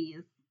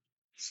babies,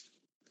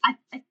 I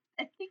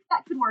think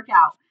that could work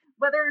out.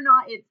 Whether or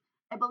not it's,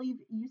 I believe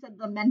you said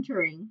the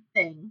mentoring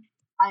thing.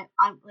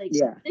 I'm like,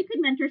 they could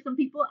mentor some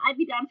people. I'd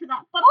be down for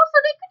that. But also,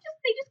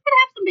 they just could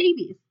have some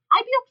babies.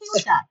 I'd be okay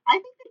with that. I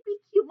think they'd be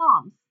cute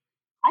moms.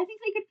 I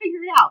think they could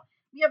figure it out.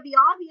 We have the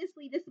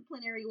obviously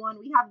disciplinary one.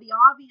 We have the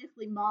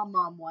obviously mom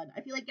one.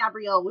 I feel like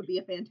Gabrielle would be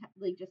a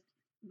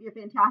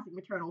fantastic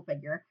maternal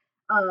figure.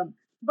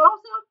 But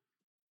also,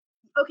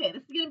 okay,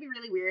 this is gonna be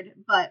really weird,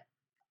 but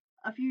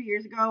a few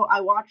years ago,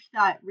 I watched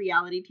that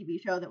reality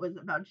TV show that was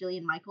about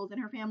Jillian Michaels and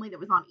her family that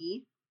was on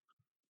E.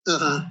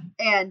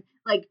 And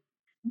like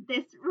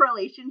this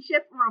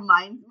relationship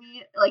reminds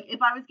me, like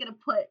if I was gonna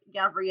put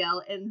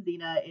Gabrielle and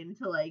Xena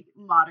into like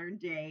modern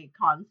day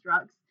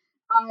constructs,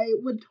 I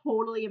would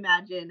totally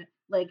imagine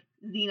like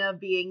Xena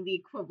being the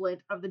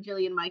equivalent of the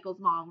Jillian Michaels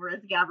mom,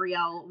 whereas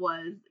Gabrielle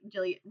was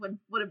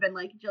would have been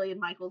like Jillian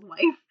Michaels'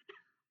 wife.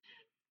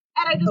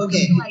 And I just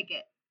really like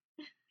it.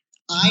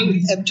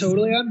 I am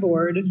totally on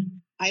board.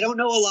 I don't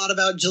know a lot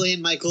about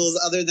Jillian Michaels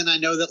other than I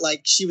know that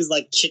like she was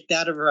like kicked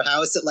out of her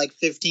house at like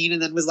 15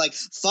 and then was like,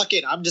 fuck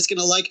it, I'm just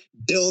gonna like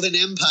build an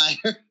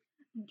empire.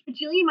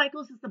 Jillian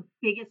Michaels is the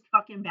biggest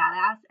fucking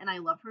badass, and I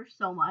love her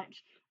so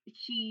much.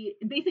 She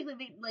basically,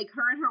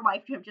 her and her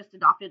wife have just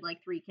adopted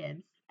like 3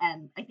 kids,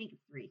 and I think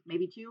it's 3,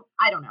 maybe 2,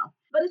 I don't know.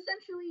 But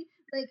essentially,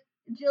 like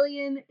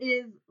Jillian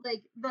is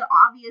like the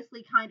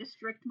obviously kind of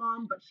strict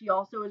mom, but she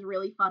also is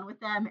really fun with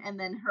them. And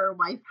then her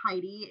wife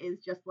Heidi is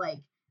just like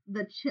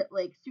the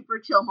super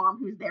chill mom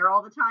who's there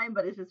all the time,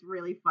 but it's just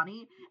really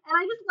funny. And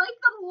I just like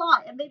them a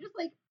lot. And they just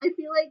like, I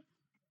feel like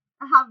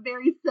have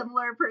very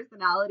similar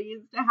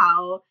personalities to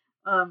how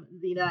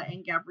Xena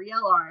and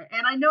Gabrielle are.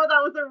 And I know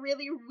that was a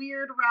really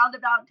weird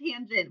roundabout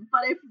tangent,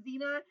 but if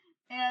Xena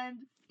and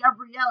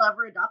Gabrielle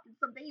ever adopted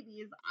some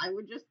babies, I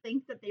would just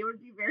think that they would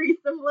be very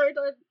similar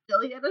to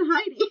Jillian and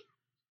Heidi.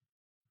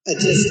 I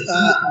just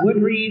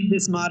would read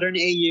this modern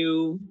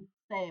AU.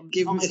 Same.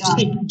 Give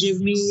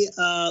me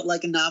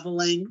like a novel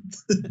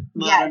length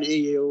modern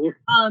AU.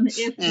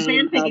 If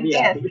fanfic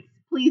exists,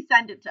 please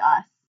send it to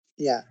us.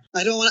 Yeah,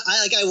 I don't want.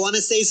 I want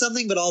to say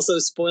something, but also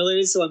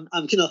spoilers, so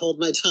I'm gonna hold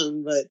my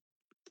tongue. But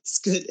it's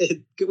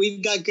good.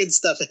 We've got good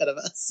stuff ahead of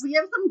us. We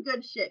have some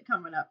good shit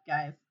coming up,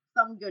 guys.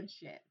 Some good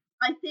shit.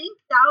 I think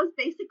that was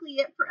basically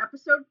it for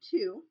episode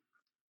 2.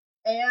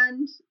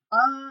 And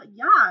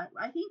yeah,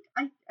 I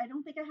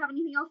don't think I have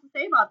anything else to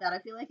say about that. I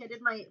feel like I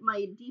did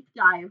my deep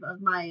dive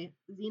of my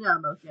Xena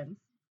emotions.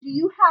 Do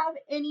you have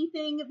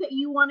anything that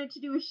you wanted to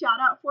do a shout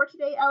out for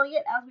today,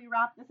 Elliot, as we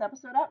wrap this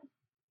episode up?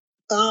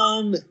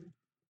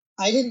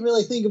 I didn't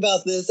really think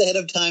about this ahead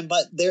of time,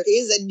 but there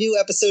is a new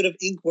episode of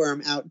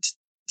Inkworm out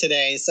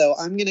today, so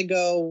I'm gonna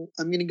go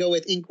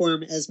with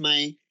Inkworm as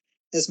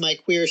my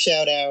queer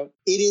shout out.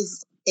 It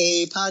is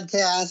a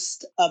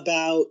podcast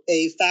about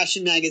a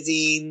fashion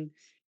magazine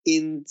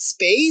in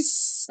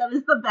space. That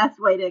is the best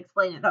way to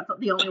explain it. That's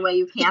the only way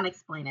you can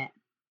explain it.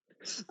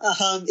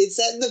 It's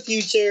set in the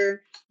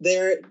future.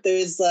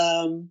 There's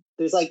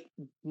like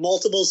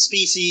multiple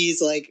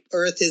species. Like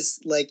Earth is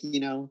like,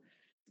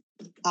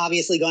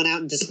 obviously gone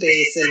out into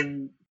space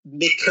and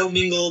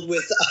commingled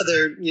with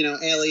other,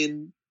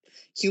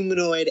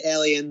 humanoid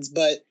aliens,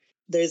 but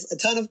there's a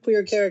ton of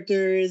queer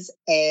characters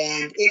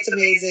and it's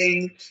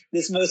amazing.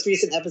 This most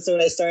recent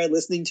episode, I started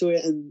listening to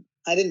it and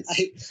I didn't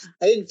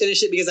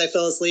finish it because I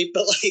fell asleep,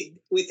 but like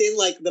within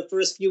like the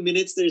first few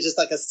minutes, there's just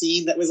like a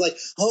scene that was like,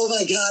 oh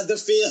my God, the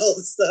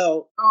feels.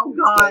 So, oh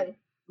God,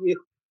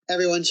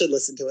 everyone should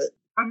listen to it.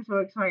 I'm so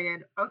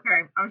excited.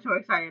 Okay, I'm so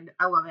excited.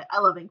 I love it. I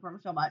love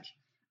Inkworm so much.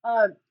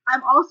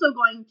 I'm also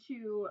going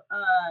to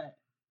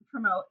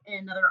promote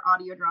another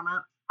audio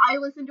drama. I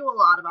listen to a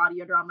lot of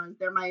audio dramas.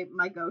 They're my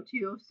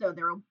go-to, so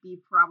there will be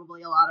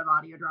probably a lot of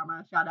audio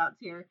drama shout outs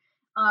here.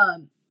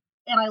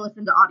 And I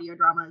listen to audio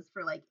dramas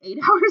for like 8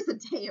 hours a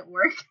day at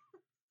work.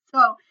 So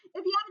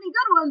if you have any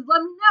good ones,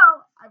 let me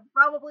know. I've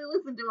probably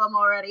listened to them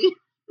already.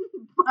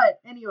 But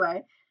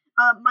anyway,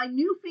 my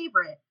new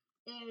favorite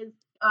is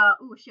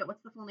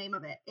what's the full name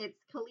of it? It's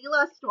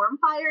Kalila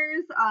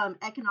Stormfire's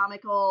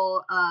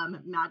economical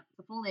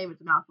the full name is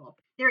a mouthful.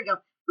 There we go.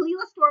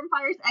 Kalila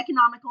Stormfire's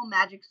Economical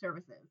Magic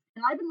Services.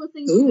 And I've been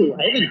listening to it.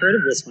 I haven't heard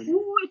of this one.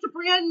 Ooh, it's a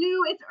brand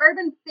new, it's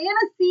urban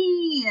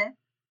fantasy.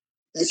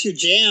 That's your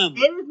jam. It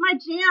is my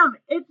jam.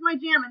 It's my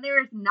jam. And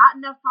there is not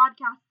enough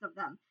podcasts of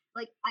them.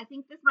 Like, I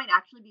think this might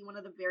actually be one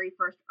of the very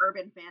first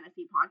urban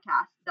fantasy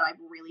podcasts that I've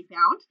really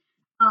found.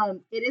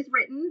 It is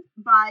written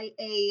by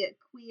a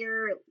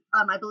queer,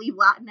 I believe,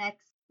 Latinx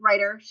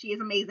writer. She is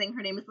amazing.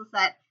 Her name is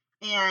Lisette.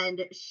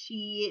 And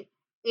she's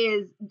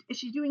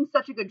doing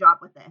such a good job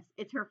with this.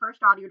 It's her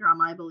first audio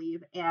drama, I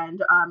believe.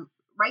 And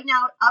right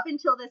now, up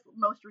until this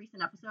most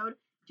recent episode,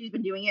 she's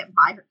been doing it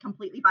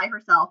completely by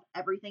herself.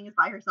 Everything is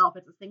by herself.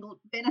 It's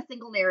been a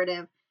single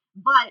narrative.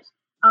 But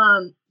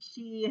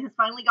she has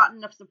finally gotten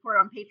enough support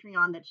on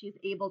Patreon that she's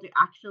able to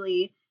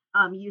actually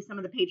use some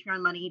of the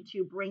Patreon money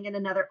to bring in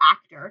another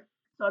actor.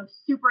 So I'm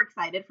super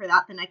excited for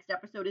that. The next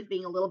episode is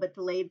being a little bit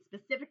delayed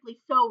specifically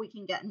so we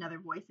can get another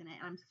voice in it.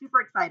 And I'm super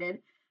excited.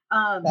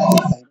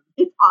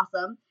 It's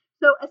awesome.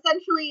 So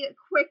essentially, a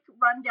quick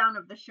rundown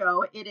of the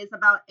show. It is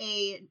about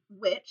a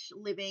witch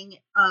living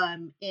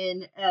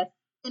in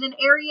an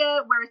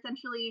area where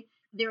essentially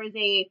there is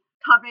a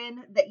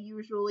coven that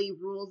usually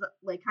rules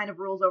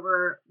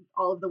over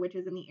all of the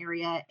witches in the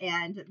area,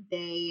 and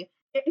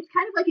it's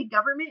kind of like a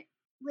government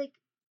like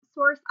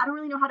source. I don't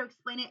really know how to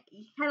explain it.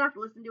 You kind of have to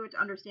listen to it to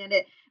understand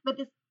it. But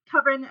this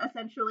coven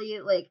essentially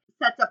like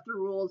sets up the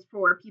rules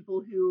for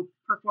people who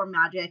perform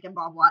magic and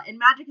blah blah. And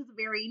magic is a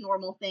very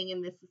normal thing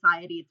in this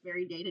society. It's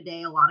very day to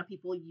day. A lot of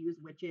people use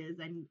witches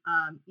and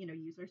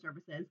use their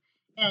services.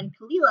 And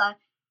Kalila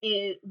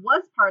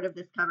was part of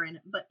this coven,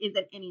 but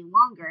isn't any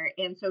longer.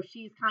 And so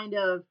she's kind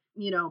of,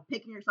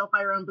 picking herself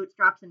by her own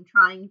bootstraps and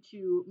trying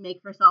to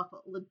make herself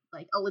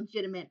like a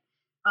legitimate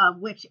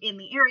witch in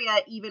the area,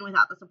 even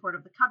without the support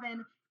of the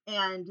coven.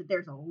 And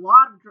there's a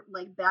lot of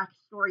like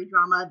backstory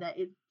drama that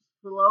is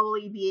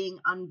slowly being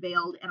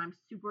unveiled, and I'm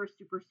super,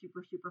 super,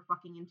 super, super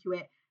fucking into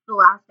it. The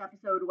last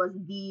episode was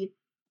the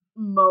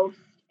most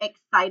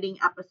exciting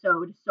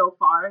episode so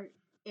far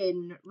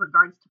in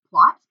regards to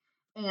plot,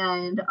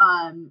 and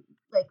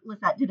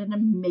Lisette did an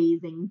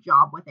amazing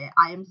job with it.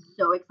 I am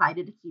so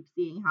excited to keep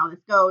seeing how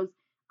this goes.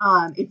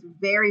 It's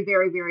very,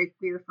 very, very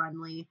queer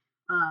friendly.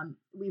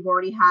 We've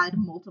already had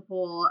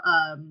multiple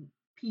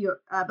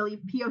I believe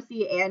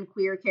POC and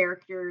queer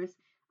characters.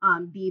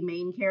 The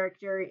main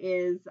character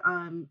is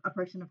a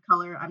person of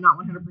color. I'm not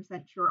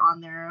 100% sure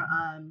on their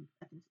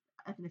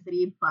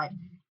ethnicity, but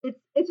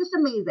it's just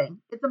amazing.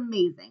 It's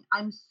amazing.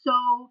 I'm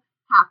so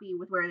happy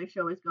with where the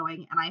show is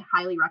going, and I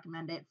highly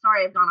recommend it.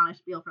 Sorry, I've gone on a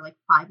spiel for like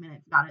 5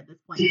 minutes about it at this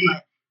point,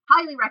 but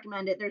highly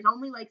recommend it. There's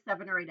only like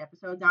 7 or 8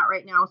 episodes out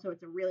right now, so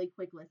it's a really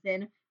quick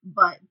listen,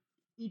 but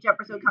each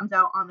episode comes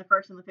out on the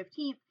 1st and the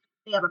 15th.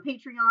 They have a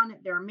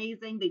Patreon. They're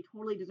amazing. They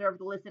totally deserve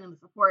the listen and the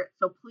support.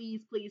 So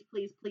please, please,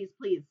 please, please,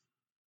 please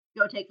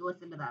go take a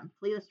listen to them.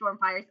 Kalila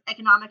Stormfire's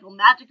Economical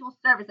Magical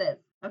Services.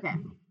 Okay.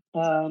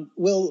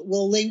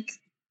 We'll link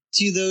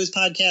to those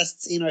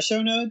podcasts in our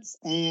show notes,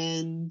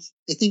 and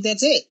I think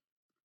that's it.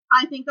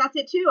 I think that's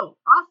it too.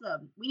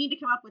 Awesome. We need to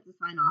come up with a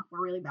sign off.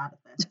 We're really bad at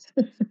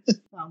this.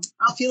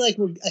 I feel like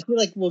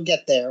we'll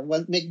get there.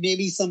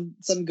 Maybe some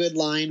good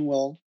line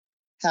will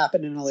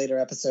happen in a later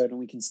episode and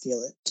we can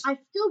steal it. I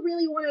still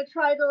really want to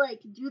try to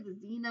like do the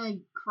Xena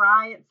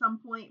cry at some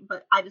point,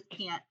 but I just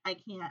can't. I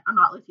can't. I'm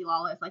not Lucy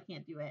Lawless. I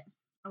can't do it.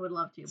 I would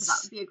love to, but that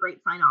would be a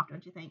great sign off,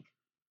 don't you think?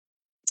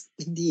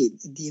 Indeed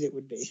it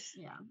would be.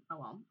 Yeah. Oh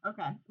well.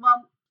 Okay.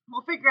 Well,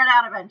 we'll figure it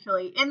out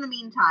eventually. In the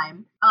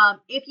meantime,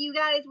 if you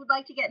guys would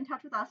like to get in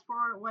touch with us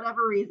for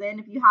whatever reason,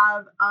 if you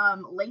have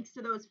links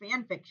to those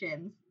fan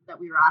fictions that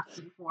we were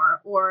asking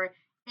for, or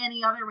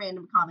any other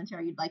random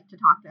commentary you'd like to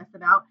talk to us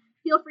about,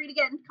 feel free to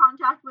get in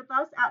contact with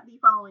us at the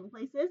following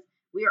places.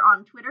 We are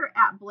on Twitter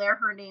at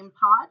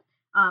BlairHerNamePod.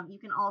 You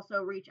can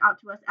also reach out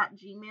to us at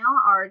Gmail.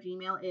 Our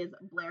Gmail is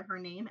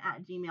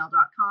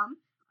blairhername@gmail.com.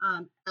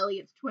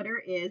 Elliot's Twitter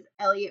is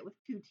Elliot with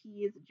 2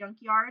 T's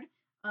Junkyard.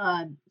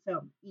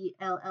 So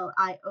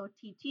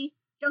ELLIOTT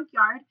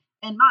Junkyard.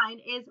 And mine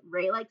is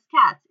Ray Likes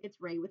Cats.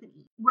 It's Ray with an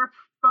E. We're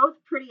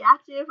both pretty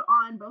active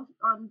on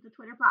the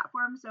Twitter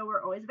platform, so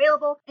we're always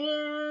available.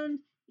 And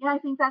yeah, I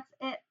think that's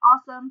it.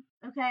 Awesome.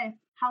 Okay,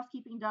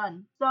 housekeeping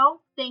done.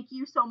 So thank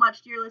you so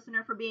much, dear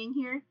listener, for being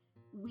here.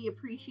 We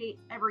appreciate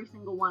every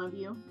single one of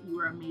you. You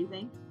are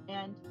amazing,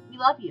 and we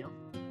love you.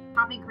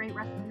 Have a great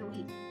rest of your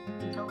week.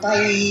 Until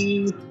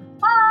Bye.